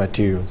with raw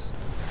materials.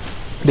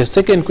 The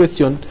second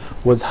question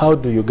was, how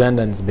do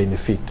Ugandans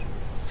benefit?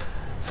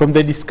 From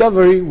the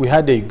discovery, we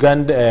had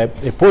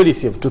a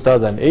policy of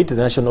 2008, the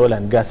National Oil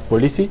and Gas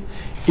Policy.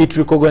 It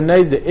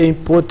recognized the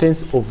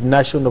importance of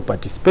national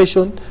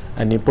participation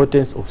and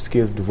importance of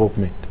skills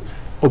development.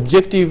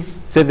 Objective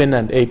 7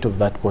 and 8 of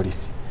that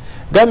policy.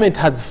 Government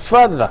has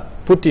further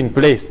put in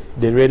place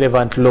the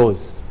relevant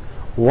laws.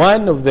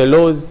 One of the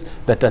laws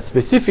that are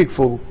specific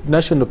for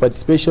national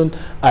participation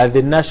are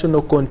the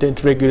national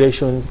content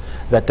regulations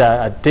that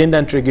are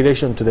attendant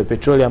regulation to the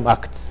Petroleum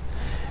Acts.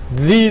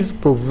 These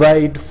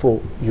provide for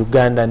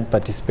Ugandan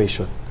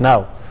participation.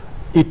 Now,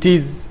 it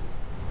is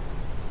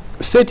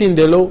set in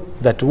the law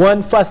that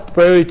one first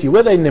priority,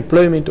 whether in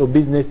employment or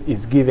business,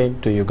 is given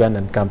to a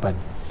Ugandan company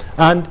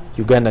and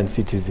Ugandan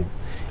citizen.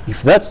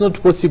 If that's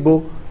not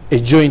possible, a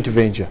joint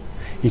venture.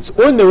 It's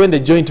only when the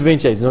joint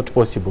venture is not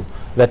possible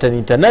that an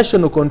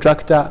international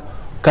contractor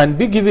can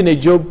be given a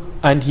job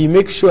and he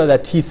makes sure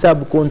that he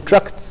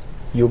subcontracts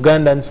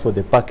Ugandans for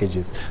the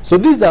packages. So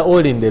these are all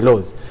in the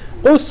laws.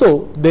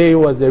 Also, there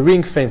was a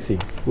ring fencing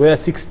where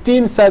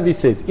 16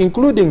 services,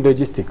 including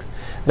logistics,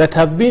 that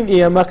have been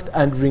earmarked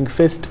and ring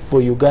fenced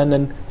for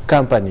Ugandan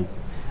companies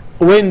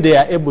when they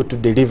are able to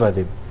deliver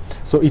them.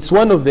 So it's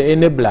one of the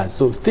enablers.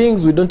 So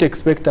things we don't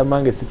expect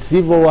among us, it's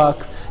civil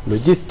works,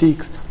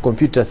 logistics,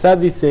 computer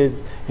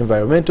services,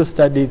 environmental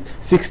studies,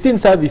 16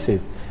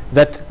 services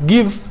that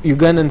give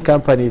Ugandan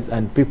companies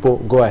and people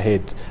go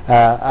ahead,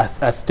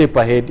 a step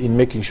ahead in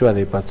making sure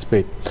they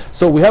participate.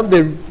 So we have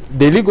the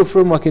legal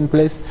framework in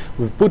place,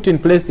 we've put in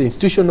place the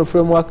institutional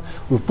framework,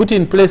 we've put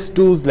in place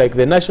tools like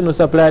the National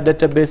Supplier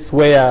Database,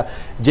 where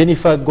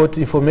Jennifer got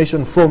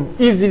information from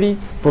easily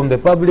from the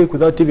public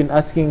without even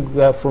asking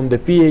from the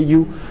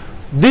PAU.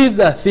 These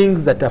are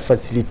things that are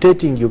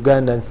facilitating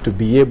Ugandans to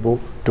be able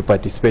to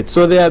participate.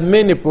 So there are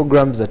many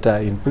programs that are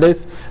in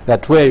place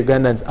that where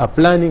Ugandans are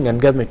planning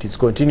and government is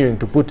continuing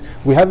to put.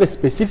 We have a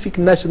specific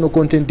national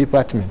content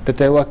department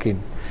that I work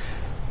in,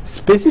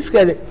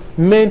 specifically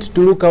meant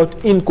to look out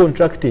in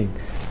contracting.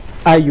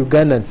 Are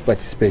Ugandans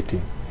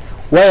participating?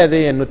 Why are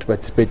they not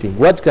participating?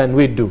 What can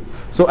we do?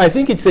 So I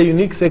think it's a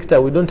unique sector.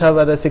 We don't have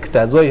other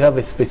sectors where you have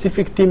a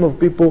specific team of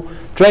people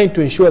trying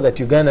to ensure that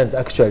Ugandans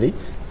actually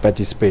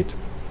participate.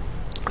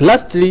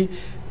 Lastly,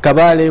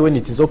 Kabale, when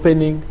it is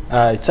opening,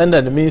 it's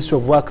under the Ministry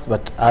of Works,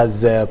 but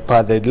as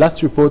per the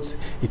last reports,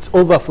 it's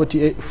over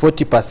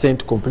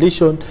 40%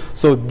 completion.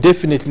 So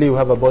definitely we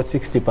have about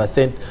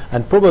 60%,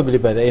 and probably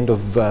by the end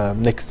of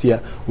next year,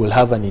 we'll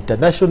have an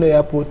international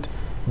airport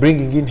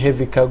bringing in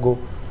heavy cargo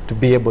to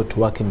be able to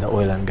work in the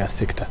oil and gas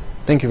sector.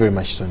 Thank you very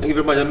much, Tony. Thank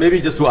you very much. And maybe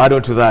just to add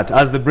on to that,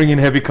 as they bring in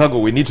heavy cargo,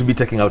 we need to be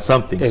taking out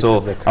something.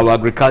 Exactly. So our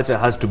agriculture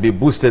has to be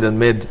boosted and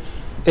made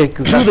to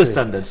the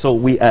standard. So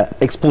we are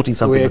exporting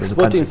something. We're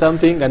exporting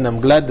something, and I'm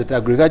glad that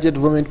agriculture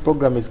development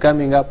program is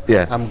coming up.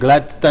 Yeah. I'm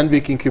glad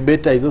Stanbic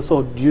Incubator is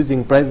also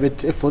using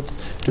private efforts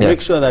to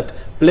make sure that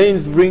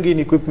planes bringing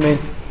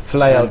equipment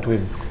fly out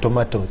with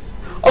tomatoes.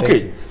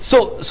 Okay,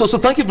 so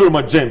thank you very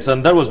much, James,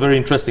 and that was very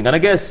interesting. And I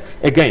guess,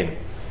 again,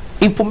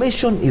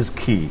 information is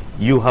key.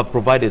 You have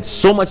provided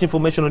so much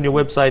information on your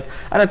website,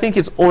 and I think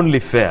it's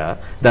only fair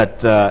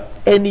that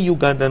any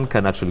Ugandan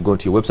can actually go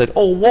to your website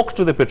or walk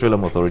to the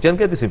Petroleum Authority and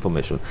get this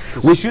information.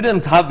 We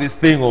shouldn't have this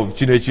thing of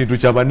Chinechintu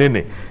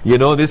Chabanene. You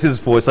know, this is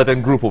for a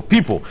certain group of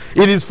people.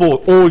 It is for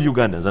all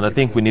Ugandans, and I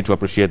think we need to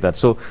appreciate that.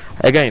 So,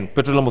 again,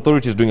 Petroleum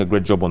Authority is doing a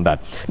great job on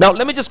that. Now,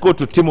 let me just go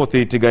to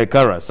Timothy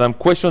Tigaikara. Some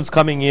questions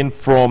coming in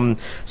from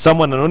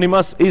someone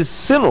anonymous. Is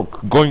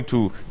CNOOC going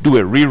to do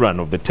a rerun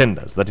of the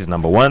tenders? That is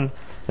number one.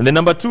 And then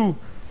number two,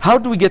 how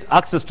do we get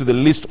access to the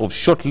list of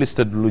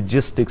shortlisted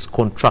logistics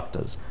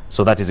contractors?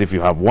 So that is if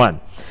you have one.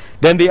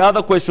 Then the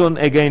other question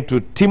again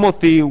to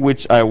Timothy,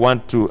 which I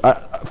want to,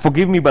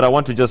 forgive me, but I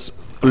want to just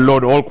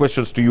load all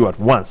questions to you at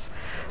once.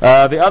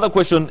 The other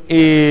question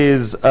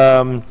is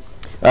from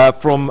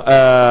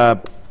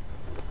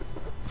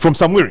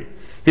Samwiri.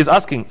 He's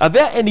asking, are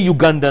there any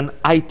Ugandan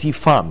IT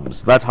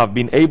firms that have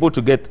been able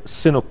to get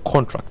CNOOC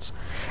contracts?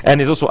 And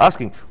he's also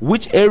asking,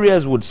 which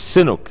areas would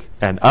CNOOC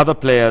and other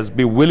players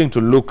be willing to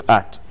look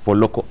at for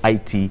local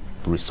IT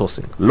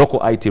resourcing?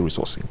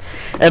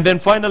 And then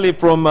finally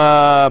from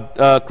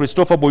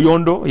Christopher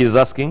Boyondo, he's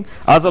asking,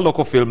 as a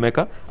local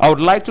filmmaker, I would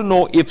like to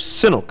know if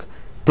CNOOC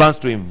plans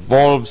to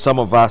involve some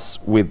of us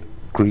with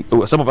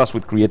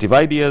creative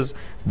ideas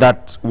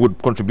that would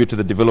contribute to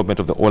the development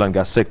of the oil and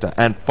gas sector.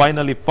 And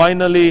finally,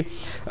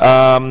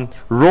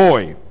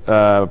 Roy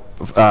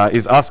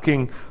is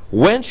asking,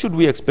 when should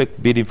we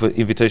expect bid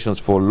invitations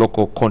for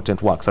local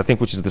content works? I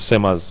think which is the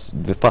same as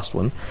the first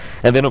one.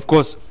 And then, of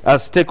course,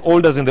 as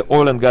stakeholders in the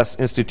oil and gas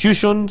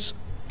institutions,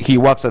 he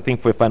works, I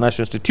think, for a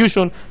financial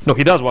institution. No,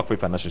 he does work for a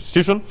financial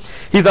institution.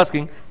 He's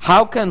asking,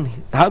 how can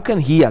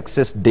he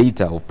access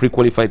data of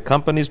pre-qualified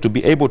companies to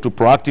be able to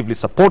proactively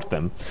support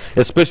them,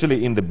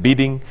 especially in the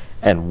bidding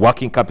and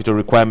working capital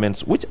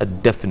requirements, which are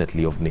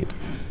definitely of need?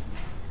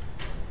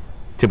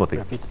 Timothy.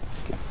 Okay.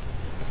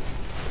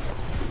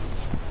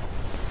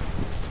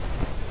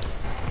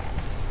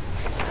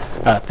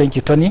 Thank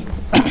you, Tony.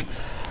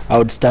 I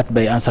would start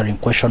by answering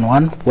question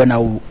 1. When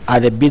are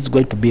the bids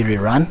going to be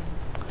rerun?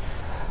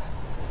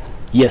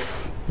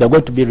 Yes, they're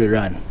going to be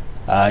rerun.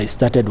 I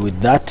started with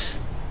that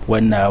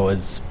when I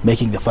was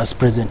making the first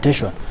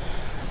presentation,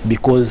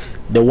 because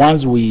the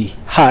ones we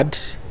had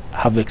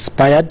have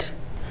expired,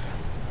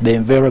 the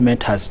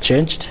environment has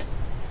changed,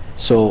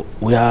 so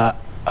we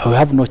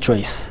have no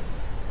choice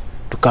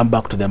to come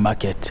back to the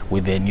market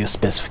with a new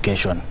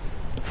specification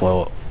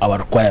for our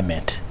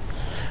requirement.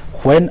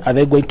 When are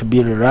they going to be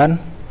rerun?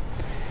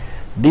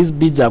 These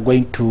bids are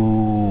going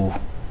to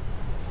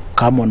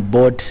come on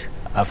board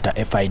after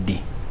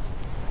FID.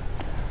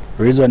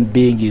 Reason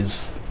being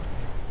is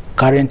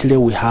currently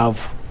we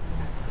have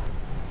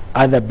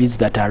other bids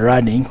that are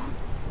running,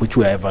 which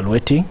we are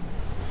evaluating.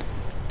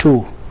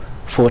 2,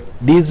 for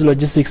these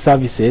logistics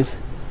services,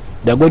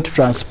 they are going to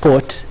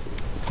transport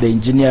the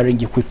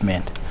engineering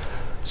equipment.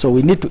 So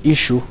we need to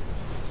issue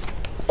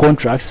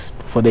contracts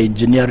for the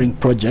engineering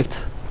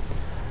project.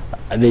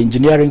 The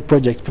engineering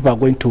project, people are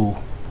going to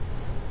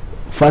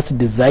first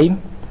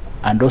design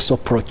and also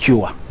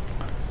procure.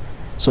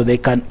 So they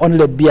can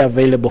only be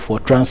available for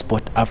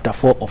transport after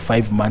 4 or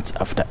 5 months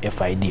after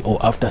FID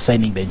or after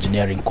signing the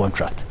engineering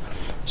contract.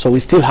 So we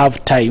still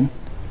have time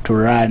to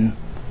run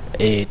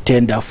a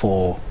tender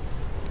for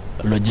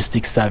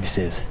logistics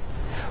services.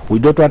 We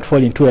don't want to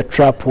fall into a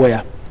trap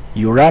where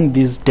you run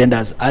these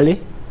tenders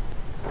early,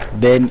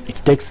 then it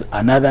takes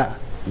another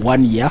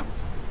 1 year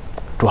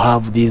to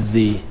have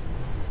these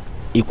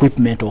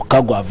equipment or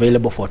cargo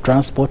available for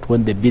transport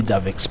when the bids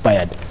have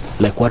expired,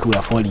 like what we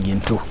are falling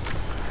into.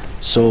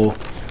 So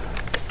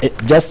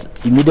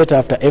just immediately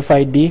after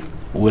FID,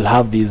 we'll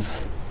have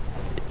these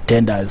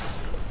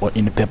tenders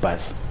in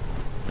papers.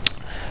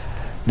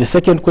 The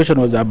second question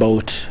was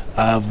about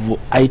have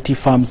IT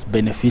firms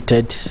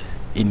benefited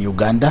in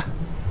Uganda,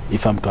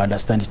 if I'm to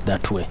understand it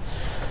that way.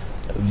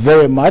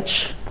 Very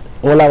much.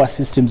 All our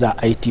systems are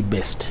IT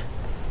based,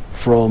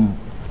 from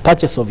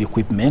purchase of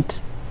equipment,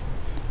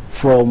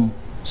 from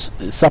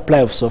supply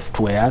of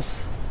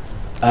softwares,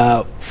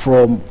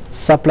 from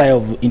supply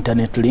of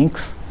internet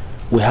links.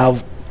 We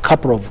have a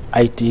couple of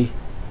IT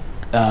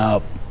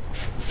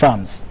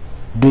firms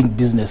doing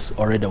business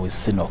already with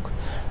CNOOC.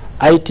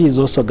 IT is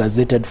also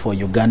gazetted for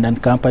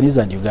Ugandan companies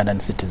and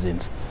Ugandan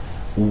citizens.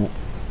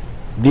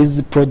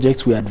 These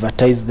projects, we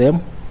advertise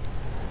them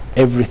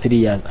every 3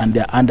 years, and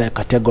they're under a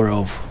category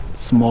of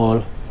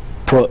small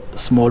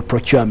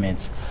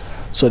procurements.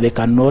 So they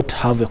cannot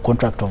have a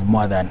contract of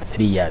more than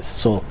 3 years.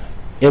 So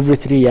every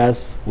 3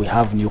 years, we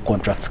have new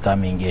contracts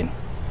coming in.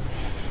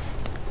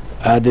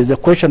 There's a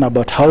question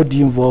about how do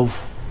you involve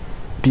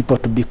people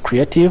to be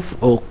creative,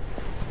 or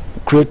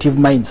creative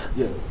minds.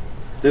 Yeah,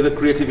 they're the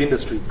creative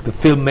industry, the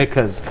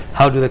filmmakers.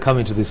 How do they come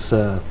into this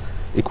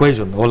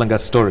equation, oil and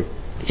gas story?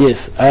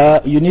 Yes,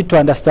 you need to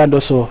understand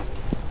also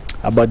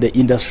about the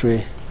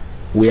industry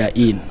we are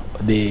in,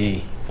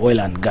 the oil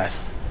and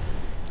gas.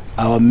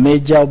 Our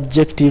major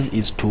objective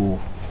is to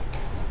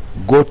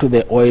go to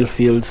the oil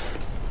fields,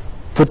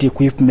 put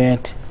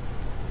equipment,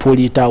 pull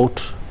it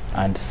out,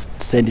 and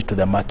send it to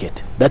the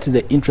market. That's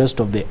the interest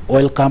of the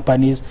oil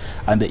companies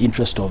and the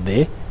interest of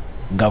the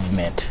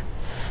government.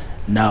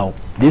 Now,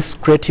 this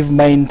creative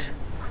mind,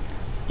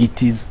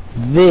 it is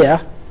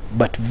there,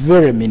 but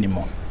very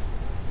minimal.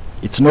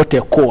 It's not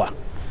a core.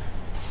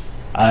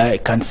 I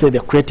can say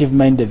the creative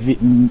mind, the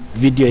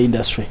video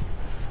industry.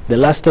 The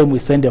last time we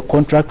signed a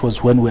contract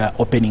was when we were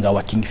opening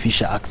our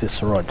Kingfisher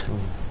access road.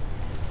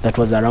 That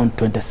was around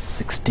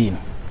 2016.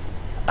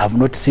 I've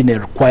not seen a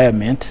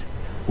requirement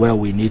where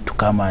we need to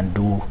come and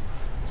do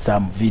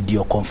some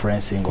video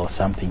conferencing or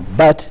something.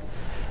 But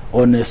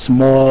on a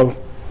small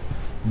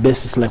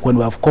basis, like when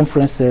we have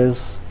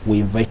conferences, we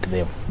invite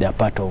them. They are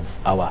part of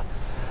our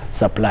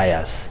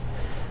suppliers.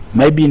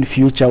 Maybe in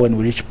future, when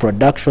we reach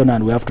production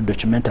and we have to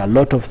document a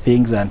lot of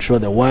things and show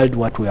the world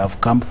what we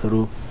have come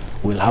through,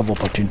 we'll have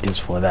opportunities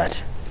for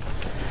that.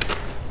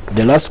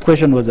 The last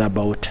question was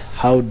about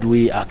how do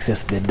we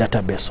access the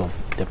database of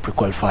the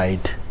pre-qualified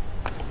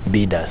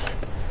bidders.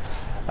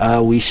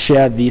 We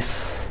share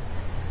this.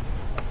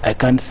 I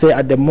can say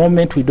at the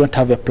moment we don't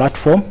have a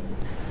platform,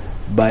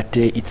 but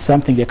it's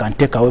something they can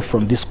take away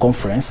from this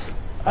conference,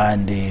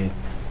 and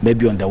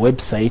maybe on the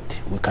website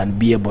we can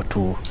be able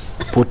to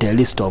put a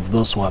list of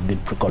those who have been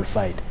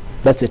pre-qualified.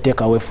 That's a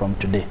takeaway from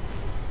today.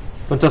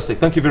 Fantastic.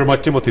 Thank you very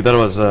much, Timothy. That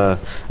was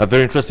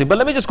very interesting. But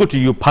let me just go to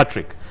you,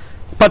 Patrick.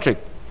 Patrick,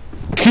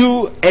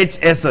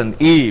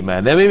 QHS&E,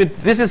 man. I mean,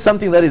 this is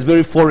something that is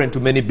very foreign to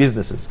many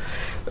businesses.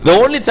 The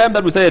only time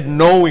that we started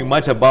knowing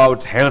much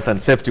about health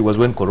and safety was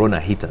when Corona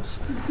hit us.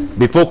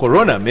 Before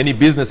Corona, many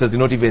businesses did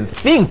not even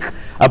think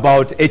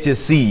about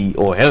HSE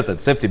or health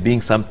and safety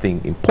being something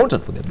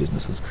important for their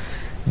businesses.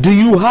 Do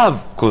you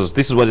have, because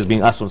this is what is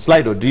being asked on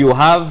Slido, do you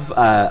have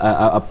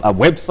a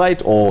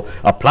website or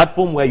a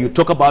platform where you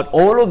talk about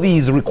all of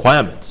these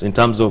requirements in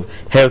terms of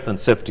health and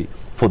safety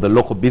for the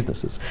local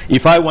businesses?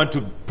 If I want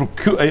to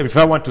procure, if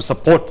I want to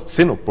support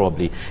CNOOC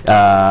probably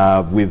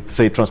with,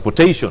 say,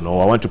 transportation,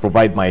 or I want to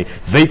provide my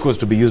vehicles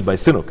to be used by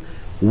CNOOC,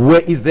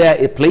 where is there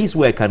a place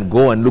where I can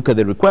go and look at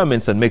the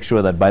requirements and make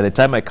sure that by the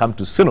time I come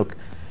to CNOOC,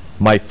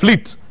 my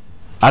fleet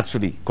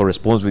actually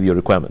corresponds with your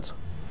requirements?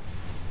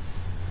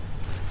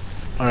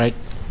 All right,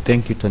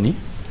 thank you, Tony.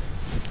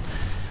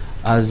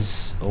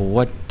 As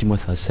what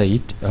Timothy has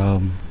said,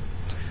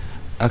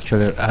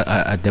 actually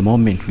at the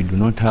moment we do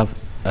not have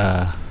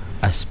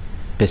a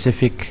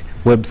specific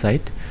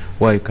website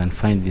where you can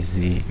find these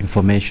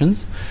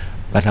informations,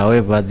 but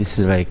however, this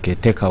is like a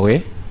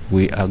takeaway.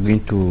 We are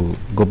going to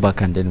go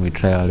back and then we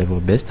try our level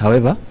best.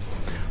 However,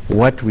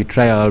 what we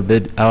try our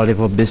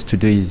level best to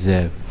do is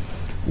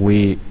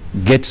we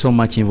get so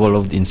much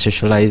involved in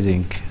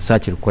socializing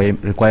such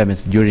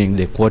requirements during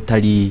the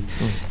quarterly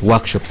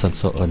workshops and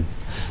so on.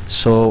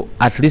 So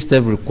at least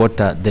every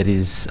quarter there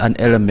is an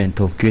element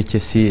of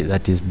QHSE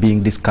that is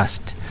being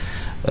discussed.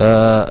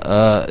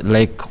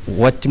 Like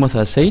what Timothy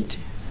has said,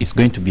 is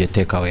going to be a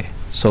takeaway.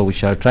 So we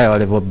shall try our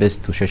level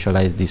best to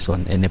socialize this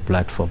on any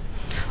platform.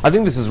 I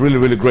think this is really,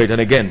 really great. And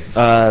again,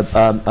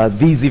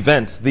 these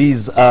events,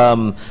 these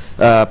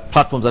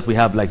platforms that we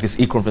have, like this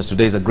e-conference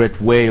today, is a great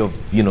way of,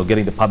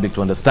 getting the public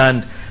to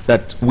understand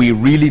that we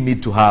really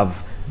need to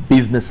have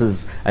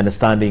businesses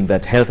understanding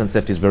that health and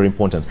safety is very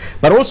important.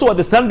 But also at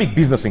the Stanbic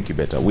Business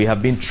Incubator, we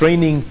have been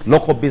training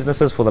local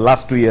businesses for the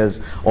last 2 years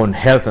on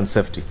health and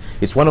safety.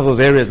 It's one of those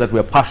areas that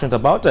we're passionate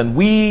about, and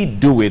we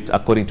do it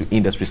according to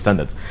industry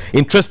standards.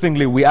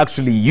 Interestingly, we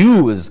actually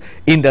use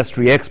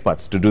industry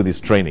experts to do this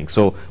training.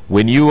 So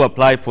when you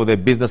apply for the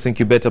Business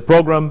Incubator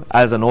program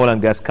as an oil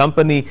and gas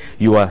company,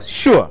 you are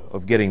sure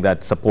of getting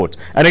that support.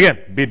 And again,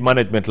 bid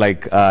management,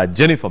 like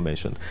Jennifer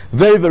mentioned,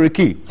 very, very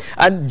key.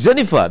 And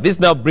Jennifer, this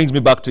now brings me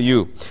back to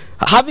you.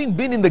 Having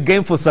been in the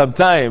game for some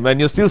time and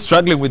you're still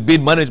struggling with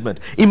bid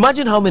management,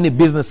 imagine how many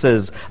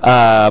businesses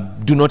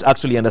do not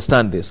actually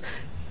understand this.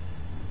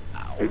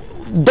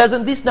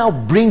 Doesn't this now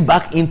bring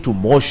back into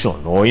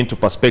motion or into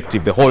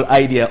perspective the whole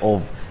idea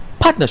of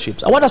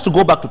partnerships? I want us to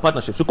go back to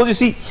partnerships, because you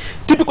see,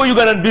 typical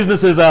Ugandan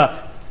businesses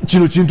are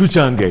chino chintu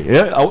change,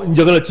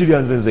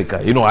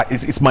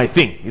 it's my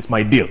thing, it's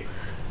my deal.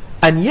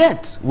 And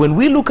yet, when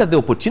we look at the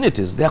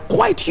opportunities, they are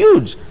quite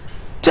huge.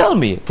 Tell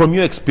me, from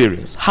your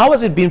experience, how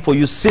has it been for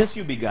you since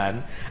you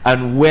began,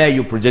 and where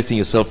you're projecting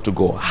yourself to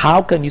go?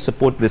 How can you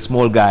support the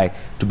small guy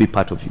to be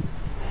part of you?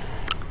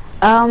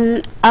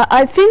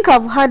 I think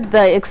I've had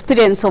the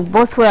experience of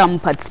both where I'm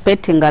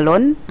participating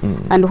alone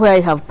and where I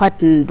have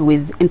partnered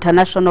with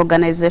international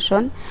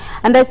organization.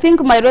 And I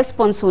think my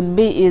response would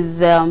be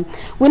is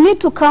we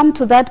need to come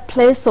to that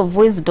place of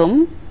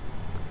wisdom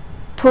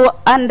to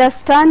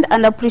understand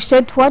and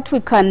appreciate what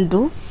we can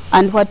do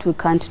and what we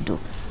can't do.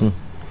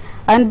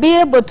 And be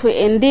able to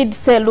indeed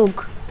say,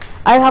 look,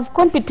 I have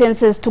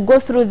competences to go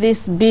through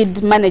this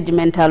bid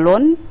management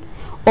alone,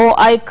 or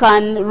I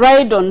can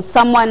ride on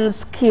someone's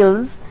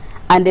skills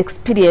and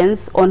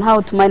experience on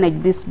how to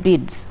manage these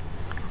bids,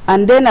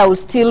 and then I will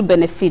still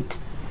benefit.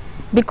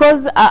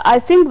 Because I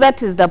think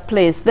that is the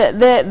place.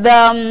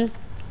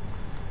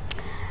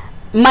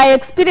 My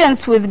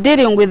experience with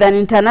dealing with an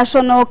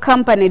international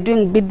company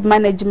doing bid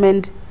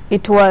management,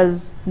 it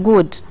was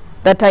good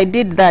that I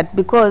did that,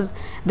 because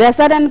there are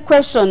certain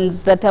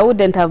questions that I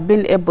wouldn't have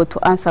been able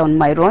to answer on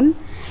my own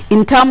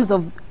in terms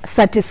of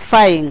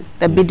satisfying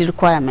the bid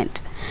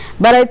requirement.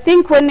 But I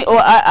think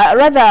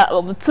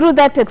rather through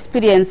that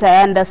experience,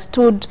 I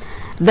understood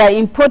the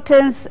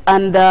importance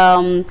and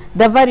the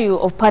value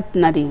of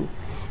partnering.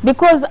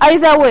 Because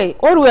either way,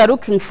 all we are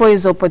looking for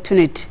is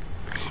opportunity.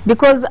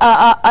 Because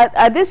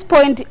at this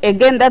point,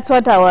 again, that's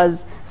what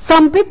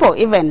some people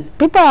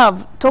people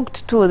have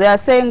talked to, they are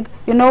saying,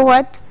 you know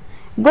what,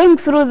 going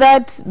through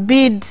that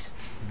bid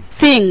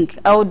thing,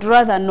 I would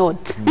rather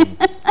not.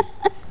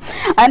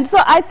 And so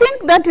I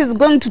think that is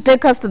going to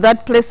take us to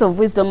that place of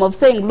wisdom of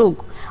saying,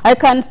 look, I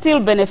can still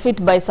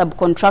benefit by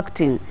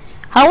subcontracting.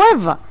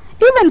 However,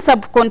 even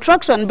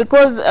subcontraction,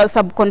 because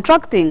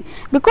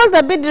because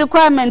the bid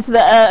requirements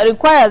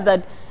requires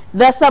that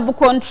the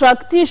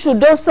subcontractee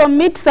should also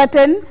meet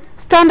certain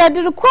standard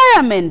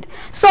requirement.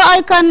 So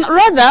I can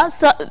rather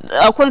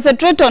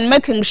concentrate on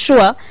making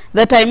sure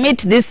that I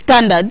meet these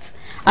standards,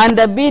 and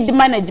the bid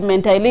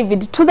management, I leave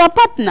it to the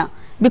partner,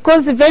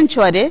 because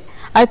eventually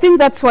I think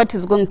that's what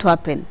is going to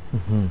happen.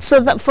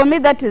 So for me,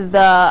 that is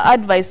the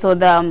advice, or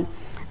the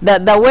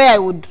way I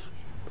would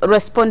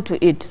respond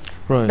to it.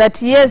 Right.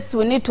 That yes,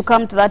 we need to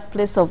come to that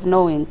place of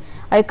knowing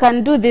I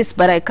can do this,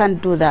 but I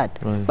can't do that.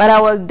 Right. But I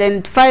will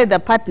identify the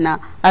partner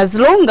as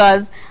long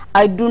as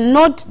I do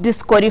not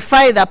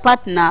disqualify the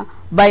partner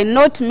by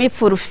not me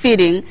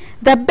fulfilling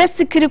the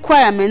basic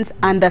requirements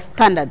and the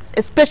standards,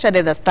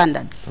 especially the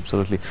standards.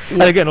 Absolutely. Yes.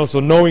 And again, also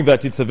knowing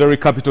that it's a very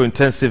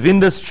capital-intensive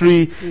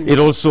industry, it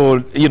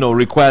also, you know,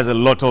 requires a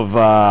lot of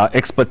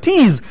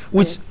expertise,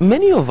 which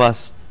many of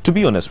us, to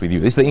be honest with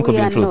you, it's the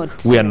inconvenient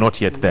truth. We are not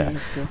yet there.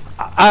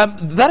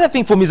 That, I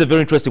think, for me is a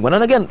very interesting one.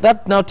 And again,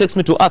 that now takes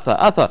me to Arthur.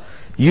 Arthur,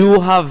 you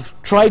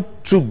have tried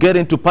to get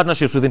into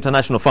partnerships with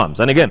international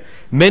firms. And again,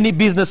 many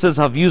businesses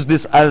have used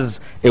this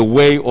as a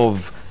way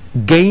of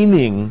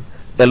gaining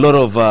a lot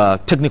of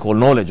technical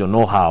knowledge or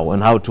know-how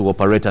on how to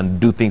operate and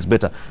do things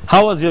better.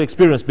 How has your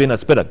experience been at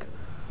SPEDAG?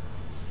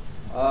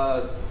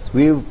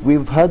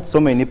 We've had so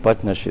many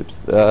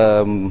partnerships.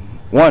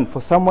 One,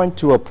 for someone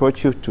to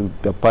approach you to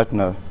be a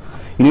partner,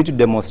 you need to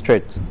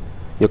demonstrate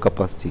your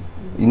capacity.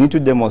 You need to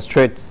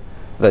demonstrate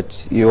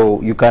that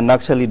you can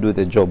actually do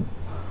the job.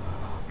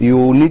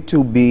 You need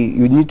to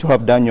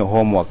have done your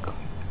homework.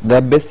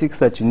 The basics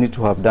that you need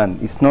to have done.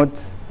 It's not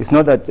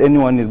that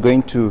anyone is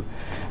going to,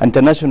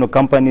 international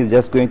companies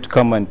just going to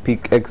come and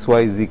pick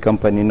XYZ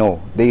company.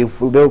 No,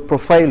 they'll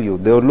profile you.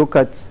 They'll look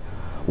at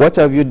what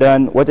have you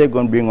done, what are you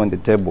going to bring on the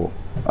table.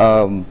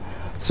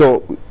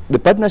 So the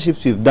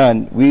partnerships we've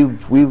done,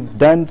 we've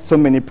done so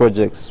many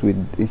projects with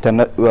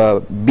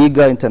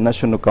bigger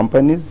international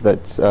companies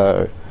that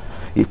are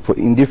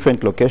in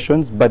different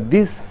locations. But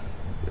these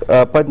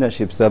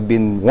partnerships have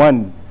been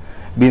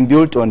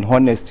built on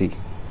honesty.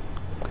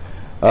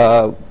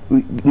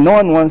 No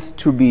one wants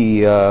to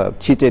be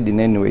cheated in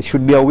any way. It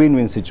should be a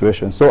win-win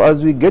situation. So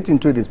as we get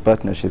into these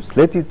partnerships,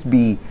 let it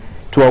be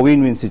to a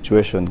win-win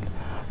situation.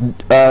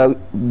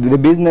 The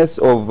business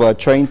of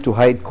trying to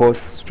hide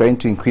costs, trying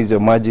to increase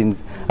your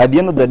margins, at the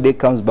end of the day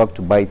comes back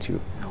to bite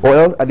you. Or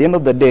else, at the end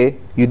of the day,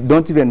 you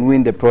don't even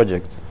win the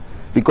project.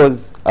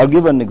 Because I'll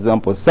give an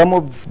example. Some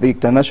of the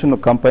international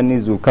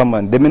companies will come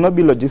and, they may not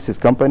be logistics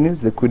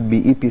companies, they could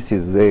be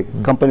EPCs, the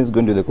companies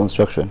going to the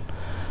construction.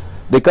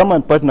 They come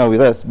and partner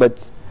with us,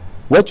 but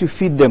what you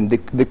feed them, the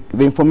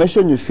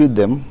information you feed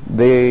them,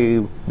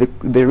 the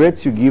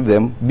rates you give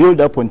them,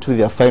 build up onto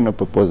their final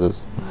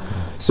proposals.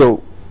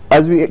 So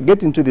as we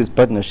get into these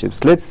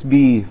partnerships, let's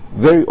be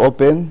very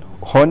open,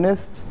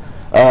 honest,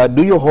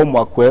 do your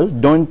homework well.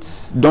 They'll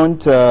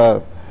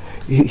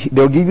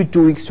give you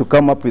 2 weeks to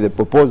come up with a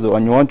proposal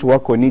and you want to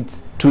work on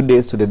it 2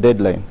 days to the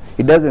deadline.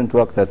 It doesn't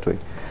work that way.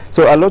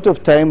 So a lot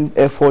of time,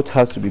 effort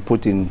has to be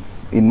put in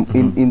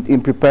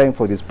preparing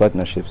for these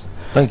partnerships.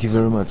 Thank you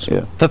very much.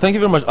 Yeah. Thank you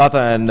very much, Arthur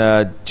and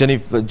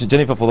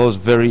Jennifer, for those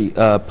very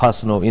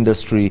personal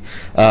industry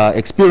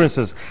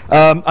experiences.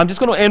 I'm just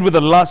going to end with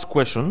the last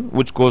question,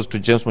 which goes to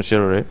James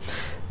Musherere.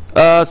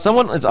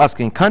 Someone is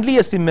asking, kindly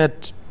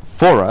estimate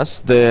for us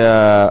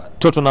the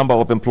total number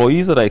of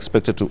employees that are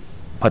expected to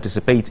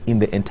participate in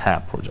the entire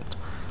project.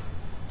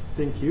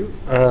 Thank you,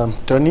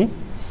 Tony.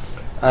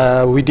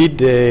 We did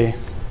an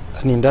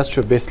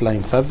industrial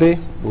baseline survey.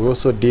 We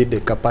also did a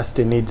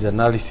capacity needs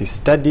analysis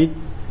study.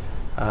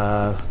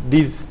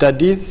 These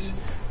studies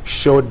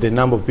showed the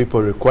number of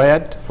people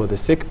required for the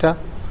sector,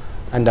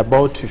 and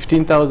about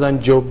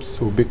 15,000 jobs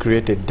will be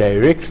created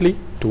directly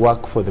to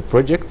work for the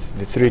projects,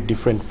 the 3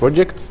 different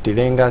projects,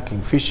 Tilenga,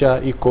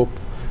 Kingfisher, ECOP,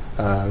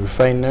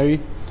 refinery.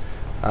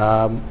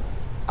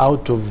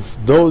 Out of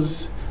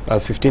those,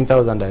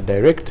 15,000 are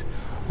direct.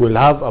 We'll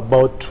have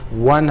about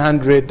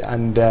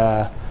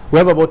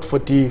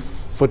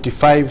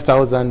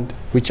 45,000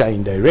 which are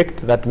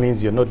indirect. That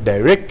means you're not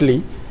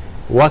directly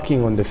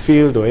working on the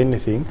field or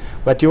anything,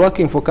 but you're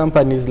working for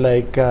companies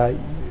like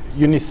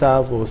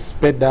UNICEF or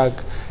SPEDAG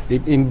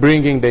in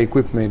bringing the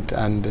equipment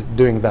and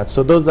doing that.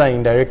 So those are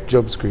indirect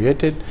jobs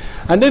created.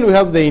 And then we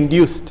have the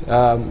induced,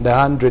 the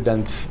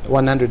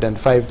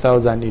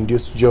 105,000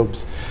 induced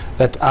jobs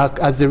that are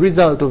as a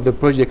result of the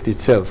project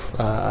itself.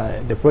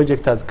 The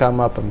project has come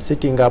up, I'm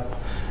setting up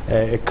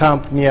a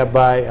camp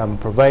nearby, I'm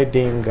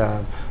providing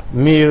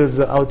meals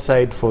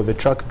outside for the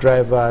truck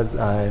drivers,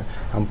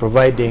 I'm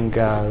providing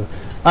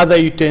other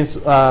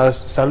utensils,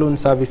 saloon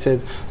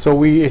services. So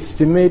we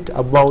estimate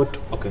about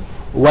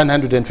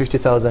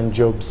 150,000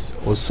 jobs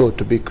or so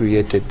to be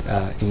created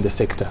in the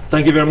sector.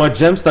 Thank you very much,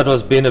 James. That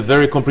has been a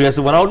very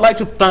comprehensive one. I would like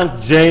to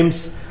thank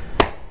James,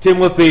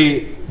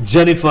 Timothy,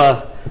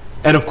 Jennifer,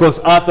 and of course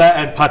Arthur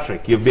and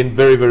Patrick. You've been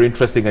very, very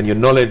interesting, and your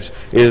knowledge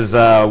is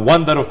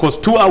one that of course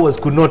 2 hours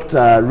could not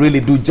really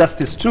do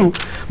justice to,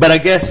 but I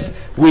guess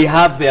we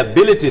have the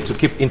ability to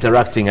keep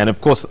interacting, and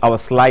of course our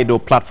Slido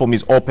platform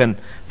is open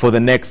for the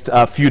next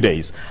few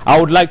days. I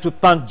would like to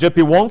thank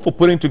JP Wong for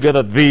putting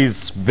together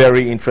these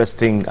very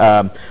interesting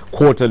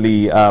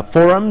quarterly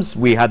forums.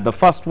 We had the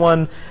first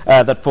one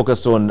that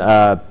focused on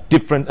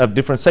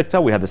different sector.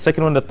 We had the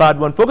second one, the third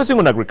one focusing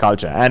on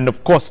agriculture, and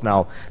of course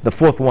now the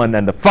fourth one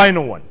and the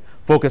final one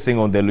focusing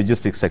on the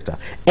logistics sector.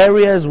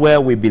 Areas where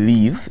we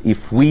believe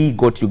if we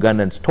got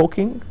Ugandans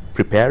talking,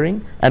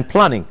 preparing and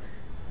planning,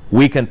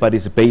 we can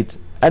participate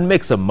and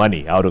make some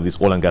money out of this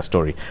oil and gas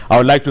story. I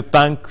would like to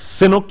thank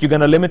CNOOC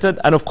Uganda Limited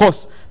and, of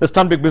course, the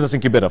Stanbic Business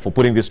Incubator for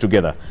putting this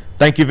together.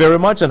 Thank you very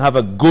much and have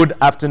a good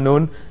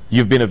afternoon.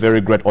 You've been a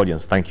very great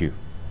audience. Thank you.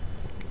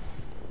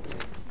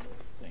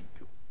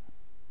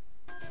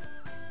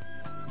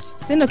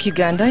 CNOOC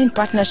Uganda, in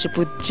partnership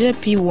with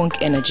CNOOC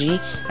Energy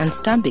and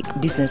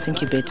Stanbic Business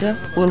Incubator,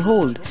 will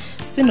hold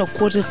CNOOC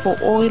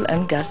Q4 Oil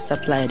and Gas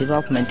Supplier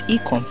Development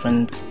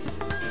e-Conference.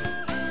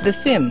 The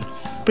theme: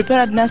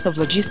 Preparedness of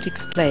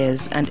Logistics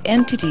Players and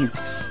Entities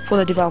for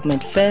the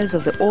Development Phase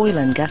of the Oil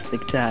and Gas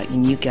Sector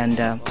in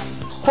Uganda.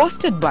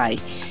 Hosted by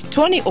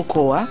Tony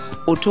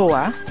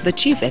Otoa, the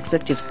Chief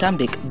Executive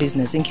Stanbic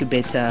Business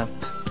Incubator.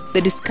 The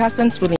discussants will